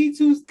launched BET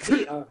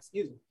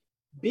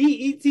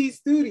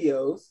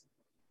Studios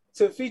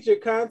to feature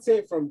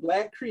content from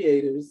Black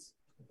creators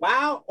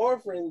while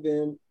offering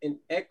them an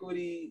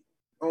equity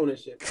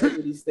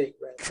stake,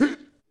 right? You know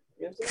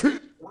what I'm saying?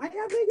 Why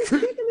y'all niggas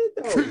kicking it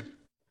though?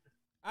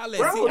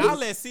 I'll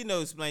let Cino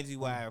explain to you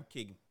why I'm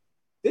kicking.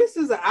 This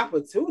is an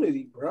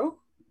opportunity, bro.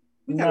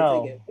 We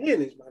gotta take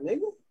advantage, my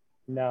nigga.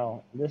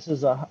 No, this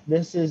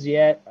is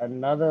yet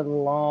another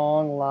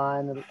long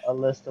line, a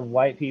list of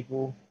white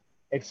people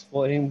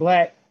exploiting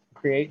Black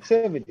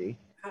creativity.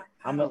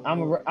 I'm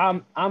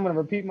gonna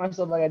repeat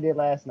myself like I did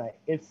last night.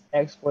 It's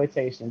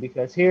exploitation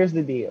because here's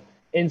the deal.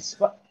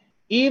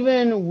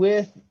 Even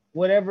with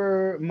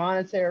whatever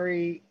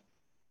monetary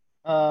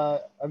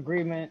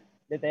agreement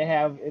that they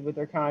have with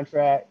their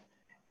contract,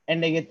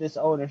 and they get this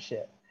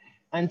ownership,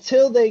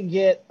 until they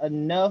get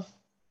enough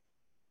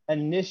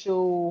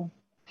initial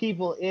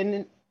people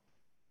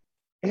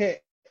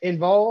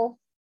involved,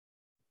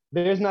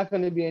 there's not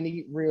going to be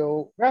any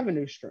real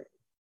revenue stream.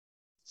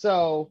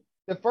 So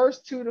the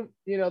first 2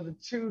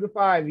 to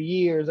 5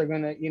 years are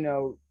going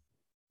to,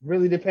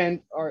 really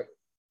depend or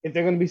if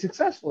they're going to be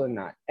successful or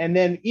not. And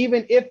then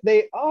even if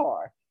they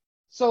are,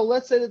 so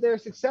let's say that they're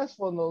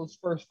successful in those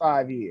first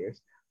 5 years.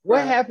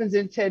 What happens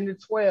in 10 to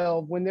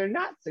 12 when they're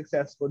not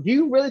successful? Do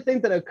you really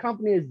think that a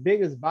company as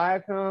big as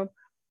Viacom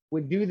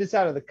would do this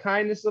out of the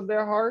kindness of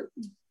their heart?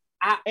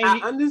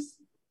 I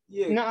understand.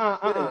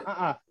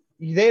 Yeah.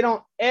 They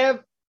don't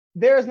ever.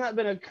 There has not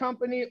been a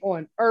company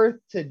on earth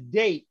to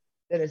date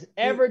that has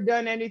ever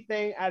done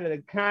anything out of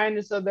the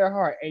kindness of their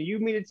heart. And you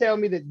mean to tell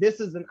me that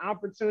this is an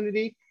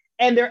opportunity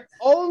and they're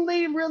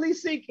only really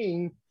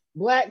seeking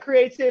Black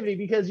creativity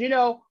because,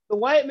 the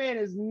white man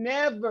has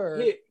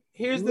never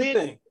here's the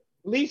thing.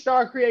 Leased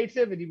our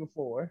creativity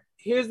before.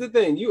 Here's the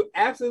thing. You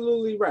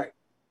absolutely right.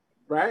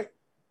 Right?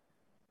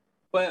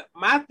 But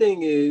my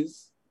thing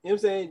is, you know what I'm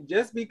saying?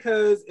 Just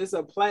because it's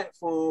a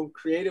platform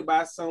created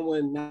by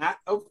someone not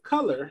of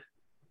color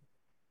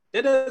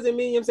that doesn't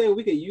mean, you know what I'm saying,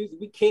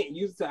 we can't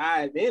use it to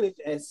our advantage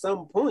at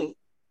some point.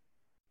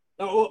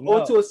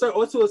 Or to a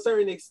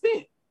certain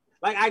extent.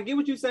 Like, I get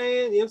what you're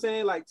saying, you know what I'm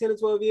saying, like 10 to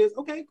 12 years,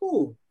 okay,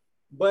 cool.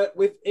 But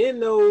within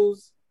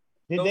those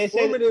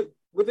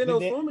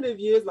formative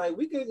years, like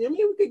we could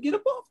get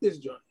up off this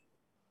joint.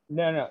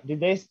 No. Did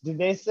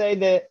they say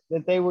that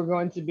they were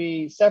going to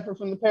be separate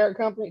from the parent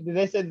company? Did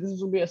they say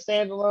this will be a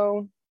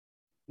standalone?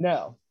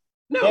 No.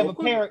 They have a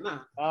parent.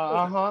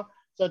 Nah.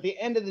 So at the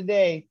end of the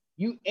day,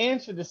 you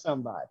answer to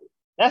somebody.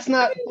 That's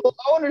not full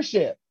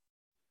ownership.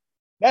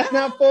 That's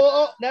not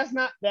full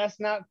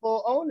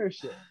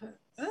ownership.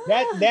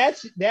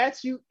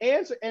 That's you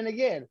answer. And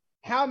again,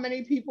 how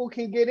many people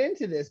can get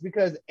into this?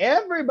 Because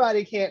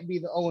everybody can't be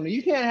the owner.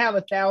 You can't have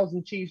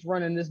 1,000 chiefs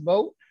running this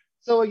boat.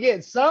 So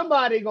again,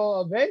 somebody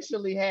gonna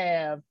eventually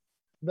have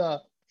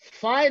the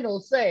final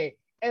say.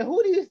 And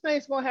who do you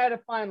think is gonna have the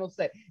final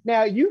say?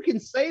 Now you can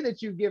say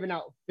that you've given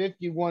out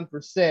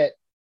 51%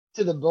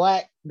 to the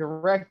Black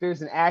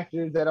directors and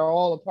actors that are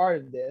all a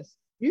part of this.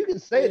 You can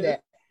say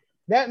that.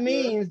 That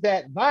means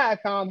that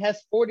Viacom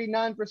has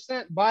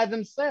 49% by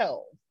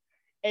themselves.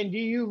 And do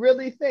you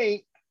really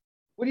think,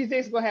 what do you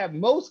think is going to happen?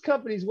 Most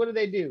companies, what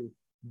do?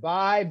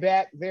 Buy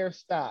back their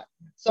stock.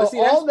 So see,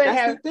 that's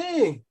the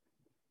thing.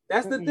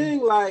 That's the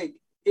thing. Like,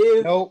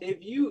 if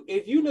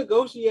you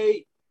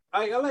negotiate,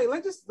 like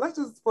let's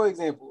just for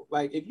example,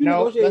 like if you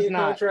negotiate your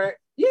contract,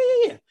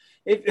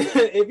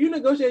 if you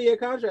negotiate your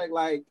contract,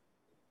 like,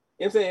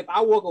 you know what I'm saying, if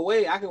I walk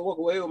away, I can walk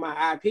away with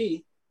my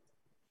IP.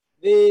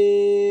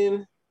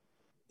 Then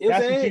you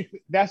know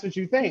that's what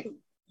you think.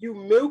 You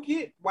milk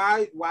it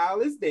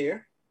while it's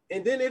there,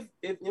 and then if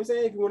you know what I'm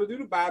saying, if you want to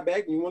do the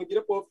buyback and you want to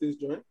get up off this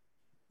joint,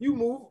 you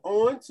move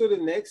on to the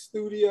next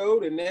studio,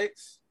 the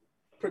next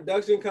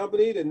production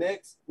company, the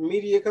next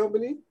media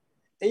company,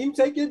 and you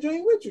take your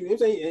joint with you. You know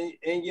what I'm saying,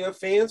 and your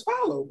fans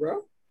follow,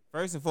 bro.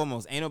 First and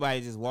foremost, ain't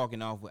nobody just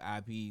walking off with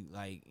IP.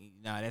 Like,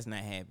 nah, that's not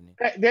happening.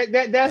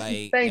 That's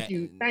like, thank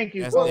you.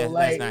 That's not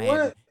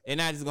happening. They're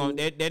not just gonna.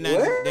 They're not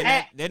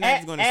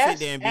just gonna sit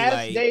there and be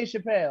like Dave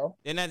Chappelle.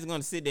 They're not just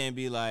gonna sit there and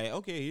be like,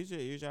 okay, here's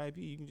your IP.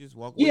 You can just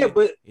walk away. Yeah,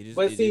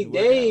 but see,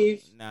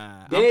 Dave,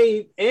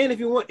 and if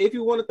you want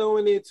to throw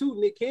in there too,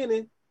 Nick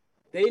Cannon,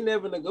 they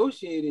never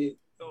negotiated,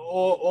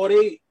 or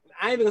they.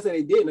 I ain't even gonna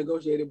say they did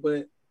negotiate it,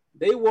 but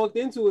they walked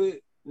into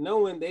it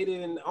knowing they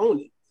didn't own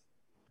it.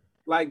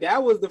 Like,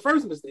 that was the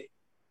first mistake.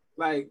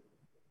 Like,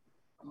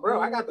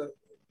 bro,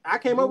 I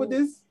came up with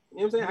this. You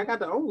know what I'm saying? I got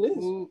to own this.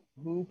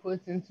 Who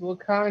puts into a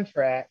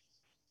contract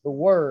the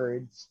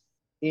words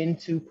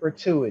into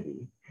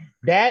perpetuity?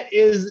 That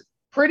is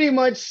pretty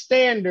much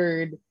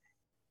standard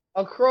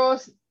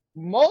across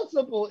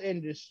multiple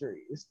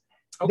industries.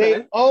 Okay.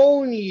 They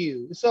own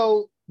you.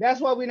 So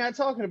that's why we're not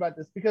talking about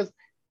this, because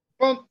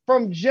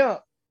from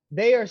jump,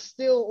 they are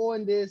still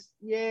on this,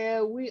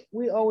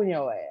 we own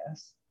your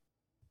ass.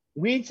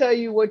 We tell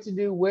you what to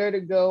do, where to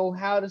go,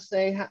 how to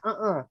say,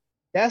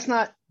 That's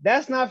not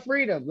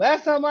freedom.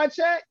 Last time I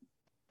checked,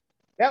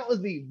 that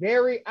was the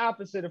very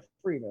opposite of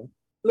freedom.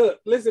 Look,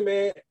 listen,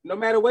 man, no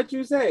matter what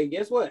you say,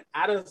 guess what?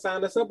 I done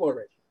signed us up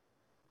already.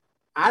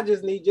 I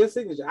just need your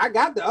signature. I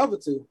got the other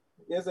two.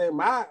 You know what I'm saying?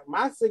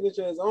 My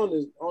signature is on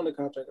the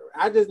contract.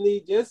 I just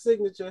need your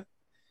signature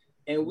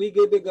and we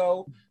good to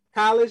go.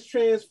 College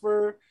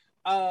transfer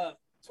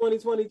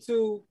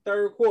 2022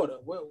 third quarter.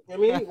 What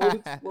we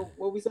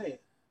saying?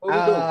 What we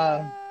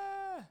doing?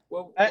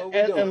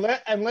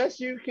 Unless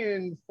you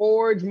can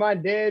forge my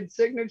dead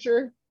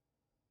signature,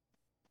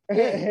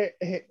 that's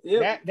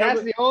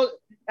the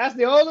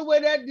only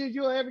way that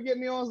you'll ever get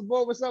me on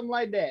board with something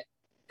like that.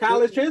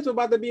 College transfer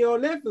about to be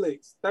on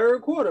Netflix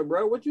third quarter,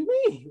 bro. What you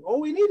mean?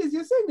 All we need is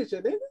your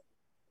signature, nigga.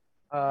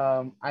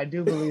 I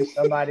do believe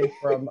somebody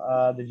from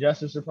the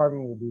Justice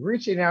Department will be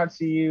reaching out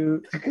to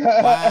you.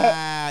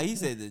 Wow, he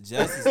said the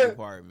Justice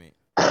Department.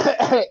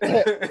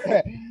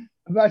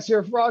 About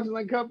your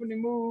fraudulent company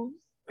moves.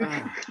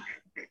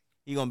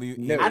 He gonna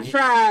be. I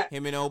tried.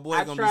 Him and old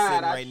boy gonna be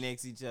sitting right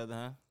next to each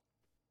other,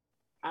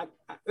 huh?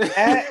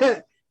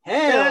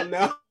 Hell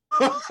no.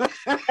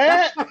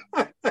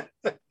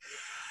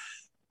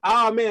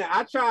 Oh man,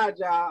 I tried,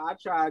 y'all.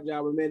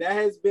 But man, that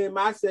has been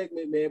my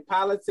segment, man.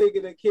 Politic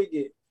and kick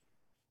it.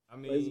 I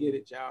mean, let's get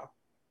it, y'all.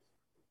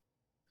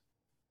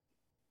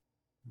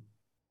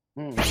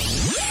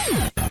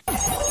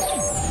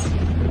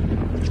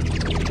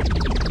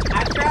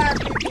 I tried,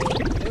 people. You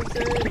know what I'm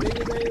saying?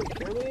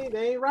 Niggas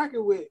they ain't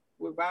rocking with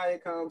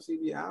Viacom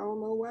CB. I don't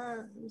know why. You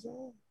know what I'm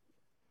saying?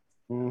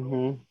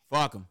 Mm-hmm.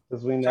 Fuck them.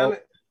 Because we know.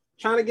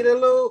 Trying to get a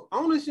little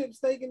ownership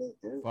stake in it.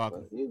 Fuck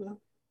them. You know.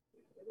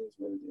 It is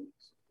what it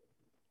is.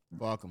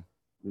 Fuck them.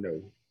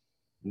 No.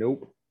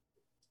 Nope.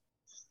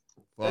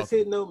 Let's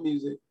hit no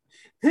music.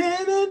 Nah.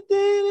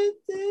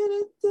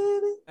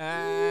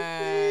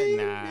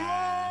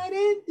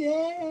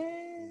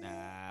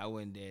 I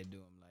wouldn't dare do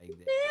him like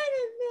that.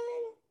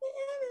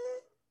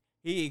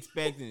 He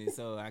expecting it,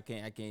 so I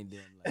can't do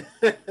him like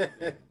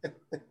that.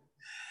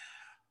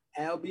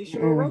 Al B.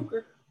 Shore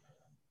Roker.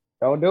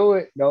 Don't do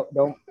it. Don't.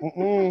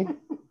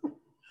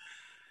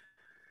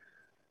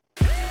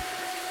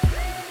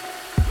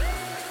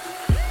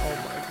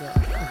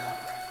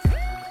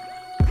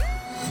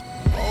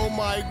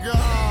 my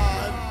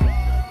God.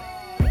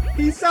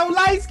 He's so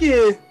light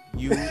skinned.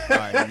 You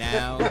are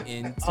now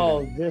in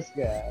tune this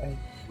guy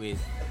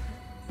with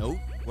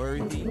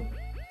Noteworthy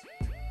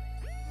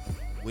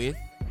with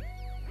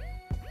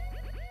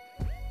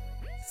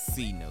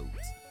C Note.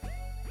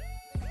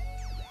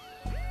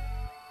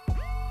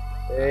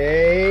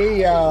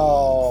 Hey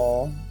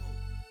y'all.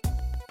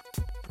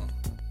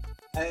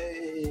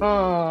 Hey.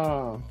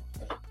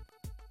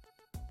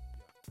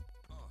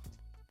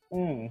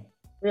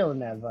 Feeling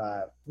that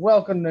vibe.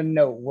 Welcome to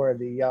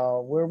Noteworthy,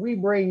 y'all, where we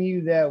bring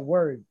you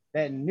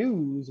that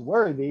news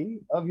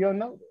worthy of your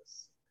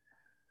notice.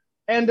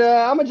 And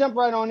I'm gonna jump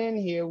right on in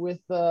here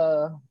with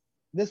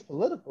this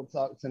political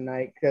talk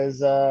tonight,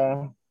 because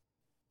I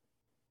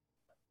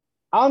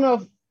don't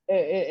know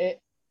if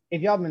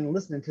y'all been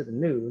listening to the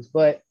news,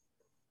 but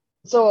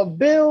so a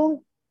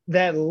bill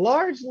that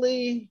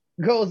largely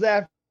goes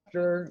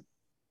after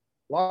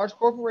large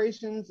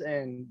corporations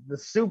and the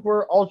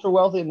super ultra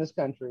wealthy in this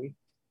country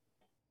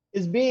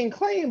is being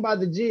claimed by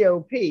the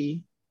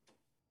GOP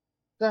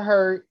to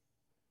hurt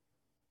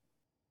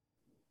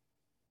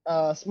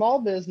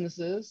small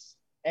businesses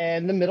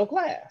and the middle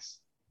class.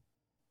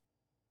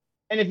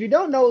 And if you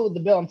don't know the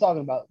bill I'm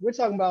talking about, we're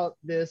talking about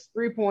this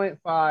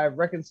 3.5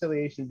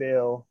 reconciliation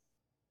bill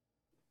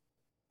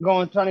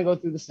trying to go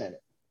through the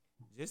Senate.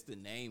 Just the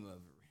name of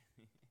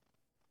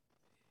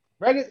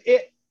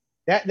it.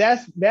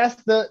 That's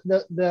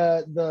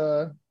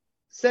the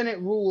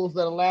Senate rules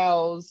that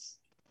allows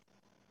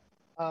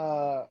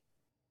a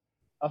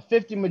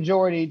 50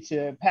 majority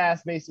to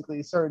pass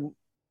basically certain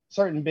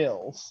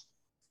bills.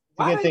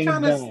 Why they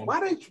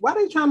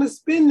trying to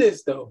spin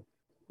this though?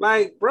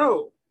 Like,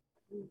 bro,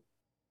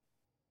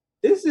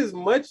 this is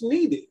much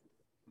needed.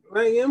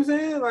 Like, you know what I'm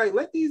saying? Like,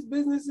 let these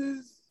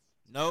businesses.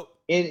 Nope.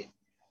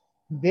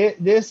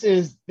 This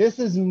is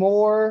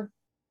more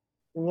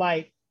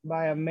liked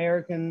by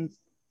Americans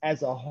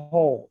as a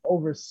whole.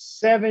 Over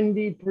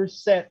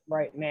 70%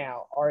 right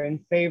now are in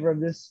favor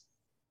of this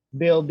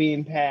bill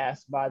being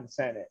passed by the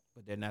Senate.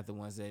 But they're not the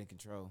ones that are in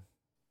control.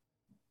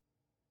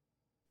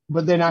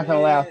 But they're not going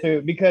to allow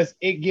through because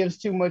it gives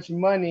too much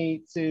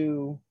money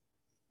to,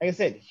 like I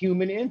said,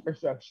 human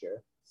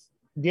infrastructure,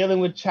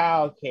 dealing with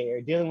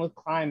childcare, dealing with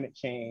climate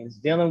change,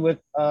 dealing with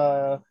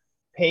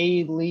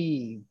paid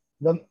leave.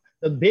 The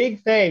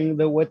big thing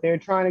that what they're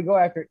trying to go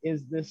after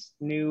is this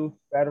new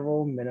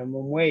federal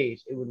minimum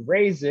wage. It would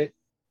raise it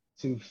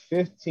to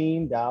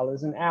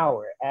 $15 an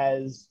hour,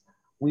 as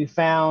we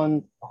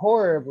found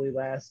horribly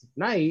last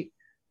night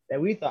that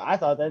I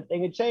thought that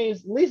thing had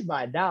changed at least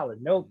by $1.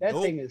 Nope, that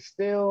thing is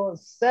still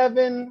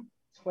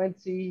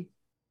 $7.25.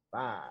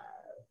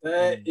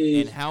 That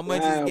is. And how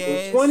much is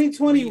gas?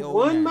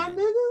 2021, my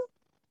nigga.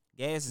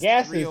 Gas is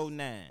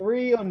 $3.09.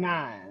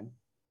 $3.09.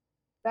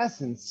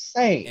 That's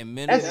insane. And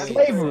that's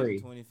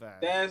slavery.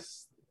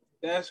 That's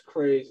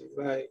crazy.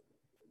 Like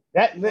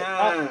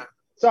that.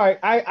 Sorry,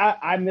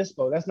 I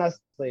misspoke. That's not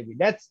slavery.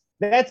 That's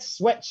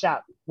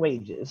sweatshop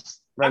wages.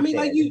 Right, I mean,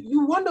 there. Like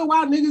you wonder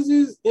why niggas is. You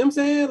know what I'm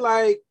saying,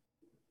 like,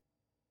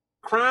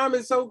 crime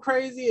is so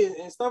crazy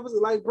and stuff is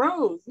like,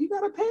 bro, you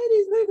gotta pay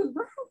these niggas,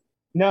 bro.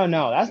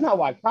 No, that's not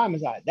why crime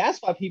is high.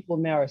 That's why people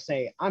now are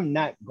saying, I'm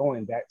not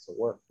going back to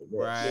work for this.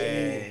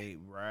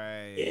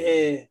 Right.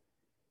 Yeah.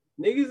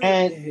 Niggas,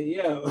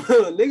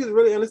 niggas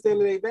really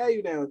understanding their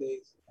value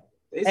nowadays.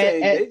 They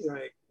say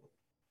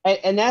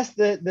and that's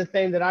the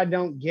thing that I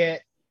don't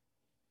get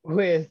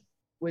with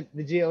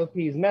the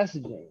GOP's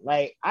messaging.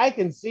 Like, I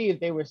can see if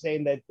they were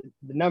saying that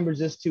the number's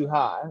just too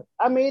high.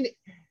 I mean,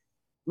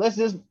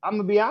 I'm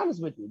gonna be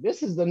honest with you.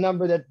 This is the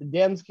number that the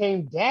Dems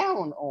came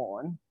down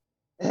on.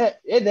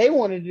 They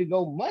wanted to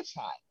go much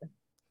higher,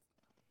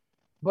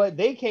 but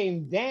they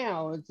came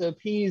down to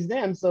appease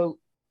them. So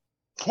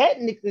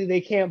technically they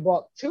can't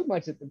balk too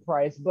much at the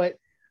price, but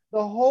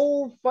the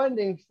whole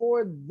funding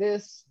for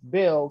this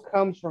bill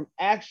comes from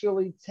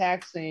actually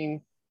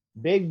taxing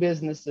big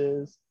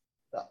businesses,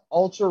 the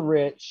ultra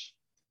rich,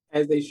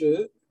 as they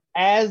should,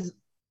 as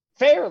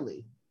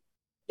fairly.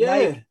 Yeah.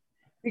 Like,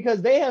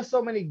 because they have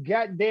so many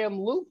goddamn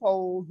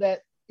loopholes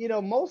that,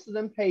 most of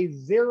them pay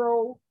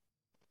zero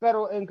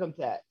federal income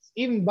tax.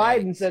 Even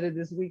Biden said it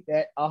this week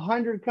that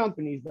 100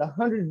 companies, the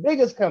 100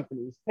 biggest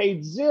companies,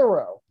 paid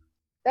zero.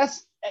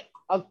 That's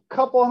a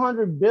couple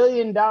 $100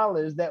 billion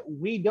that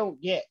we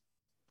don't get.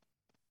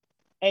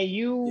 And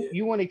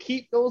you want to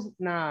keep those?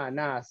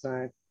 Nah,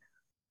 son.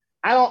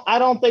 I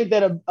don't think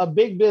that a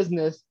big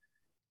business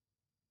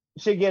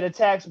should get a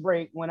tax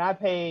break when I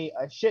pay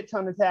a shit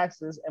ton of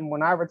taxes, and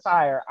when I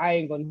retire, I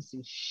ain't going to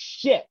see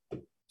shit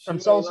from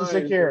Social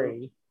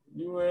Security.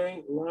 Bro. You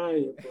ain't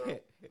lying, bro.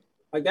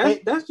 Like,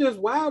 that's just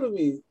wild to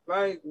me.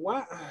 Like,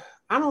 why?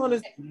 I don't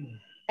understand.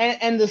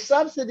 And the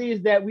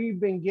subsidies that we've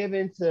been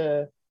given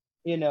to,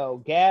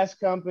 gas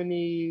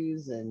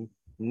companies and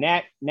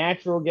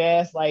natural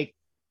gas, like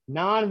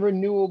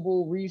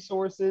non-renewable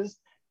resources,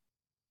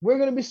 we're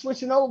going to be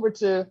switching over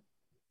to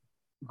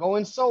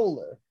going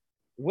solar,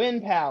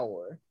 wind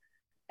power.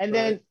 And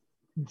then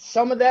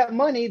some of that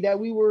money that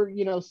we were,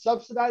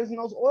 subsidizing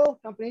those oil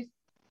companies,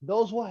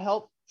 those will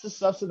help to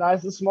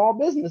subsidize the small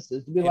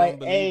businesses to be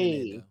like,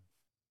 hey,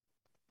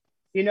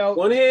 you know,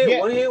 one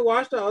hand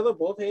wash the other,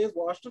 both hands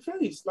wash the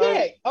face.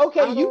 Like, yeah,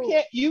 okay,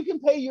 you can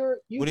pay your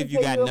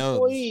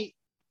employee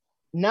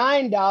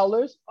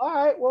 $9. All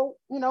right, well,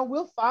 you know,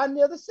 we'll find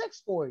the other $6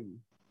 for you.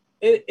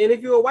 And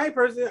if you're a white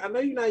person, I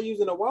know you're not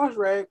using a wash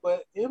rag,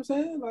 but you know what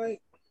I'm saying,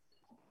 like,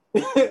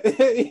 you know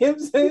what I'm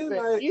saying,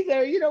 like,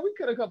 you know, we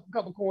could have a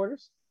couple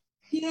corners.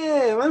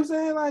 Yeah, I'm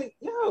saying, like,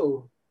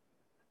 yo,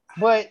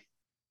 but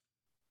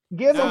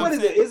so what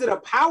is it? Is it a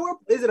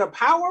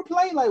power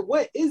play? Like,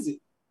 what is it?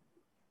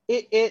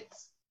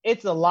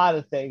 It's a lot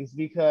of things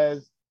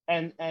because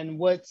and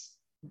what's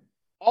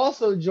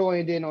also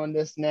joined in on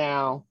this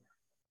now,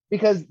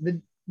 because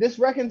this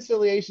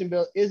reconciliation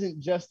bill isn't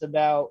just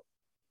about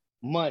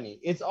money.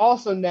 It's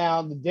also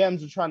now the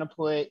Dems are trying to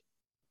put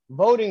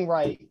voting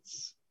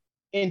rights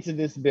into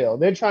this bill.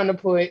 They're trying to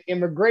put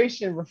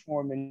immigration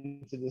reform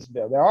into this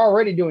bill. They're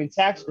already doing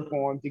tax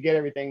reform to get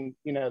everything,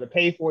 you know, to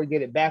pay for it,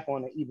 get it back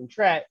on an even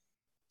track.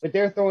 But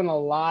they're throwing a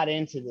lot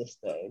into this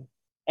thing.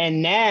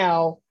 And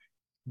now,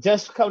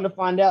 just come to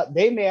find out,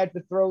 they may have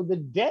to throw the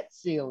debt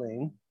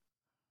ceiling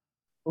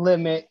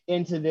limit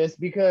into this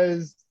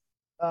because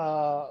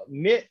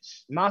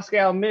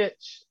Moscow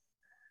Mitch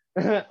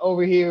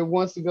over here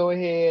wants to go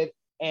ahead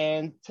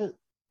and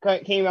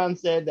came out and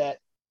said that,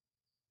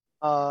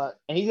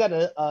 and he got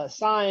a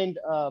signed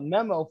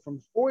memo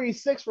from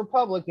 46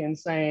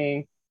 Republicans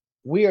saying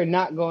we are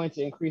not going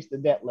to increase the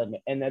debt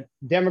limit and that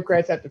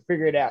Democrats have to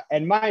figure it out.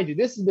 And mind you,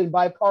 this has been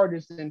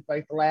bipartisan for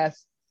like the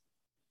last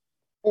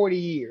 40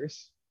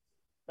 years.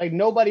 Like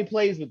nobody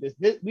plays with this.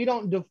 We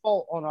don't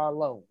default on our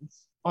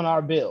loans, on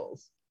our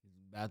bills.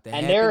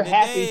 And they're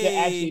happy to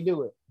actually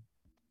do it.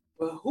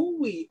 But who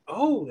we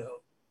owe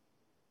though?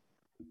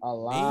 A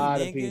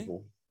lot of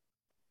people.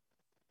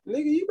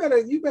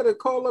 Nigga, you better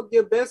call up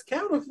your best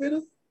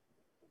counterfeiter.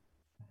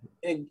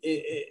 And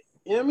you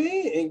know what I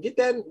mean? And get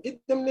them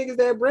niggas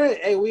that bread.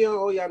 Hey, we don't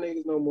owe y'all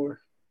niggas no more.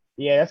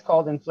 Yeah, that's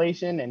called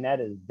inflation, and that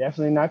is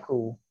definitely not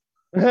cool.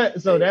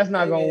 So that's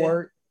not gonna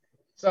work.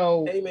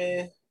 So hey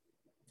man,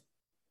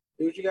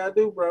 do what you gotta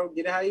do, bro.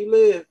 Get it how you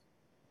live.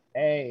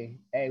 Hey,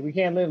 we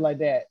can't live like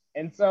that.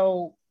 And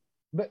so,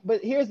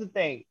 but here's the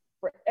thing: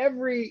 for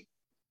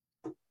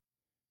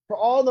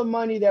all the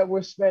money that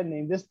we're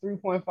spending, this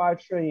 3.5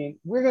 trillion,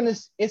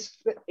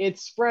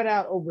 it's spread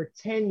out over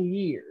 10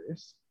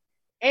 years,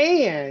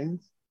 and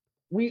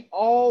we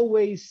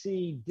always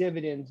see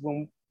dividends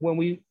when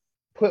we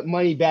put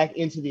money back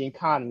into the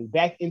economy,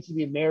 back into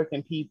the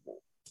American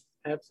people.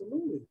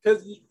 Absolutely,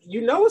 because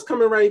you know it's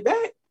coming right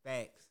back.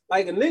 Thanks.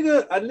 Like a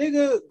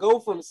nigga go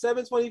from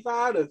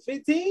 725 to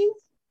 15.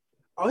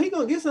 Oh, he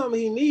gonna get something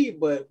he need,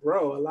 but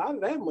bro, a lot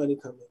of that money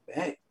coming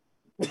back.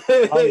 You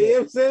know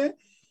what I'm saying?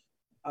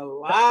 A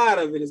lot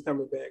of it is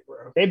coming back,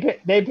 bro.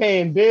 They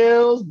paying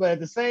bills, but at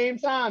the same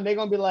time, they're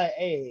gonna be like,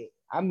 "Hey,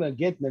 I'm gonna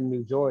get the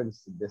new Jordans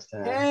this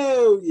time."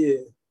 Hell yeah!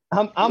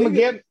 I'm gonna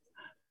get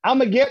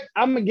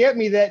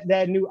me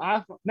that new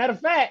iPhone. Matter of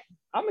fact,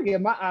 I'm gonna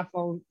get my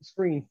iPhone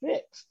screen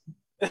fixed.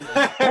 A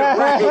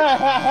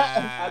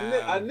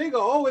nigga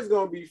always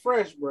gonna be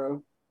fresh,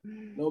 bro.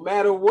 No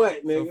matter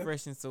what, nigga. So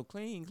fresh and so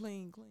clean.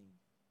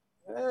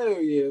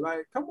 Hell yeah!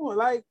 Like, come on,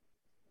 like,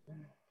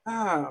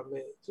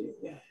 man, gee,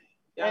 yeah.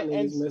 Y'all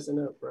niggas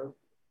messing up, bro.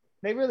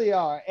 They really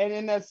are. And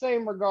in that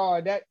same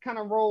regard, that kind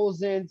of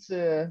rolls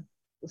into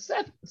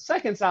the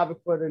second topic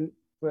for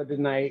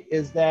tonight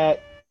is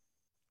that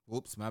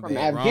oops, my from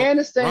bad.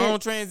 Afghanistan. Wrong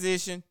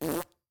transition.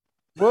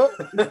 Well,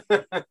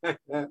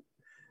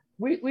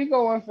 we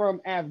going from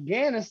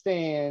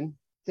Afghanistan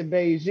to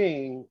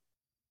Beijing,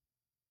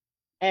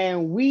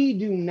 and we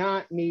do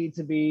not need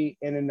to be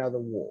in another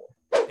war.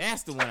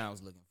 That's the one I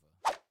was looking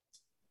for.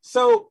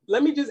 So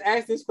let me just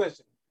ask this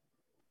question.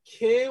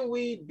 Can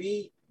we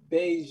beat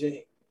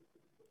Beijing?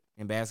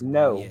 In basketball,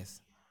 no. Yes.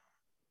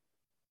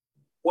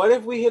 What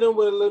if we hit them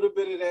with a little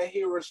bit of that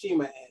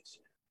Hiroshima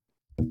action?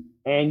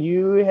 And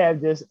you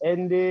have just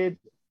ended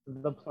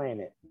the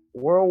planet.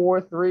 World War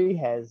III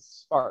has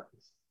sparked.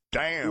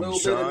 Damn, a little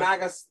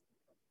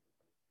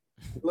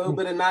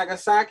bit of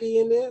Nagasaki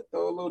in there.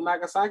 Throw a little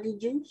Nagasaki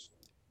juice.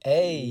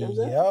 Hey, you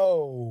know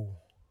yo.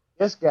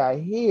 This guy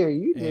here,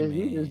 you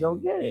just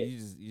don't get it.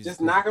 You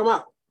just knock him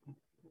out.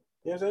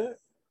 You know what I'm saying?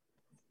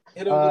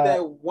 Hit him with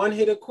that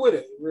one-hitter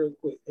quitter real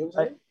quick. You know what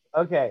I'm saying?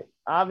 Okay.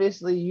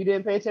 Obviously, you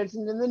didn't pay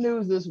attention in the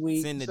news this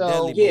week. Send the so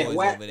Dudley boys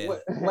over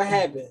there. What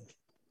happened?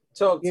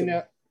 Talk to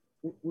me.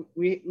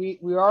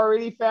 We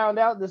already found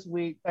out this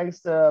week,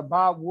 thanks to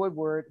Bob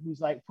Woodward, who's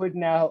like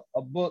putting out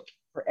a book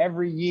for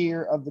every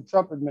year of the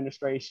Trump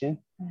administration.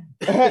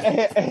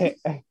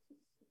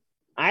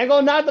 I ain't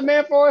gonna knock the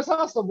man for his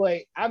hustle,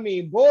 but I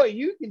mean, boy,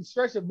 you can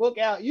stretch a book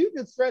out. You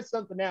can stretch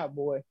something out,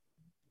 boy.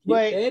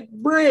 But that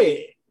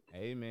bread.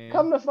 Hey man.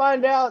 Come to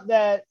find out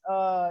that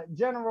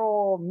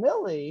General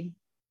Milley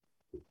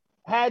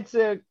had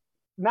to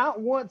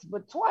not once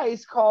but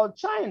twice call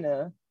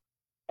China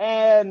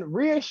and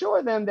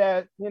reassure them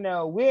that, you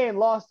know, we ain't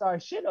lost our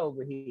shit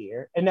over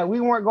here and that we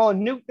weren't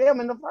going to nuke them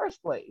in the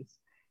first place.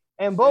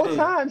 And both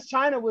times,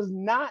 China was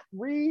not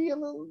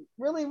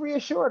really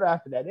reassured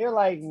after that. They're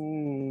like,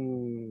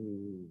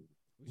 We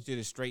should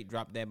have straight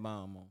dropped that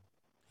bomb on.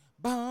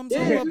 Bombs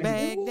over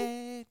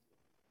Baghdad.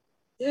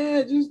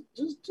 Yeah, just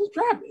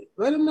drop it.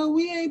 Let them know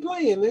we ain't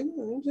playing, nigga. You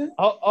know what I'm saying?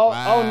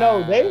 Oh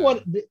no,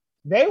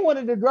 they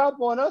wanted to drop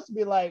on us to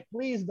be like,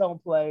 please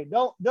don't play,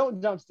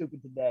 don't jump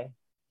stupid today.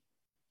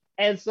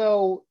 And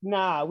so,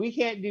 nah, we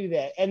can't do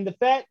that. And the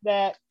fact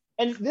that,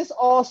 and this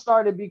all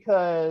started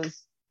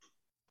because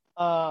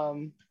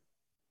the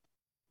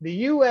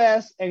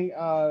U.S. and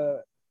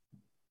the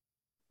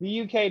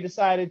U.K.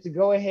 decided to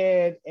go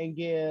ahead and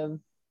give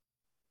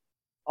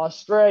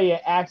Australia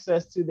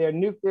access to their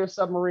nuclear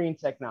submarine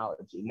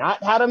technology,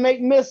 not how to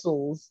make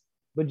missiles,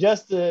 but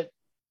just to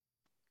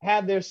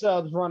have their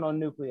subs run on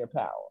nuclear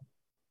power.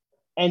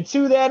 And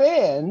to that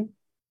end,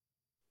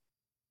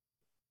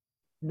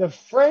 the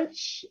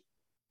French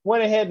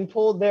went ahead and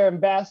pulled their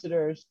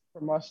ambassadors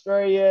from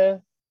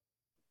Australia,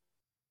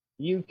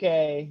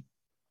 UK,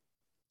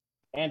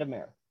 and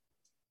America.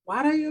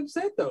 Why are they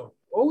upset though?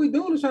 All we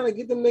doing is trying to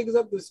get them niggas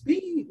up to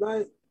speed,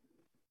 like.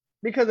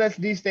 Because that's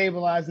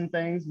destabilizing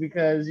things.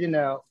 Because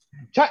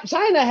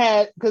China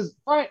had, because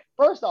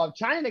first off,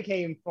 China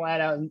came flat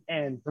out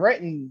and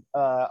threatened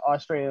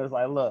Australia. It was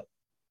like, look,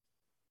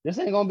 this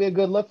ain't gonna be a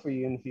good look for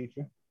you in the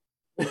future.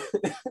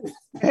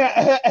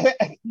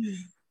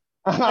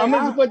 I'm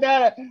gonna put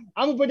that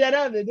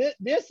out there.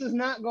 This is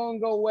not gonna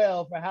go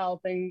well for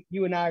how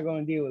you and I are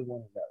gonna deal with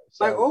one another.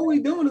 So, like all we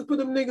doing is put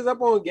them niggas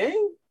up on game. You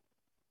know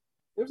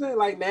what I'm saying?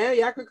 Like now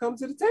y'all could come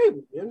to the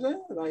table. You know what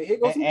I'm saying? Like here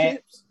goes some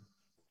chips.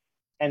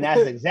 And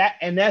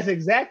that's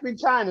exactly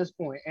China's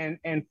point.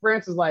 And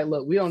France is like,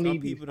 look, we don't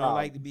need people don't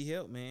like to be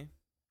helped, man.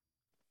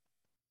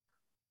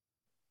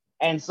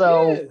 And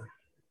so,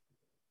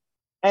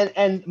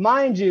 and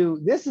mind you,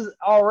 this is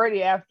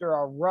already after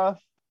a rough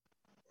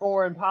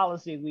foreign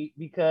policy week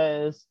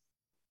because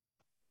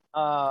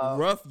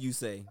rough, you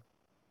say?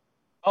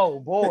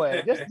 Oh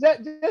boy,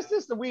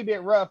 just a wee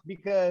bit rough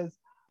because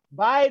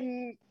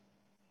Biden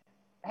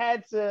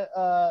had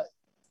to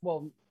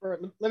let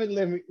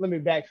me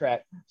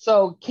backtrack.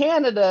 So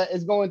Canada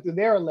is going through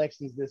their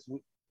elections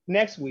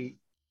next week,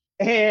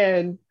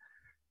 and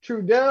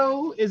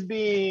Trudeau is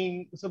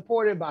being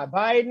supported by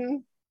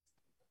Biden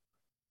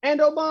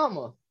and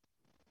Obama.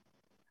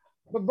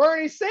 But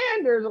Bernie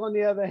Sanders, on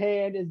the other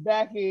hand, is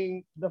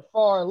backing the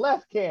far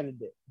left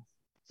candidate.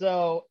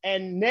 So,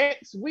 and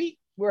next week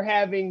we're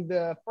having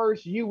the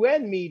first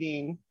UN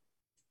meeting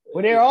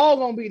where they're all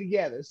going to be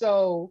together.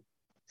 So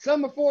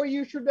some are for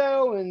you,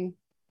 Trudeau, and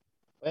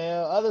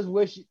well, others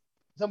wish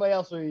somebody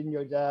else were in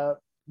your job,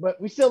 but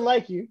we still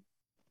like you.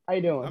 How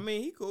you doing? I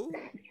mean, he cool.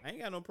 I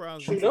ain't got no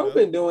problems. Trudeau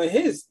been doing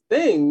his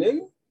thing,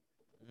 nigga.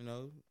 You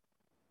know.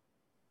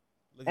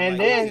 And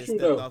like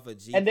then, off a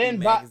GQ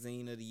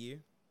magazine of the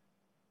year.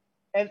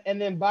 And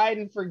then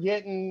Biden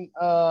forgetting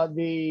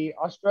the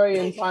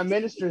Australian Prime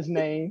Minister's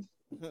name.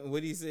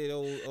 What he said?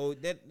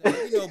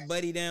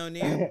 Buddy down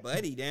there,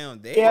 buddy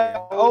down there. Yeah,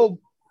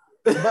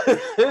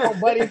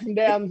 buddy from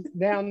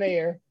down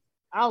there.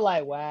 I'm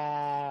like,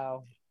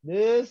 wow,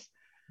 this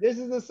is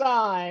a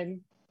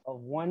sign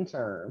of one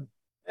term.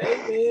 Hey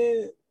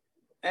man,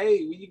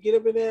 hey, when you get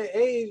up in that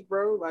age,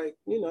 bro, like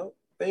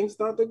things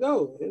start to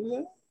go. Isn't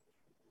it?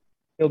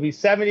 He'll be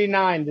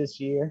 79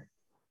 this year.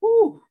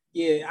 Whew.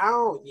 Yeah, I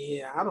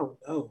don't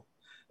know.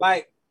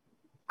 Like,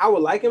 I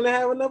would like him to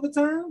have another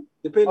term,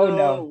 depending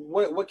on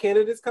what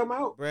candidates come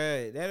out.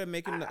 Bruh, that'll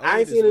make him the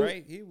oldest,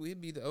 right? He'd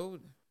be the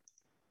oldest.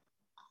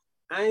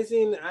 I ain't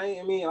seen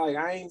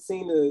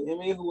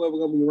whoever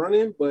gonna be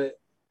running, but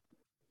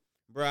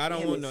bro, I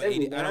don't want no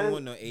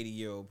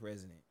 80-year-old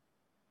president.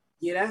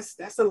 Yeah,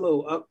 that's a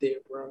little up there,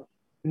 bro.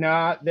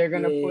 Nah, they're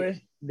gonna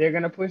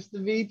push the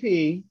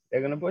VP.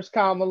 They're gonna push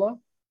Kamala,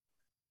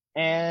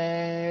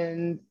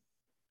 and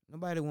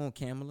nobody want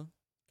Kamala.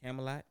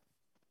 Camelot.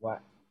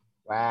 What?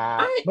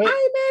 Wow. I ain't mad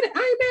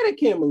at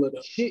Kamala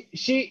though. She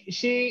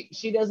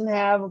doesn't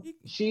have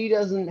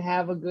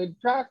a good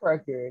track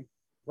record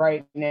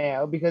right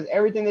now because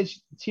everything that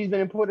she's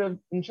been put in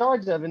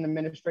charge of in the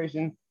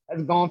administration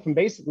has gone from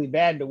basically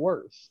bad to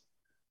worse.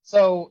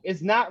 So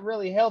it's not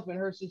really helping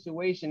her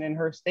situation and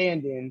her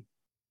standing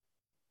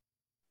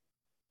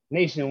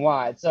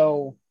nationwide.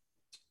 So,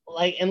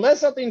 like, unless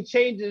something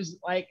changes,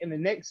 like in the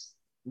next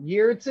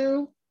year or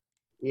two,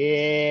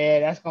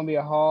 yeah, that's gonna be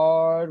a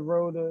hard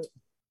road to.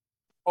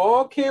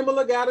 All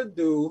Kamala gotta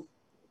do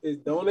is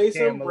donate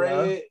some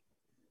bread.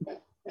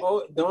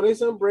 Donate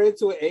some bread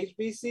to an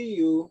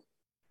HBCU.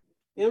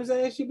 You know what I'm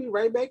saying? She'll be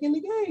right back in the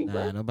game,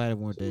 bro. Nobody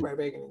want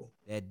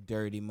that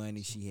dirty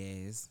money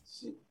she has.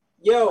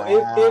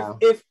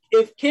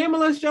 If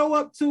Kamala show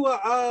up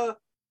to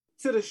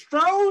the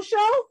Stroll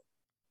show,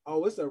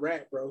 oh, it's a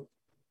wrap, bro.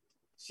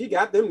 She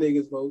got them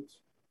niggas votes.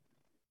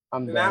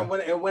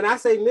 When I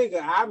say nigga,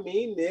 I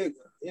mean nigga.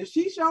 If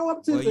she show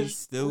up to the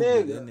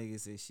nigga, that nigga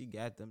said she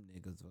got them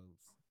niggas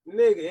votes.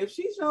 Nigga, if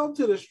she show up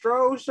to the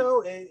Stroll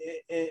show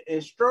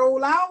and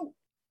stroll out,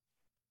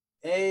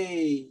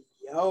 hey,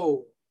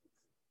 yo.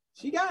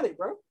 She got it,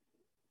 bro.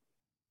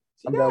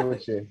 I'm done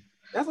with you.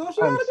 That's all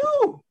she gotta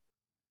do.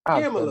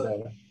 I'm Kamala. so done. You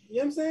know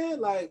what I'm saying?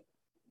 Like,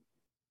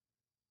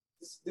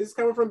 this is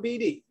coming from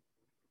BD.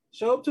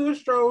 Show up to a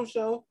stroll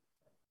show.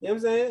 You know what I'm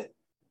saying?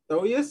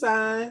 Throw your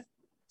sign.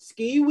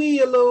 Ski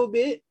wee a little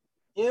bit.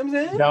 You know what I'm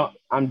saying?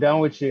 I'm done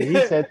with you. He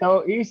said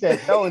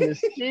throwing the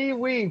ski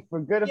wee for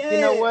good. Yeah,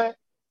 you know what?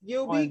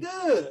 You'll be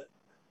good.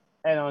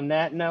 And on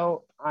that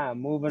note, I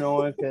am moving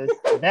on because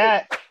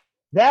that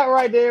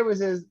right there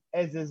was as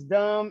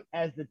dumb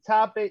as the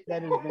topic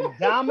that has been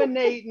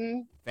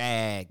dominating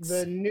Facts.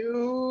 the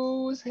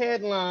news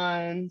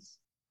headlines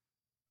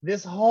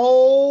this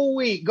whole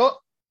week. Go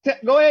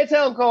ahead,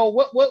 tell them, Cole.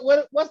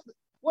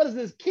 What is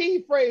this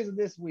key phrase of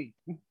this week?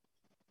 The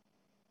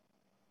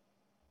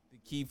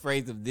key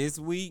phrase of this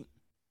week?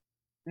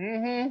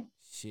 Mm-hmm.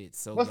 Shit,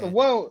 so what's the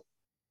one?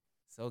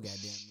 So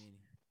goddamn many.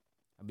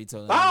 I'll be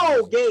telling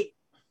Ball gate.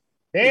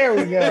 There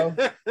we go.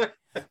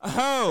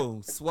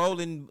 Oh,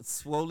 swollen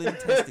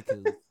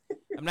testicles.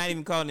 I'm not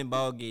even calling it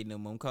ball gate no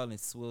more. I'm calling it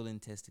swollen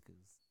testicles.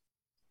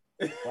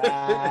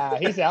 Wow.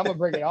 He said, I'm gonna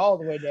bring it all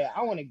the way down.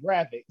 I want it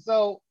graphic.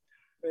 So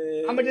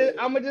I'm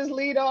gonna just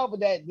lead off with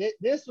that.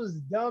 This was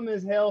dumb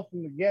as hell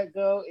from the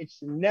get-go. It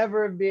should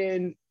never have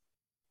been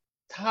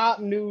top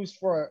news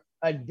for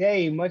a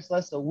day, much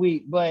less a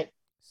week. But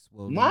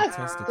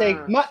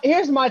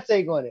here's my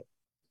take on it.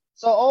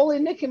 So only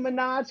Nicki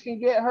Minaj can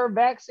get her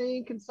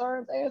vaccine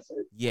concerns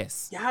answered?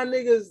 Yes. Y'all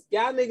niggas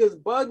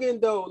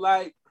bugging though.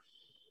 Like,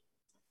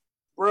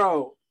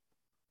 bro.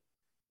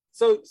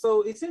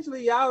 So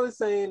essentially y'all is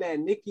saying that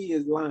Nicki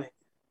is lying.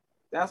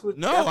 That's what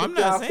I'm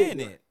not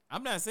saying it.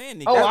 I'm not saying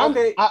Nicki. I'm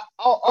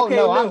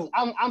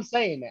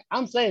saying that.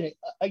 I'm saying it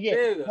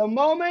again. The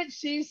moment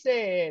she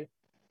said,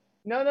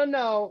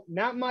 no,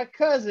 not my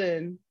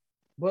cousin,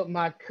 but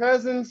my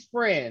cousin's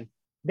friend.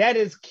 That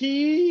is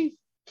key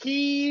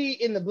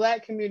in the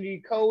Black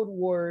community code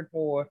word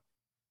for,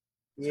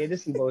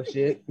 this is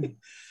bullshit.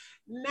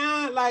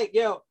 Nah, like,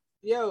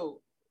 yo,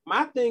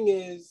 my thing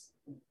is,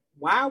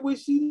 why would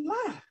she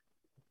lie?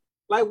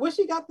 Like, what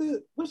she got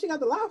to lie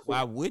for?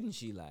 Why wouldn't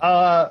she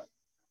lie?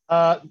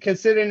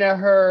 Considering that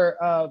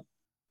her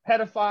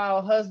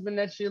pedophile husband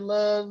that she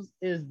loves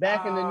is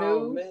back in the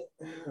news.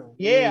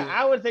 Man.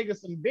 I would think of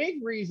some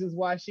big reasons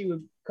why she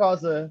would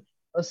cause a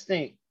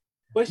stink.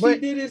 But she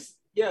did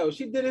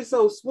it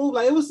so smooth.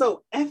 Like, it was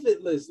so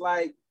effortless.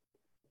 Like,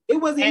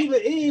 it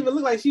didn't even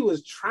look like she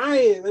was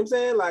trying. You know what I'm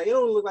saying? Like, it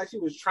don't look like she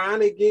was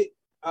trying to get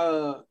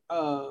not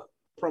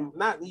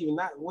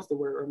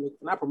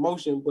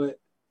promotion, but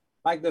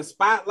like the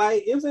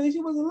spotlight. You know what I'm saying? She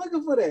wasn't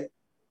looking for that.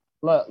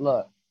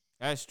 Look.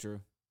 That's true.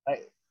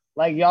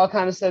 Like y'all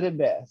kind of said it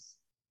best.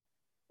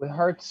 With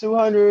her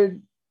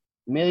 200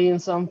 million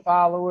some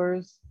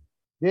followers,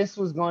 this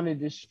was going to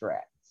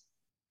distract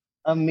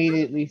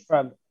immediately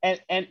from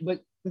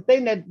but the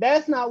thing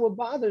that's not what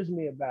bothers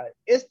me about it.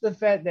 It's the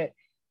fact that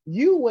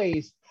you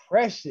waste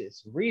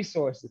precious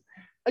resources.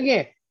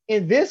 Again,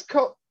 in this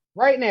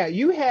right now,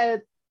 you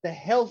had the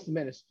health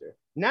minister,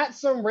 not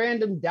some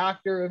random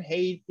doctor of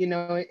Haiti,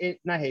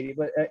 not Haiti,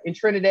 but in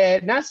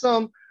Trinidad, not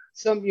some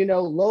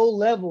low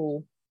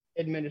level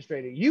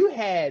administrator. You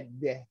had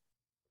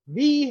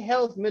the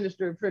health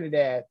minister of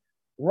Trinidad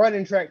run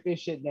and track this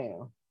shit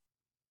down.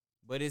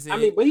 But it's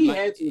but he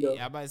had to though.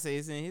 I'm about to say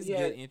it's in his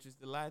good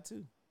interest to lie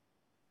too.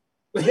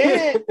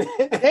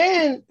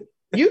 Then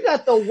you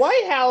got the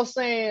White House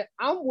saying,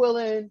 I'm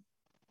willing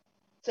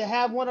to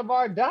have one of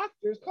our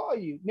doctors call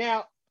you.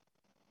 Now,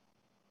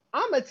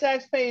 I'm a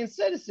tax-paying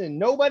citizen.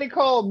 Nobody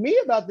called me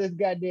about this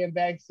goddamn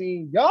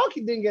vaccine. Y'all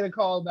didn't get a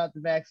call about the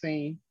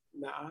vaccine.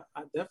 Nah,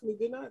 I definitely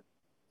did not.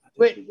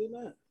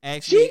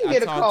 Actually, she can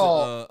get a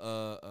call.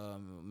 To,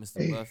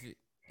 Mr. Buffett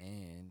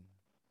and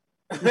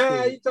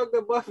you talked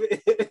to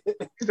Buffett.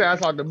 I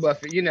talked to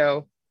Buffett.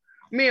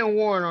 Me and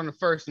Warren on the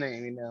first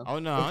name. Oh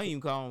no, I don't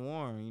even call him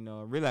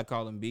Warren. Really, I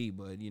call him B,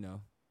 but He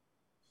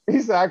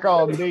said I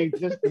call him B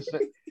just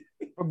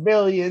for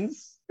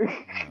billions.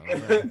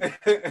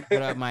 What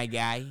up, my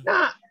guy?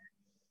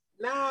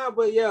 Nah,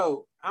 but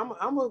yo, I'm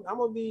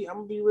gonna be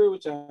real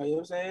with y'all. You know what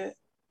I'm saying?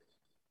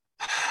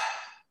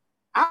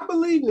 I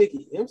believe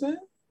Nicki. You know what I'm saying?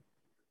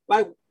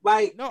 Like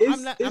no,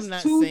 I'm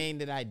not saying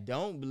that I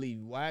don't believe.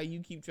 Why you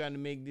keep trying to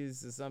make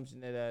this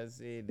assumption that I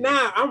said that?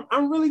 Nah,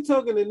 I'm really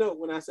talking to note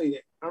when I say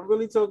that. I'm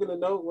really talking to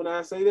note when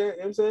I say that. You know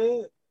what I'm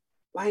saying?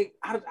 Like,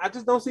 I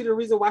just don't see the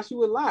reason why she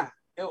would lie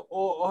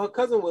or her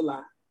cousin would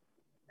lie.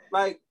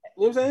 Like,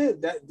 you know what I'm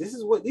saying? That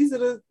these are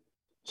the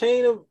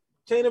chain of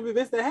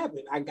events that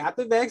happened. I got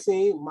the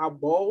vaccine, my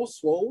balls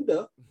swelled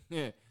up.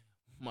 My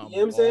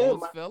balls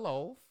fell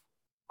off.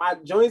 My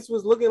joints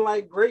was looking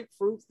like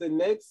grapefruits the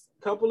next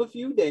couple of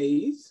few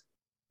days.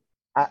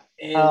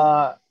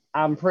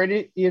 I'm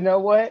pretty, you know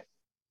what?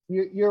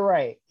 You're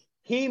right.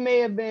 He may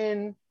have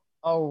been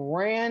a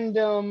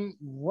random,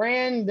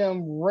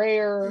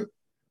 rare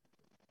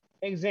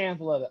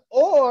example of it.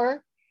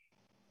 Or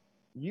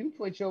you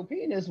put your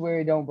penis where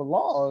it don't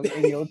belong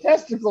and your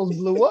testicles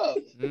blew up.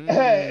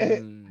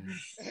 That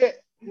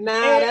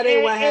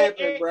ain't what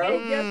happened, bro.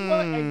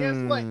 And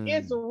guess what?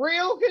 It's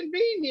real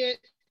convenient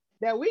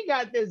that we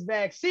got this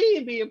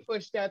vaccine being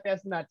pushed out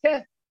that's not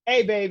tested.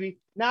 Hey, baby,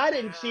 no, I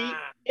didn't cheat.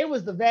 It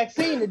was the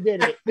vaccine that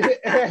did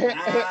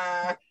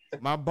it.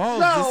 My balls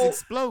just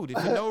exploded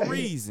for no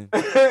reason.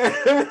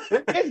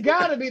 It's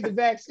got to be the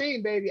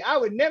vaccine, baby. I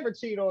would never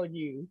cheat on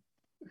you.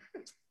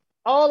 That's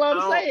all I'm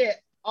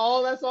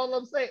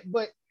saying.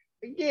 But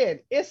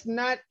again, it's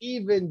not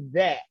even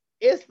that.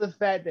 It's the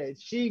fact that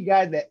she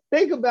got that.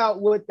 Think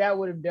about what that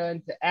would have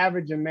done to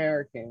average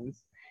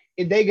Americans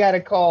if they got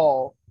a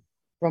call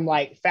from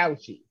like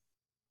Fauci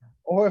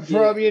or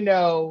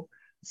from,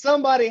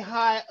 somebody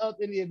high up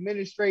in the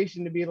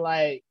administration to be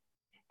like,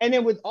 and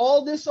then with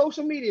all this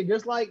social media,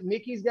 just like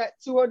Nikki's got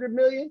 200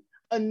 million,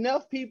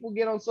 enough people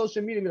get on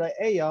social media and be like,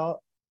 hey,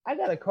 y'all, I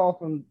got a call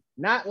from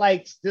not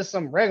like just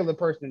some regular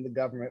person in the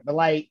government, but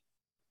like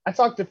I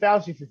talked to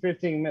Fauci for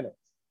 15 minutes.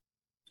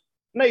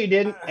 No, you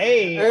didn't.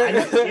 Hey,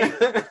 don't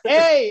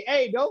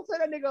say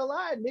that nigga a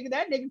lie, nigga.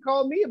 That nigga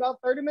called me about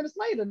 30 minutes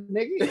later,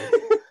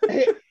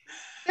 nigga.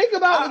 Think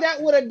about what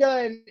that would have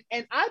done.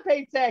 And I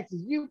pay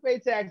taxes. You pay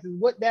taxes.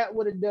 What that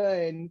would have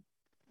done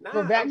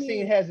for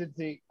vaccine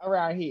hesitancy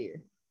around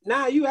here.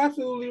 Nah, you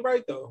absolutely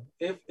right though.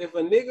 If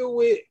a nigga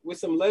with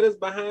some letters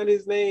behind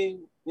his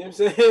name, you know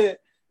what I'm saying,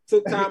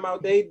 took time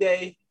out their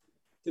day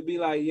to be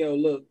like, yo,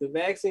 look, the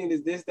vaccine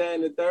is this, that,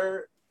 and the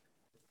third.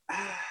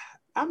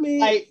 I mean,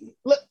 like,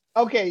 look,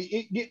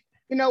 okay, you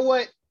know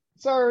what,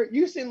 sir?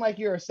 You seem like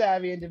you're a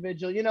savvy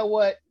individual. You know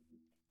what?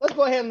 Let's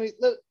go ahead and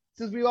look.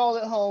 Since we all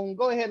at home,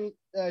 go ahead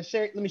and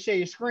share. Let me share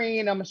your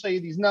screen. I'm gonna show you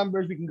these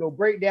numbers. We can go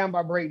breakdown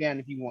by breakdown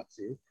if you want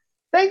to.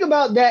 Think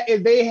about that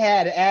if they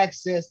had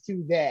access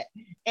to that,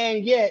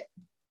 and yet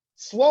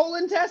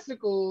swollen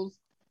testicles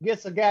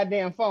gets a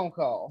goddamn phone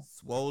call.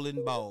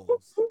 Swollen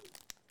balls.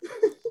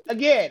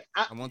 Again,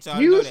 I want y'all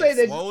to know say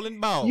that swollen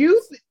balls.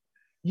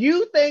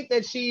 You think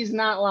that she's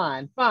not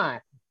lying?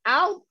 Fine.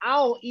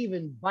 I'll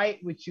even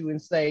bite with you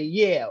and say,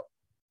 yeah,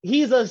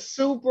 he's a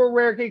super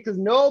rare case because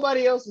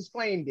nobody else has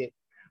claimed it.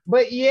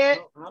 But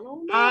yet, I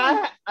don't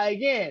know.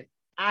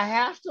 I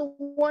have to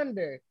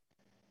wonder.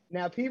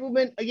 Now,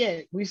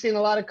 we've seen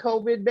a lot of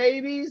COVID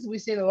babies. We've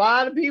seen a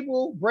lot of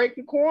people break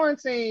the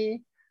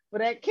quarantine for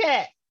that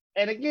cat.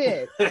 And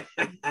again,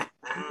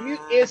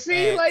 it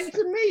seems like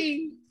to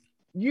me,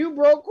 you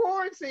broke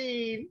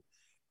quarantine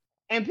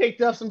and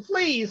picked up some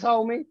fleas,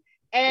 homie.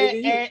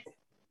 And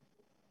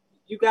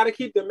you got to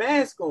keep the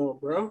mask on,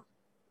 bro.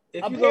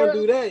 If you're going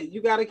to do that,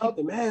 you got to keep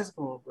the mask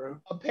on, bro.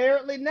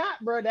 Apparently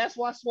not, bro. That's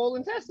why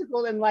swollen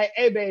testicle and like,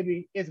 hey,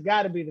 baby, it's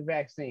got to be the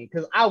vaccine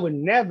because I would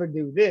never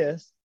do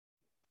this.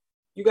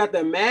 You got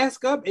the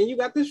mask up and you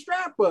got the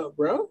strap up,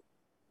 bro.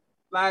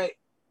 Like,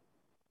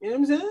 you know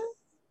what I'm saying?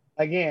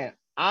 Again,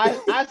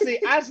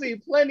 I see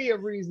plenty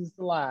of reasons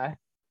to lie.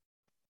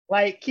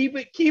 Like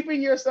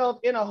keeping yourself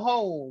in a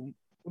home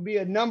would be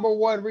a number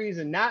one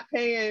reason. Not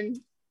paying.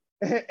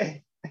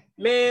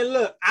 Man,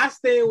 look, I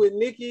stand with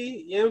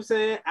Nikki. You know what I'm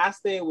saying? I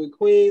stand with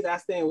Queens. I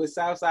stand with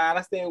Southside.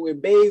 I stand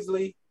with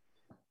Baisley.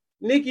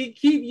 Nikki,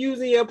 keep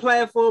using your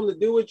platform to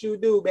do what you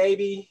do,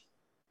 baby.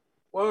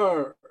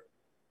 Word.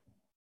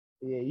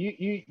 Yeah,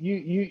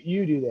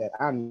 you do that.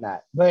 I'm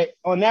not. But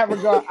on that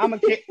regard, I'm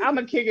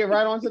gonna kick it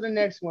right on to the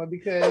next one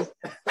because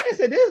like I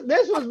said,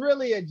 this was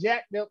really a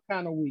jacked up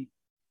kind of week.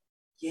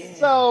 Yeah.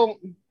 So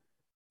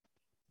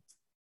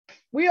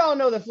we all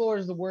know that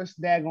Florida is the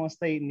worst daggone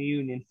state in the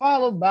union,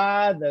 followed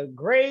by the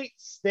great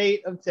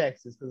state of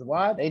Texas. Because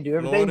why? They do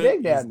everything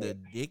big down there.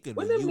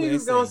 When them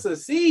niggas gonna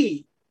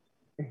succeed?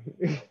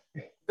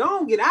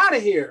 Don't get out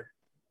of here.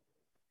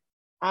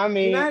 I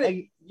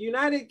mean,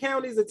 United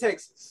Counties of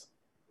Texas.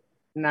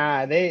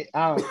 Nah, they.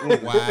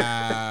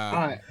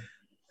 Wow.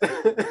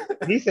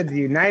 He said the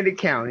United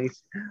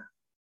Counties.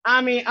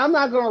 I mean, I'm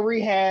not going to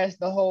rehash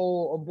the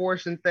whole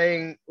abortion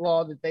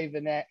law that they've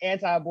enacted,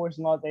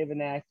 anti-abortion law they've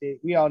enacted.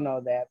 We all know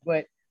that.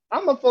 But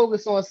I'm going to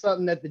focus on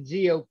something that the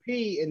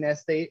GOP in that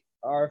state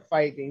are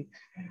fighting,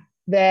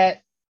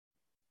 that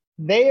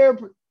there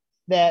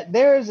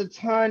is a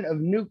ton of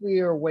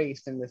nuclear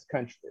waste in this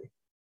country.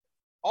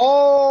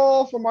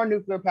 All from our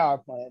nuclear power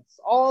plants.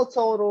 All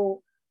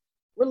total,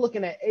 we're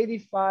looking at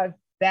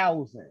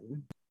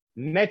 85,000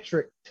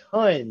 metric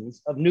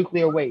tons of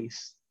nuclear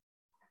waste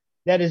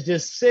that is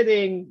just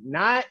sitting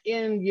not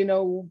in,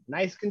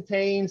 nice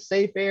contained,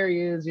 safe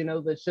areas,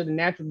 that should a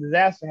natural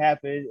disaster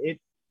happen, it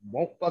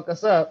won't fuck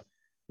us up.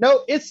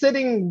 No, it's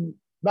sitting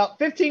about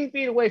 15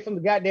 feet away from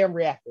the goddamn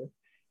reactor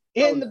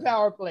in the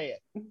power plant.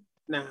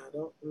 Nah,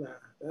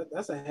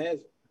 that's a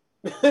hazard.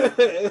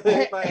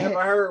 If I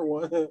ever heard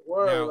one.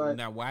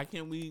 Now, why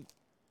can't we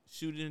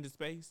shoot it into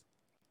space?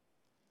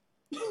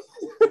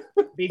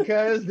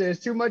 Because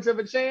there's too much of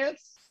a chance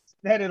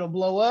that it'll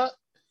blow up.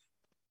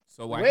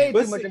 So why way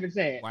too much of a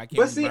chance.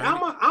 But see, I'm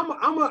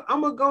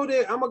gonna go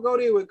there. I'm gonna go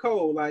there with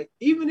Cole. Like,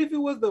 even if it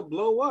was to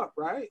blow up,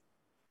 right?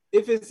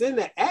 If it's in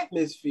the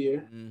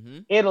atmosphere,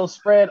 it'll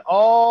spread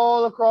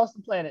all across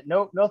the planet.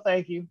 Nope, no,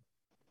 thank you.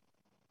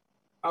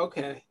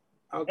 Okay.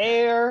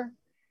 Air.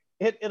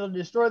 It'll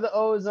destroy the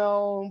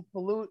ozone,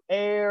 pollute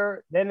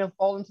air, then it'll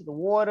fall into the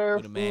water.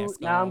 Food.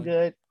 Nah, I'm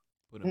good.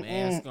 Put a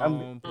mask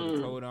on, put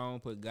a coat on,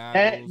 put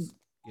That- goggles,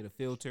 get a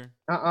filter.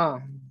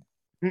 But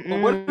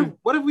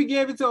what if we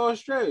gave it to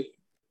Australia?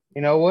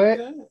 You know what?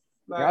 Yeah,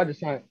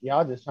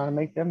 y'all just trying to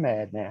make them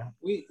mad now.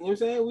 You know what I'm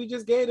saying? We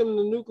just gave them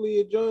the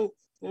nuclear joints.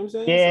 You know what I'm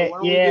saying? Yeah, so why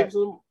don't we give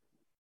some?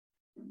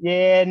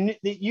 Yeah,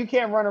 you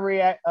can't run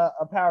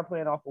a power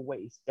plant off of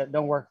waste. That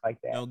don't work like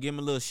that. No, give them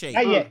a little shake.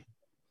 Not yet.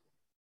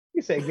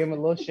 You say give them a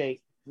little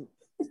shake.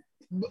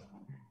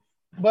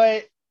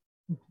 But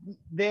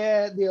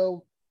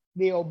the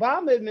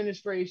Obama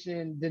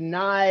administration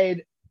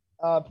denied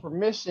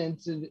permission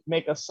to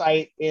make a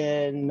site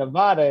in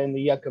Nevada in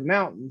the Yucca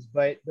Mountains,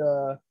 but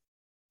the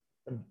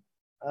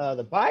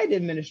Biden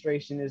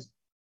administration is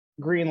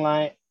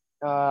greenlight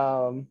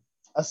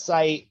a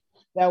site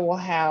that will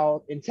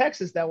house in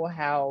Texas that will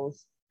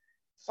house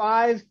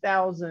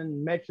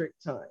 5,000 metric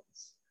tons.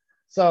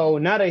 So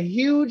not a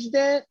huge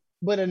dent,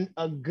 but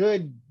a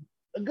good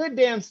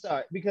damn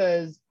start,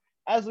 because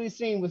as we've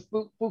seen with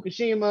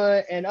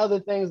Fukushima and other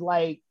things,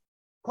 like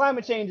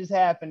climate change is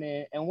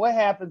happening, and what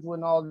happens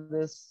when all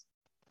this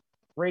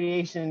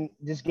radiation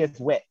just gets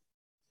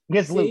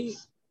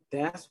loose?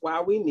 That's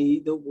why we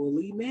need the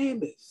woolly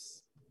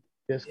mammoths.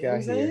 This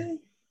guy here.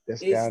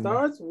 It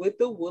starts with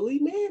the woolly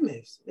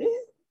mammoths, man.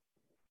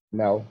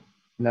 No.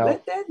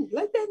 Let that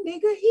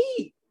nigga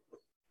eat.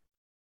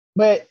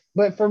 But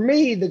for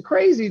me, the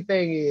crazy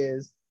thing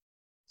is,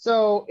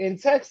 so in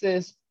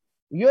Texas,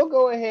 you'll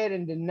go ahead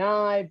and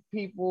deny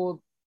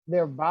people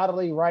their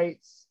bodily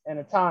rights and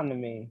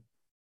autonomy,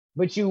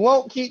 but you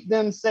won't keep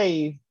them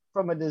safe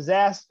from a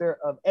disaster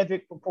of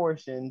epic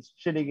proportions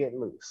should it get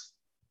loose.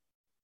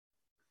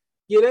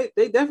 Yeah,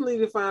 they definitely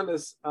defined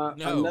us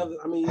another.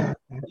 I mean,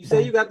 you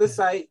say you got the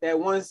site, that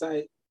one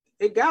site.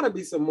 It gotta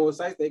be some more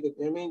sites they could.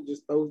 I mean,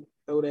 just throw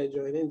that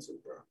joint into,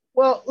 bro.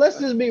 Well, let's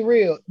just be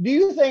real. Do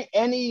you think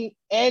any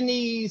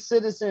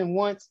citizen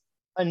wants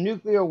a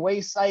nuclear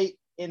waste site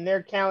in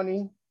their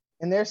county,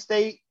 in their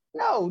state?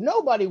 No,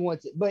 nobody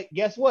wants it. But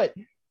guess what?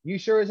 You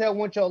sure as hell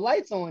want your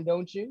lights on,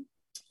 don't you?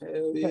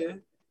 Hell yeah.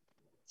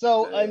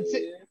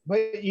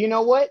 But you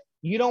know what?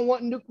 You don't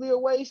want nuclear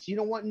waste. You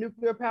don't want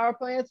nuclear power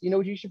plants. You know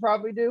what you should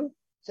probably do?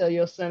 Tell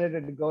your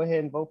senator to go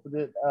ahead and vote for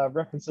the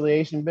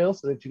reconciliation bill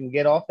so that you can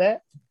get off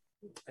that.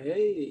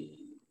 Hey.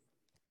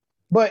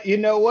 But you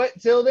know what?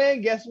 Till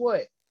then, guess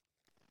what?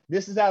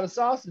 This is how the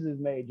sausage is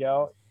made,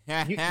 y'all.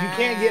 You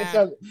can't get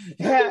something.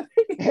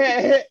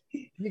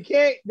 You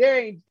can't.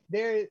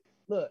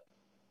 Look,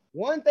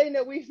 one thing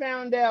that we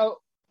found out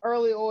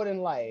early on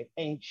in life: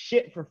 ain't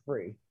shit for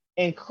free,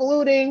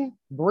 including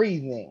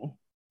breathing.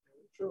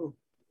 True.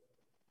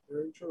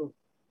 Very true.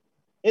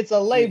 It's a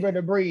labor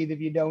to breathe if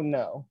you don't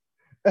know.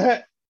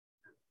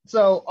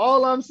 So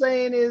all I'm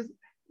saying is,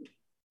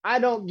 I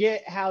don't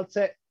get how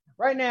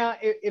right now.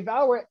 If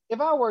I were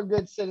a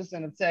good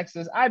citizen of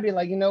Texas, I'd be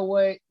like, you know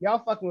what?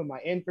 Y'all fucking with my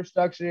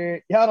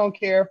infrastructure. Y'all don't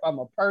care if I'm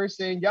a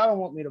person. Y'all don't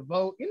want me to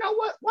vote. You know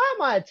what? Why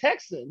am I a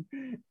Texan?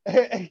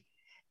 And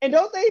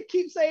don't they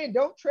keep saying,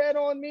 "Don't tread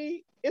on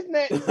me"? Isn't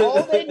that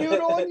all they do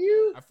on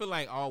you? I feel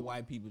like all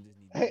white people just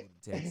need to go to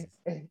Texas.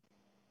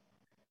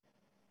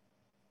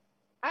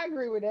 I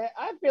agree with that.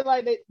 I feel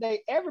like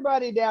they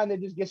everybody down there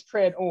just gets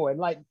tread on.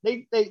 Like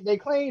they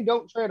claim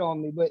don't tread on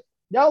me, but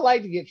y'all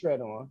like to get tread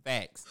on.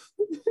 Facts.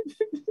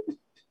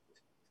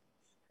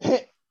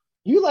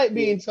 You like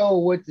being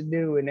told what to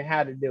do and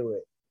how to do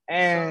it.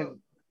 And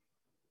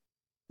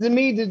to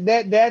me,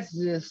 that's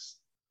just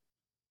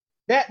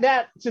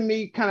that to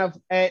me kind of,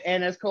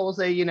 and as Cole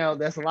say, you know,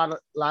 that's a lot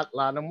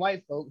of them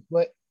white folks,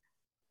 but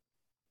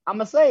I'm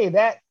gonna say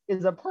that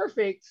is a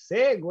perfect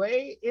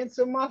segue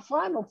into my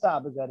final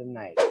topic of the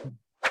night.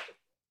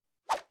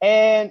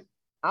 And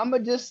I'm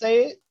gonna just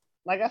say it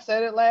like I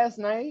said it last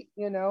night,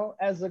 you know,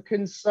 as a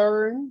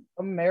concerned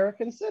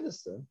American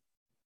citizen.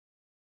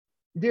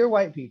 Dear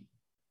white people,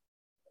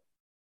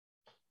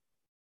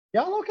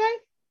 y'all okay?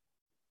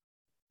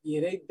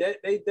 Yeah,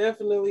 they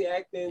definitely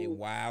acting they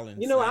wild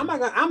and you know, I'm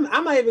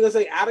not even gonna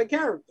say out of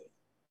character.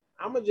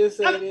 I'm gonna just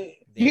say that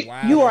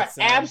you are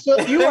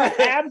absolutely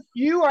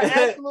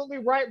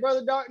right,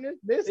 Brother Darkness.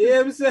 You know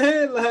what I'm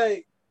saying?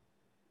 Like,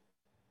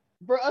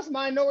 for us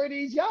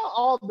minorities,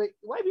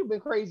 white people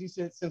been crazy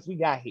since we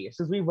got here,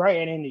 since we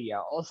ran into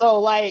y'all. So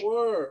like,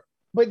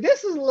 but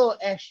this is a little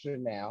extra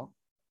now.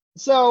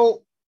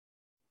 So,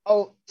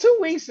 2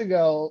 weeks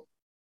ago,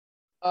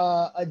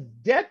 a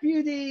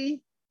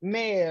deputy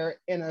mayor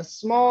in a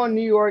small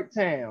New York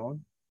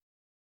town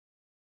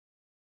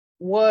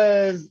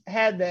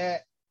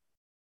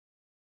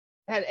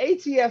had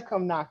ATF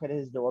come knock at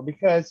his door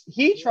because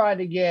he tried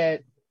to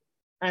get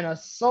an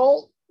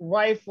assault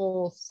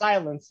rifle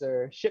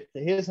silencer shipped to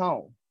his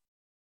home.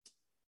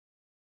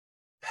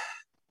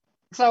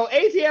 So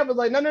ATF was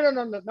like,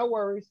 no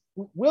worries.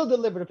 We'll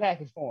deliver the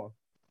package for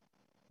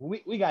him.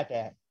 We got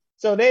that.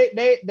 So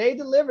they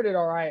delivered it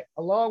all right,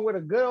 along with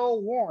a good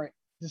old warrant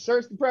to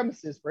search the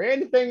premises for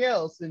anything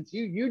else, since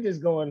you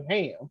just going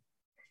ham.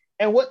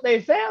 And what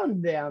they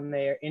found down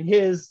there in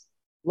his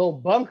little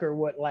bunker,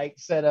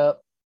 set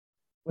up,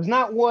 was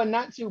not one,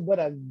 not two, but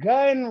a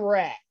gun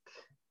rack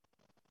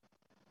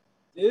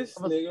This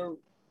nigga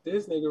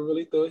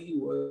really thought he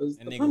was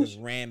That the nigga Punisher.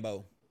 was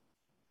Rambo.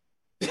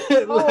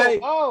 Right.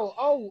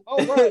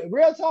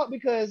 Real talk,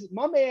 because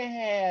my man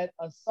had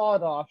a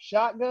sawed-off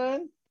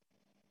shotgun.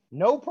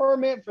 No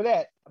permit for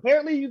that.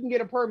 Apparently, you can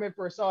get a permit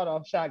for a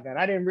sawed-off shotgun.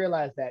 I didn't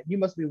realize that. You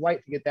must be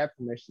white to get that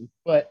permission.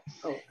 But,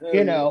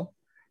 you know.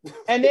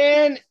 And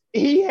then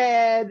he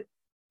had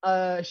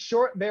a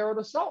short-barreled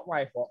assault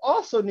rifle.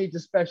 Also needs a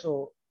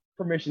special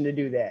permission to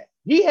do that.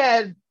 He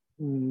had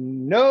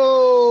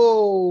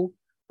no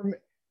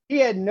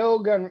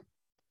gun,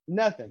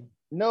 nothing.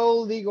 No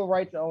legal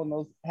right to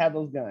own have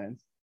those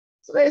guns.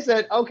 So they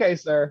said, okay,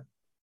 sir.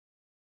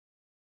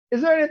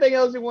 Is there anything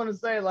else you want to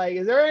say? Like,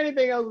 is there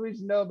anything else we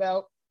should know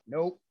about?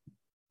 Nope.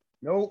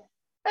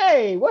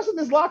 Hey, what's in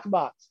this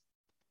lockbox?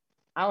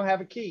 I don't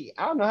have a key.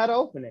 I don't know how to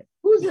open it.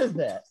 Whose is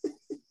that?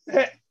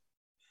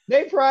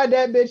 They pried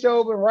that bitch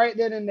open right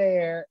then and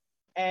there,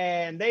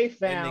 and they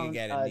found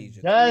a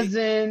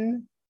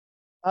dozen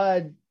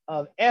of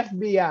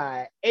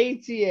FBI,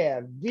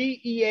 ATF,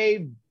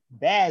 DEA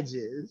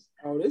badges.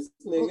 Oh, this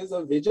nigga's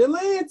a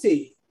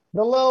vigilante.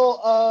 The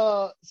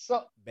little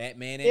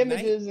Batman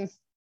images and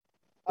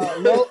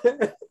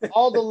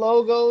all the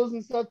logos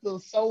and stuff to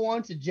sew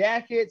onto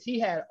jackets. He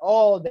had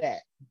all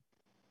that.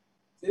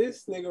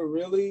 This nigga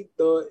really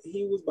thought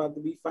he was about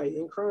to be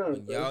fighting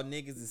crime. When y'all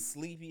niggas is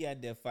sleepy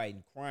out there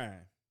fighting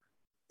crime.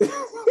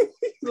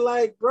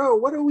 Like, bro,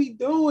 what are we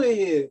doing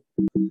here?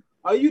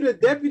 Are you the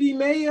deputy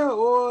mayor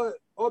or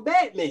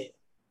Batman?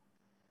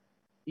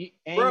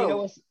 And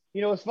bro.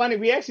 You know what's funny?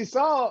 We actually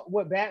saw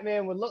what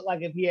Batman would look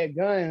like if he had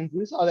guns.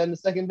 We saw that in the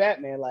second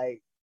Batman.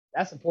 Like,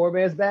 that's a poor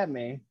man's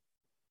Batman.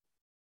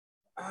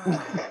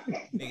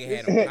 Nigga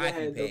had them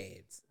hockey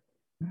pads.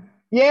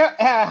 Yeah,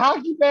 had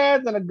hockey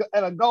pads and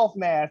a golf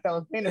mask that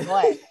was painted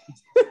black.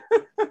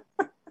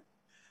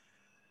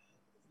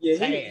 Yeah,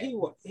 he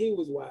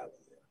was wild.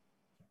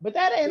 But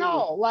that ain't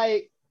all.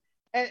 Like,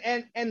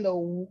 and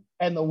the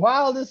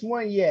wildest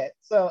one yet.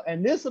 So,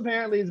 and this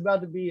apparently is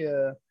about to be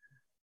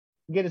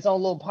get its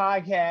own little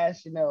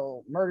podcast, you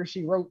know, Murder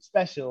She Wrote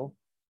special.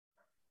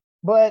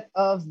 But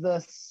of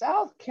the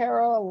South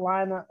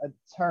Carolina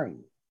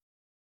attorney.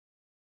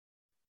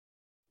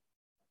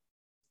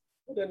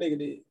 What that nigga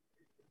did?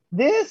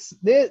 This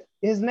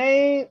his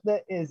name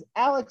is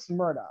Alex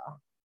Murdaugh.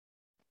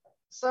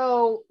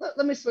 So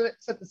let me set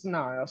the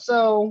scenario.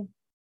 So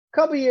a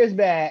couple years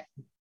back,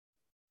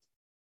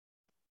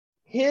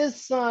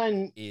 his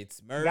son.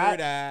 It's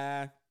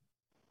murder.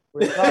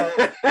 He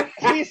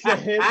said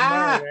it's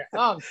murder.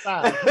 I'm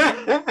sorry.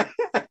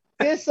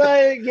 His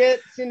son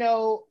gets, you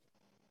know,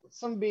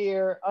 some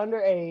beer,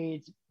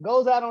 underage,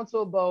 goes out onto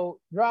a boat,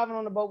 driving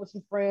on the boat with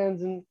some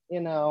friends, and you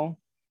know,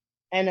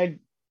 and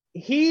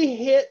he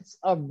hits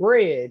a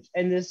bridge,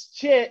 and this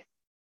chick,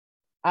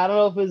 I don't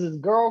know if it's his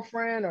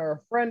girlfriend or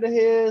a friend of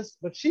his,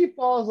 but she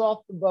falls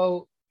off the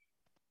boat.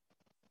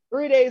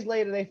 3 days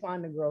later, they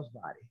find the girl's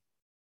body.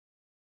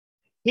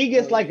 He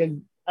gets like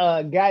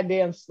a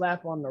goddamn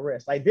slap on the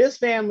wrist. Like, this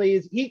family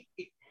is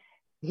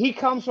he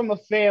comes from a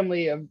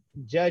family of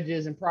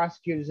judges and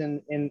prosecutors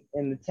in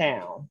the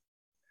town,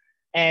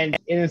 and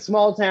in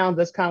small towns,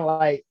 that's kind of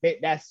like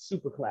that's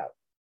super clout,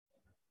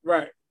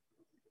 right?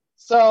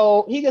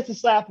 So he gets a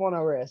slap on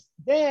the wrist.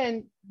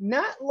 Then,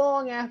 not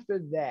long after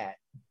that,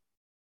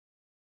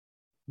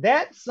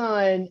 that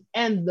son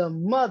and the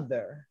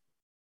mother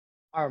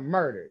are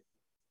murdered.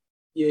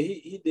 Yeah,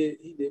 he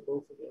did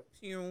both of them.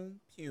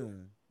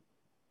 Pew.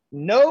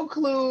 No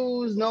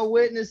clues, no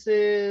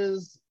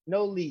witnesses,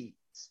 no leads.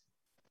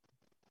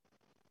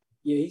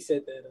 Yeah, he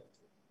set that up.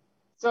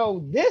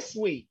 So this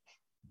week,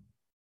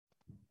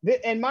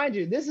 and mind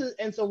you,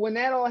 so when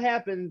that all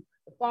happened,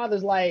 the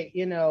father's like,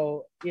 you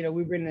know,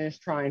 we've been in this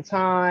trying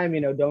time,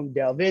 you know, don't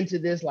delve into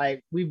this.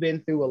 Like, we've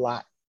been through a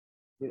lot,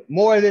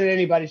 more than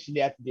anybody should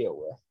have to deal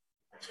with.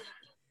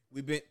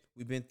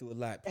 We've been through a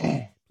lot.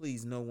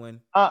 Please, no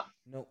one.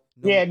 No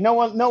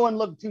one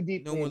looked too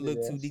deep. No one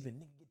looked too deep.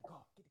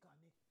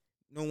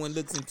 No one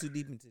looks in too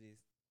deep into this.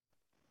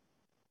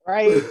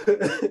 Right.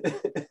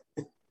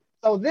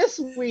 So this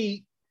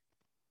week,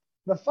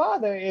 the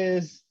father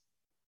is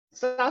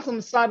stops on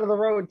the side of the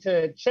road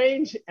to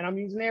change, and I'm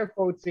using air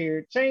quotes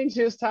here, change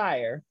his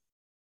tire.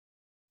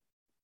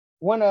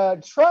 When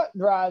a truck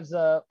drives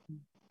up,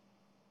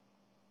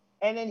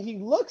 and then he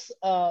looks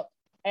up,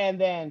 and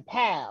then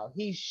pow,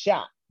 he's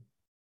shot.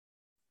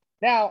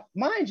 Now,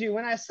 mind you,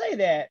 when I say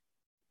that,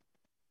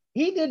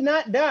 he did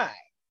not die.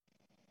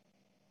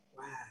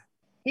 Wow.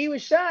 He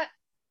was shot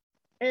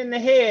in the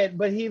head,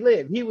 but he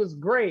lived. He was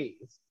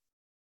grazed.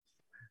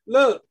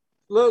 Look,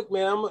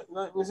 man.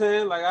 I'm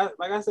saying, like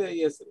I said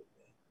yesterday,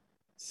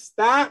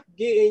 stop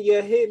getting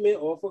your hitmen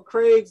off of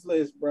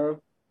Craigslist,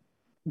 bro.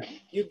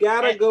 You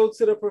gotta go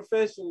to the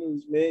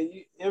professionals, man.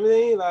 You know what I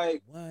mean?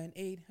 Like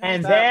 1-800.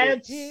 And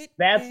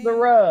that's the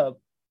rub.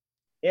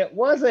 It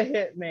was a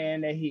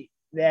hitman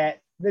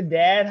that the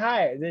dad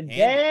hired. The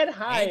dad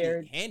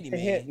hired the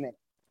hitman.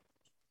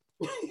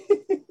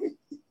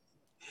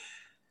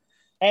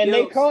 And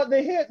they caught the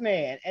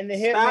hitman. And the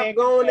hitman. Stop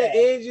going to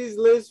Angie's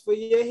List for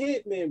your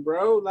hitman,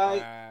 bro.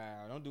 Like,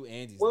 don't do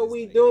Angie's What List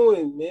we like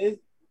doing, man?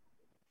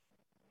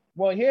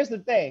 Well, here's the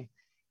thing.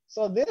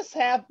 So this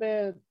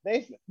happened.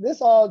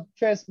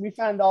 We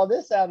found all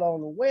this out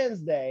on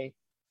Wednesday.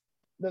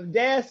 The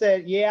dad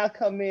said, "Yeah, I'll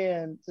come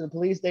in to the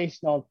police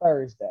station on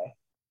Thursday.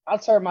 I'll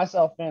turn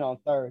myself in on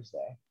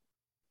Thursday."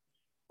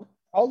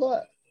 Hold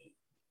up.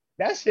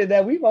 That's shit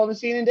that we've only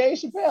seen in Dave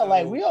Chappelle.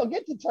 Like, we don't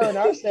get to turn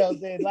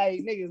ourselves in. Like,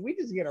 niggas, we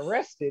just get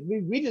arrested.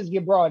 We just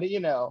get brought in, you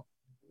know.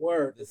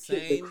 Word.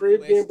 The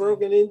crib getting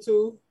broken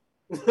into.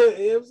 You know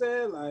what I'm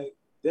saying? Like,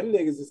 them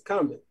niggas is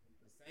coming.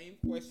 The same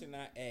question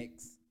I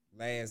asked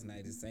last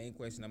night, the same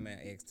question I'm going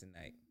to ask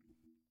tonight.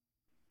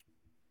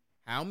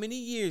 How many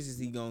years is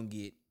he going to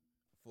get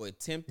for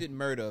attempted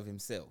murder of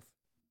himself?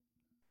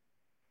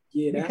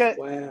 Yeah, that's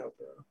wild,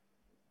 bro.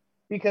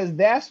 Because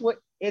that's what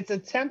it's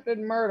attempted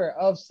murder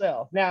of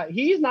self. Now,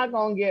 he's not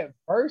going to get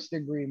first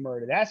degree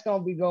murder. That's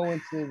going to be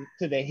going to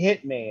the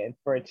hitman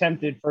for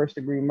attempted first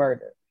degree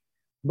murder.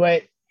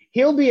 But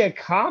he'll be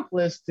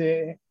accomplice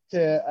to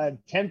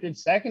attempted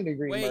second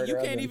degree murder. Wait, you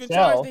can't even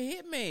himself. charge the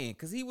hitman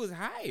because he was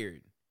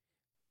hired.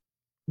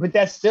 But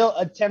that's still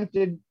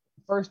attempted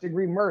first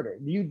degree murder.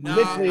 You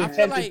literally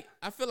attempted.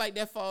 I feel like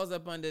that falls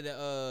up under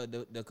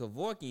the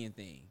Kevorkian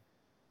thing.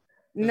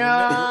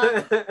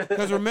 No,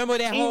 because remember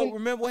what happened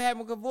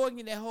with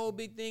Kevorkian, that whole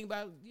big thing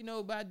about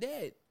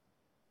dad.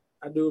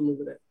 I do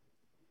remember that.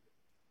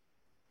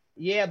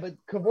 Yeah, but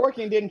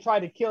Kevorkian didn't try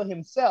to kill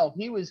himself.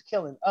 He was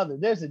killing others.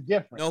 There's a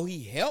difference. No,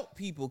 he helped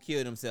people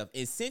kill themselves.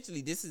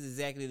 Essentially, this is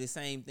exactly the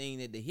same thing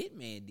that the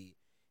hitman did.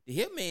 The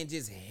hitman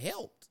just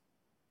helped.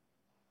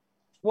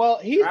 Well,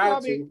 he's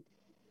probably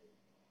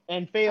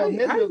and failed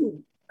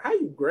miserably. How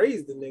you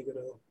grazed the nigga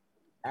though?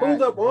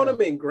 Pulled up on him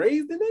and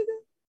grazed the nigga?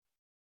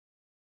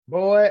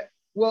 Boy,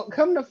 well,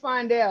 come to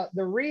find out,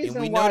 the reason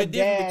and we why know the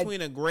difference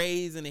between a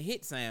graze and a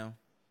hit sound.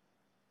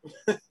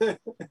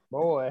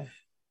 Boy,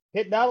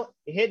 hit dog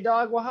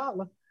will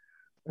holler.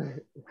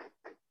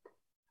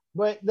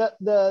 But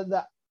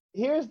the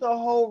here's the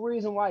whole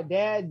reason why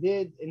dad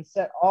did and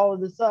set all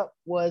of this up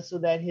was so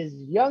that his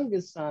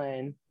youngest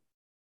son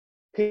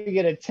could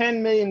get a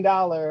 $10 million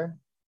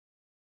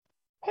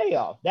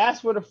payoff.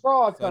 That's where the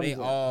fraud comes in. So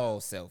they all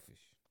selfish.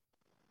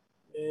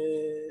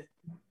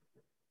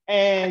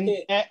 And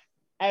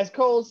as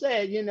Cole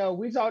said,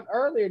 we talked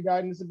earlier,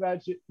 Darkness, about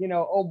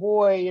oh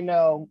boy,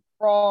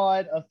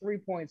 fraud of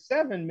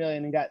 3.7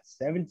 million and got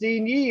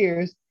 17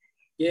 years.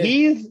 Yeah.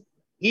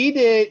 He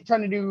did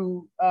trying to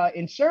do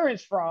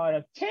insurance fraud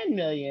of 10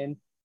 million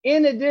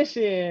in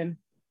addition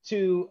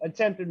to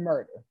attempted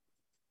murder.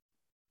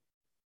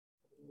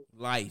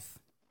 Life.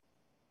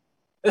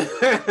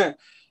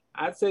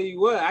 I tell you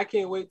what, I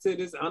can't wait till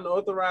this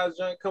unauthorized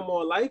joint come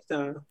on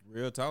Lifetime.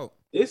 Real talk.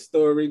 This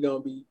story gonna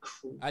be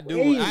crazy.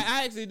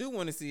 I actually do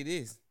want to see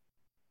this.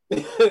 You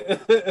know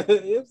what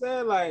I'm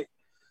saying? Like,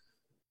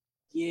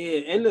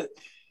 yeah,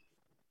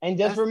 and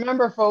just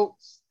remember,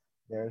 folks,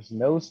 there's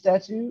no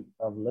statute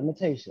of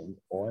limitations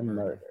on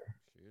murder.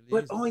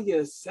 But on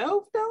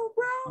yourself, though,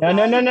 bro?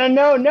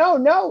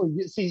 No.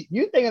 See,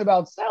 you thinking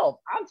about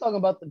self. I'm talking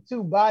about the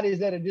two bodies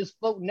that are just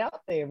floating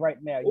out there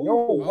right now. Ooh.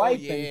 Your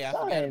wife and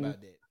son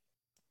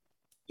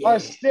are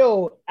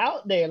still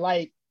out there.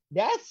 Like,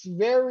 that's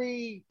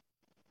very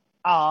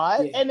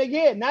odd. Yeah. And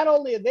again, not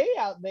only are they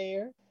out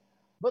there,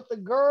 but the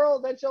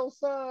girl that your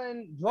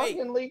son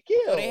drunkenly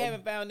killed. So they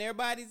haven't found their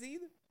bodies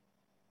either?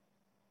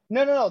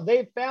 No.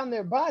 They found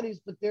their bodies,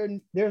 but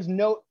there's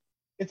no.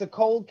 It's a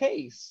cold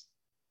case.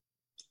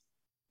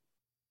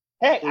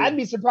 Heck, I'd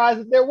be surprised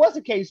if there was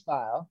a case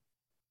file.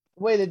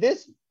 The way that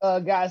this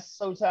guy's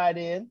so tied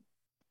in.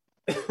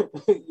 Yeah,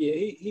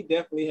 he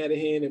definitely had a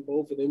hand in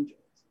both of them joints.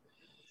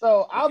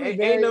 So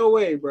ain't no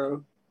way,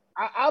 bro.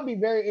 I'll be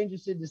very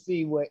interested to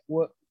see what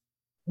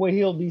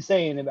he'll be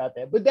saying about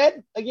that. But that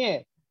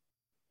again,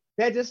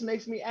 that just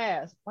makes me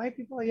ask, white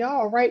people, are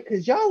y'all all right?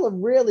 Because y'all are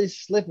really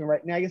slipping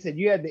right now. Like I said,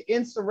 you had the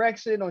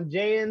insurrection on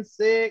Jan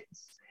 6,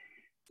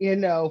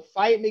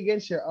 fighting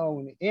against your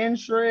own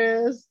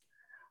interests.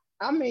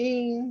 I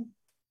mean,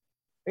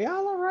 are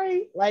y'all all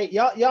right? Like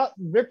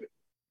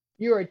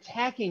you're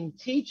attacking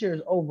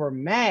teachers over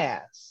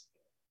masks.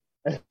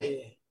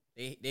 They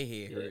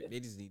head hurt. They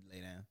just need to lay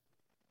down.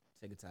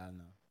 Take a time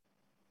now.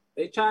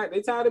 They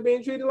tired of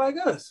being treated like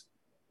us.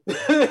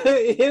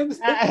 That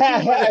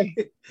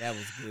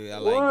was good. I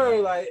like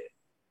that.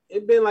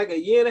 It's been like a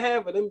year and a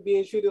half of them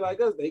being treated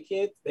like us. They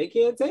can't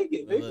take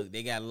it.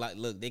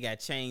 Look, they got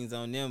chains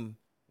on them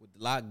with the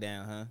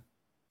lockdown, huh?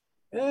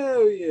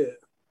 Hell yeah.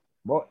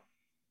 Boy,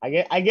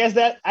 I guess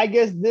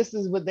this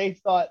is what they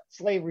thought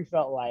slavery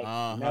felt like.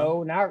 Uh-huh.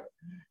 No,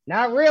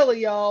 not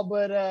really, y'all,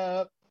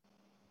 but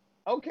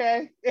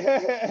okay.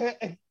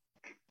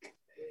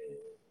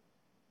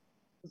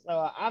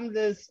 So I'm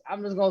just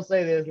gonna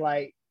say this,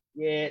 like,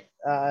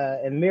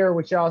 and mirror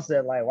what y'all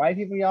said, like, white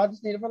people, y'all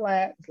just need to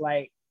relax.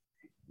 Like,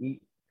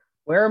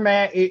 wear a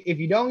mask. If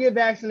you don't get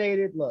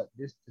vaccinated, look,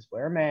 just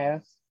wear a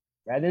mask.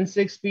 Rather than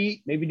 6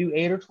 feet, maybe do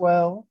 8 or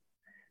 12.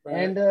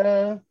 Right.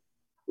 And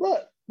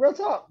Look, real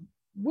talk.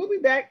 We'll be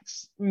back.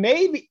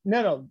 Maybe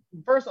no.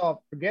 First off,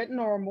 forget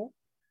normal.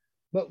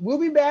 But we'll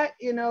be back,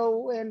 you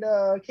know, and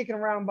kicking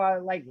around by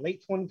like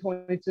late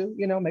 2022,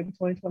 you know, maybe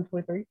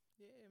 2023.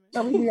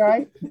 Yeah, we'll be all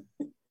right.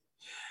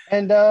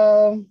 And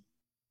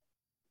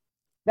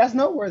that's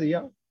noteworthy,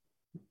 yo.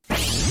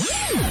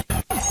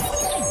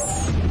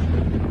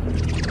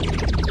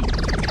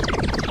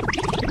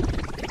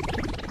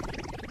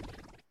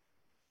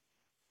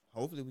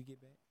 Hopefully we get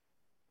back.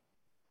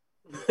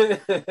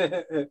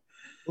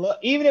 Look,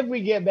 even if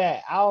we get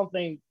back, I don't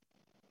think.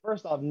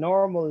 First off,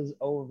 normal is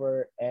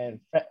over and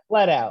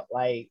flat out.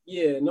 Like,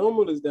 yeah,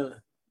 normal is done.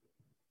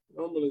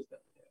 Normal is done.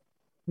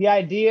 The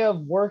idea of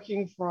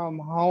working from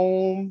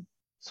home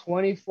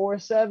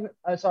 24/7.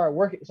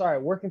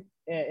 Working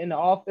in the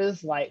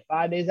office like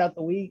 5 days out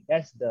the week.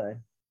 That's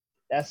done.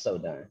 That's so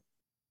done.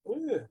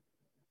 Yeah,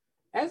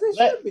 as it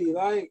should be.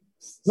 Like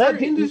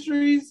certain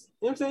industries,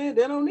 you know what I'm saying?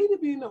 They don't need to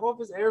be in the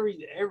office every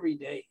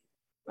day.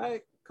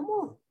 Like, come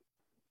on.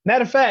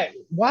 Matter of fact,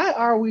 why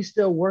are we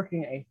still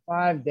working a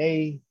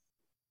 5-day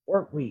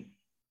work week?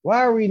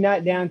 Why are we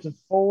not down to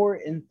 4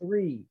 and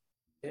 3?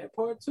 That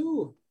part too. You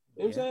know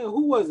what I'm saying?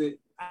 Who was it?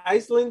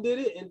 Iceland did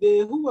it, and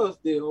then who else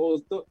did it? Or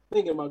was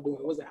thinking about doing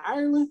it? Was it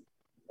Ireland?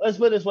 Let's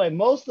put it this way: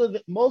 most of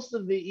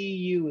the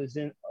EU is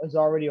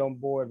already on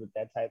board with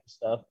that type of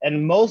stuff,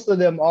 and most of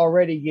them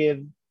already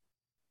give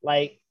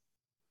like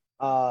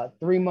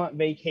 3-month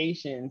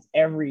vacations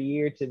every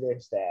year to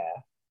their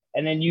staff,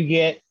 and then you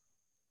get.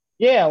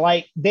 Yeah,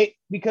 like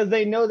because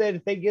they know that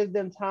if they give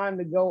them time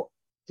to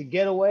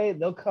get away,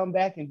 they'll come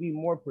back and be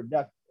more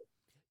productive.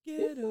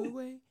 Get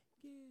away.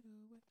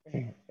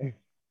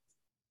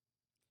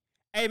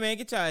 Hey man,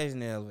 get your eyes in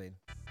the elevator.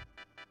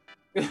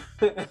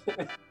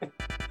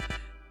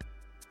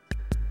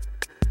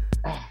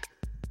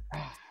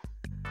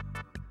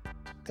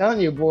 Telling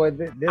you, boy,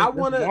 this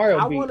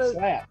Mario beat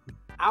slap.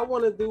 I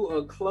want to do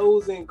a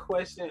closing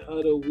question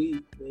of the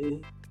week,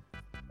 man.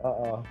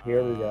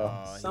 Here we go.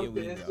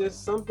 It's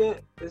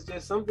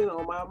just something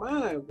on my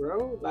mind,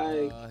 bro.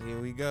 Like, here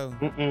we go.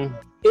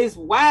 It's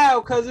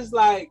wild because it's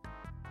like,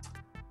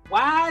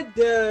 why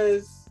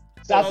does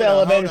stop the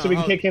elevator so we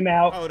can kick him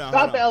out?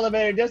 Stop the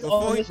elevator just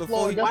on this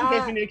floor just in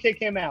case we need to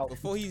kick him out.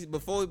 Before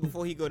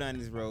he go down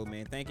this road,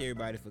 man. Thank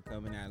everybody for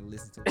coming out and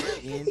listening to it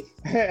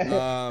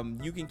again.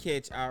 You can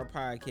catch our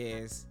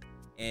podcast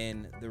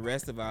and the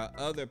rest of our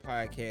other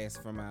podcasts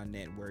from our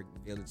network,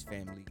 Village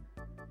Family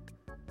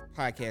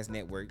Podcast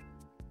Network,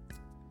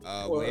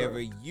 wherever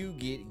you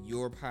get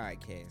your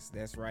podcast.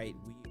 That's right,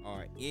 we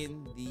are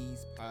in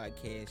these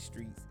podcast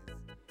streets,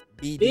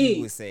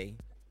 BD would say.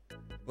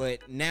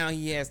 But now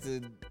he has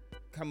to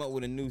come up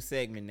with a new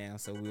segment now,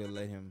 so we'll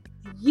let him.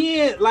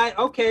 Yeah, like,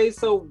 okay,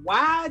 so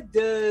why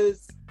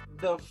does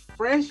the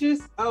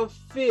freshest of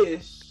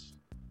fish,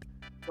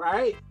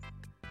 right,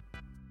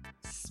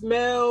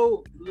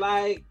 smell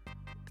like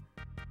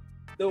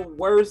the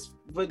worst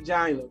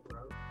vagina, bro?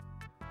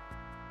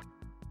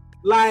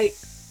 Like,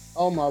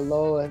 oh my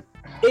Lord,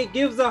 it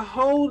gives a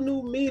whole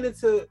new meaning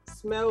to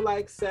smell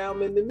like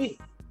salmon to me.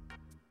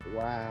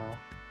 Wow.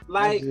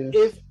 Like,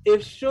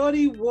 if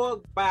Shorty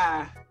walked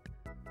by,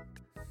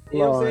 you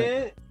know what I'm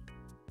saying,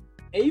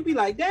 and you be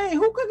like, dang,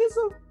 who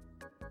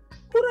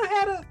done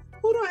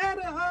had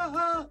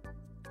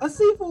a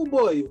seafood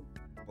boil?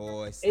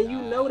 Boy, and you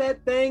know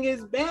that thing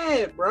is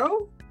bad,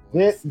 bro.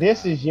 This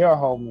is your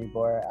homie,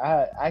 boy.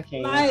 I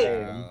can't like,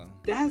 say it.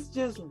 That's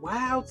just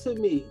wild to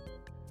me.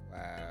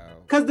 Wow.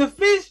 Cause the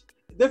fish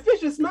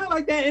will smell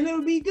like that and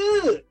it'll be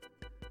good.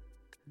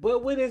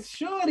 But when it's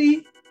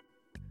Shorty,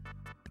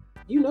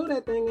 you know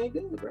that thing ain't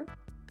good, bro.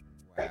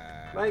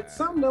 Wow. Like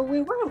something done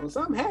went wrong.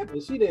 Something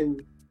happened.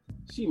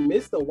 She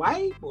missed the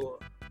wipe, or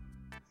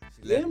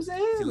you know what I'm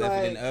saying? She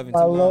left it in the oven too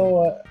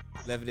long.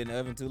 Left it in the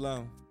oven too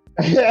long.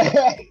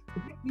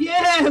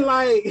 Yeah,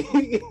 like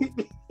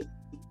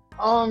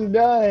I'm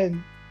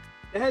done.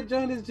 That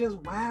joint is just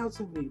wild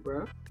to me,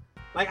 bro.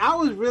 Like, I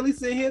was really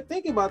sitting here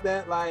thinking about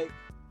that. Like,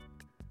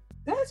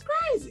 that's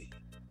crazy.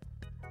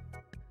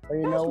 But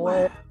you know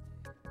what?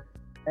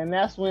 And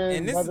that's when.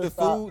 And this is the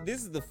food.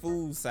 This is the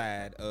food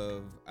side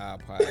of our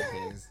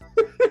podcast.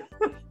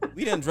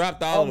 We done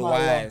dropped all the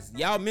wise.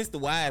 Y'all missed the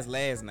wise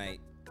last night.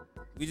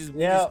 We just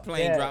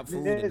plain dropped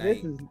food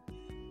tonight.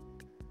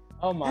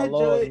 Oh my that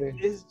Lord!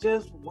 It's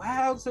just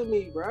wild to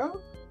me, bro.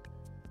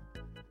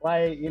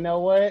 Like, you know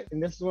what?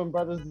 And this is when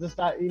brothers just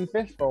start eating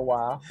fish for a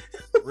while.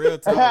 Real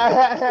talk.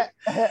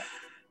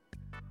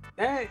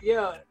 I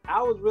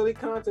was really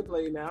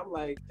contemplating that. I'm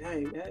like,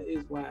 dang, that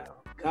is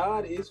wild.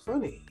 God is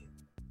funny.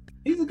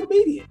 He's a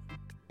comedian.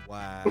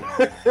 Wow.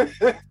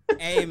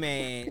 Hey,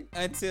 man.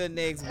 Until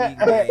next week,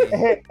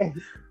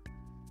 man.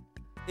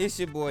 It's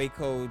your boy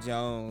Cole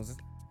Jones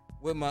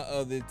with my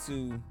other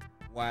two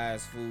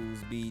wise fools,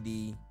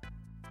 BD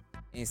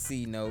and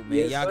C Note.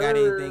 Man, y'all got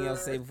anything else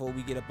to say before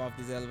we get up off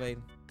this elevator?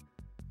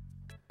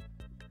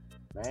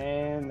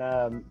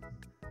 Man,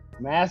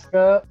 mask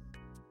up.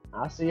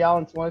 I'll see y'all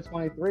in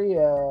 2023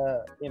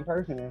 in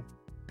person.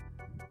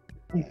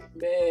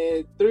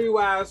 Man, Three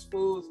Wise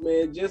Fools,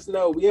 man. Just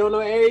know we don't know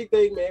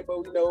everything, man,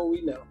 but we know what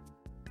we know.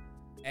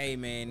 Hey,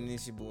 man,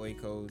 this your boy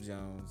Cole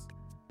Jones.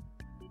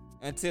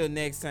 Until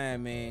next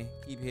time, man,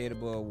 keep head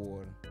above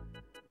water.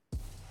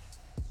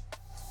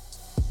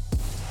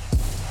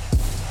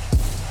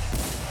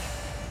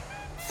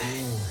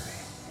 Angry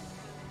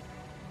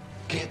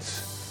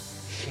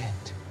gets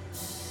shit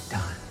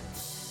done.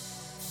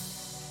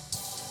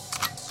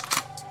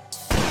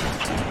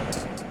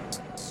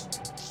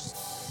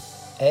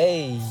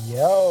 Hey,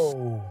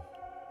 yo.